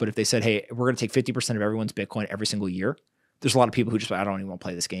pass, but if they said, hey, we're going to take 50% of everyone's Bitcoin every single year, there's a lot of people who just, I don't even want to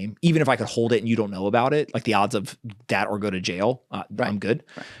play this game. Even if I could hold it and you don't know about it, like the odds of that or go to jail, I'm good.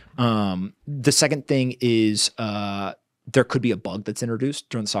 Right. The second thing is there could be a bug that's introduced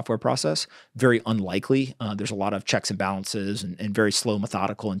during the software process. Very unlikely. There's a lot of checks and balances and very slow,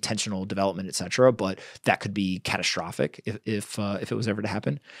 methodical, intentional development, et cetera. But that could be catastrophic if it was ever to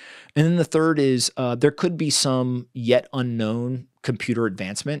happen. And then the third is there could be some yet unknown computer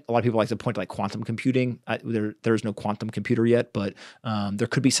advancement. A lot of people like to point to like quantum computing. There's no quantum computer yet, but there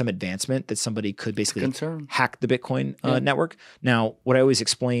could be some advancement that somebody could basically hack the Bitcoin network. Now, what I always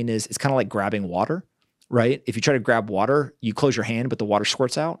explain is it's kind of like grabbing water. Right? If you try to grab water, you close your hand, but the water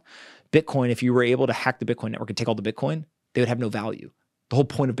squirts out. Bitcoin, if you were able to hack the Bitcoin network and take all the Bitcoin, they would have no value. The whole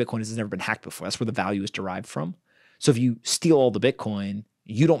point of Bitcoin is it's never been hacked before. That's where the value is derived from. So if you steal all the Bitcoin,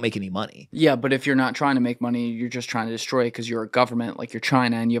 you don't make any money. Yeah, but if you're not trying to make money, you're just trying to destroy it because you're a government like you're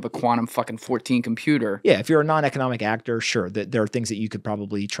China and you have a quantum fucking 14 computer. Yeah, if you're a non-economic actor, sure, there are things that you could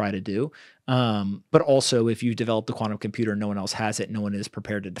probably try to do. But also, if you develop the quantum computer and no one else has it, no one is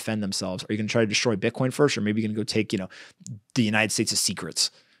prepared to defend themselves, are you going to try to destroy Bitcoin first, or maybe you're going to go take, the United States' secrets?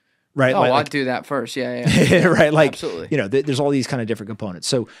 Right. Oh, I'd do that first. Yeah. Right. Like, absolutely. There's all these kind of different components.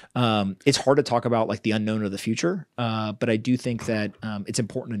 So it's hard to talk about like the unknown of the future. But I do think that it's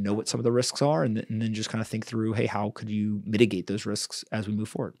important to know what some of the risks are and then just kind of think through, hey, how could you mitigate those risks as we move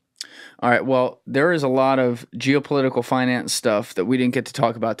forward? All right. Well, there is a lot of geopolitical finance stuff that we didn't get to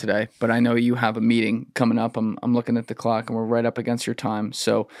talk about today, but I know you have a meeting coming up. I'm looking at the clock and we're right up against your time.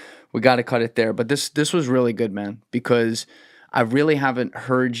 So we got to cut it there. But this was really good, man, because I really haven't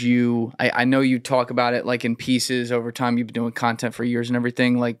heard you. I know you talk about it like in pieces over time. You've been doing content for years and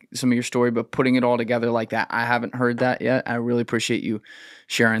everything, like some of your story, but putting it all together like that, I haven't heard that yet. I really appreciate you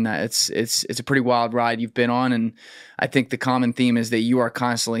sharing that. It's a pretty wild ride you've been on, and I think the common theme is that you are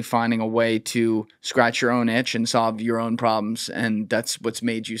constantly finding a way to scratch your own itch and solve your own problems, and that's what's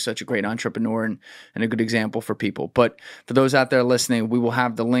made you such a great entrepreneur and a good example for people. But for those out there listening, we will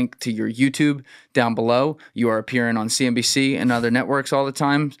have the link to your YouTube down below. You are appearing on CNBC and other networks all the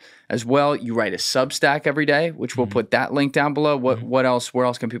time as well. You write a Substack every day, which we'll put that link down below. What else? Where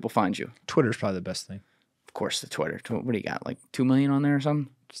else can people find you? Twitter's probably the best thing. Of course, the Twitter. What do you got? Like 2 million on there or something?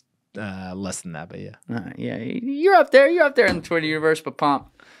 Less than that, but yeah. Yeah, you're up there. You're up there in the Twitter universe. But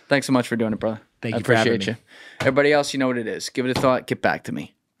Pomp, thanks so much for doing it, brother. Thank you for having me. Appreciate you. Everybody else, you know what it is. Give it a thought. Get back to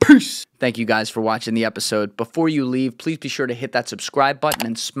me. Peace. Thank you guys for watching the episode. Before you leave, please be sure to hit that subscribe button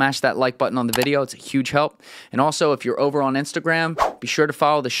and smash that like button on the video. It's a huge help. And also, if you're over on Instagram, be sure to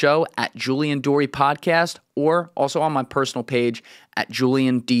follow the show at Julian Dorey Podcast or also on my personal page at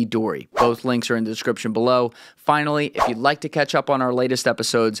Julian D. Dorey. Both links are in the description below. Finally, if you'd like to catch up on our latest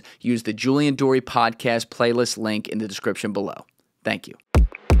episodes, use the Julian Dorey Podcast playlist link in the description below. Thank you.